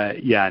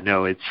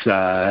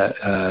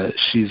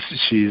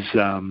she's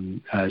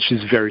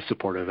very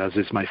supportive, as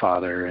is my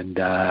father, and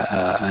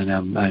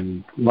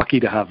I'm lucky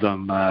to have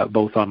them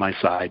both on my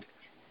side.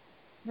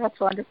 That's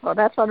wonderful.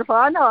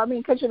 I know.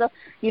 Because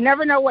you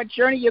never know what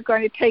journey you're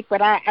going to take.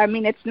 But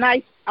it's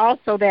nice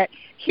also that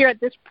here at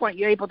this point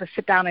you're able to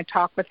sit down and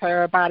talk with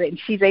her about it, and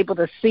she's able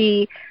to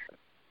see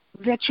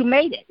that you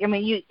made it.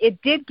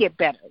 It did get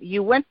better.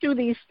 You went through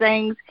these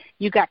things,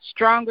 you got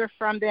stronger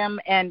from them,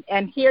 and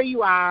here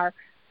you are,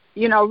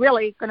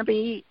 really going to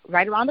be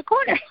right around the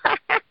corner.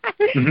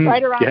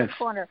 Right around the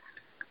corner.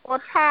 Well,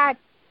 Todd,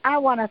 I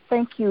want to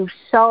thank you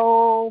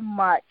so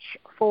much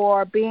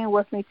for being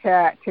with me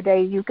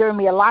today. You've given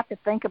me a lot to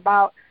think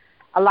about.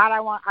 I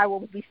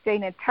will be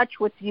staying in touch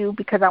with you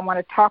because I want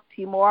to talk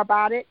to you more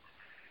about it.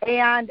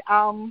 And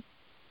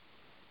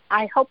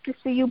I hope to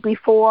see you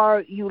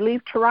before you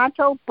leave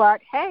Toronto,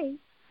 but hey,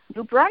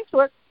 New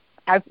Brunswick,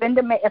 I've been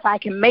to if I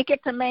can make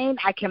it to Maine,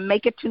 I can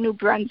make it to New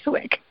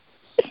Brunswick.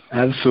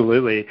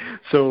 Absolutely.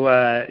 So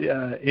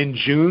in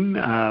June,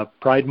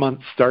 Pride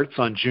Month starts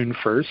on June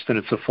 1st, and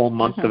it's a full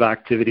month of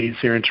activities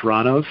here in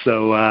Toronto.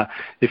 So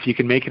if you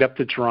can make it up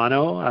to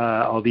Toronto,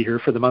 I'll be here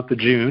for the month of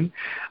June.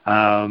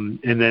 And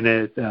then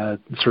it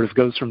sort of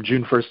goes from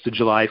June 1st to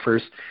July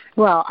 1st.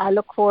 Well, I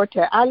look forward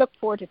to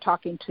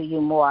talking to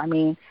you more.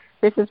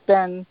 This has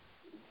been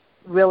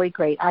really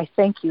great. I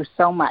thank you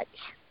so much.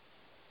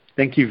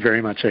 Thank you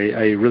very much.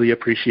 I really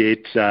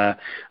appreciate the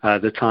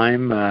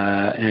time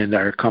and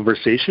our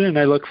conversation, and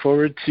I look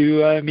forward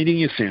to meeting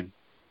you soon.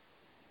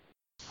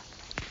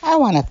 I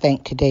want to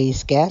thank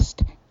today's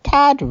guest,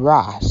 Todd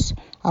Ross,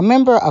 a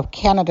member of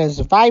Canada's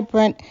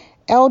vibrant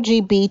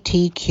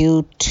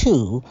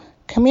LGBTQ2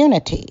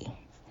 community.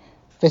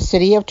 The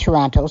City of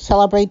Toronto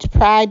celebrates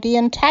Pride the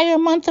entire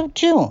month of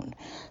June,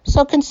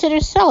 so consider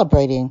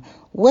celebrating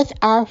with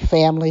our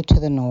family to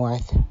the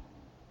north.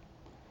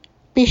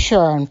 Be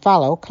sure and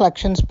follow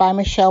Collections by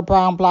Michelle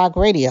Brown Blog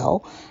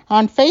Radio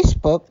on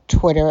Facebook,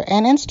 Twitter,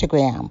 and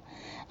Instagram.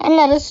 And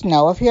let us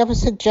know if you have a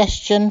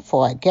suggestion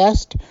for a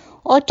guest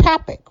or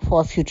topic for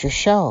a future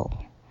show.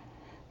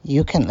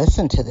 You can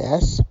listen to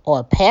this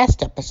or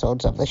past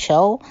episodes of the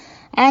show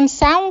on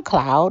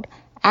SoundCloud,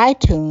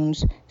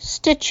 iTunes,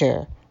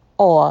 Stitcher,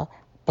 or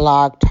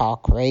Blog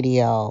Talk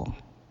Radio.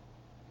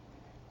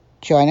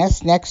 Join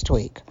us next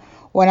week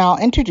when I'll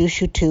introduce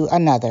you to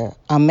another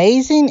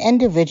amazing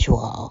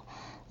individual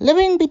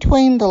living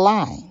between the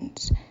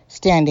lines,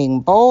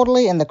 standing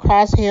boldly in the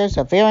crosshairs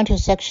of their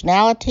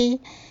intersectionality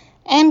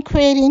and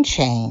creating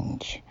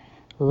change,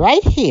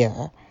 right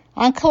here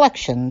on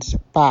Collections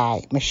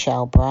by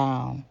Michelle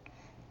Brown.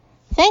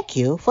 Thank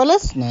you for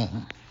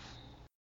listening.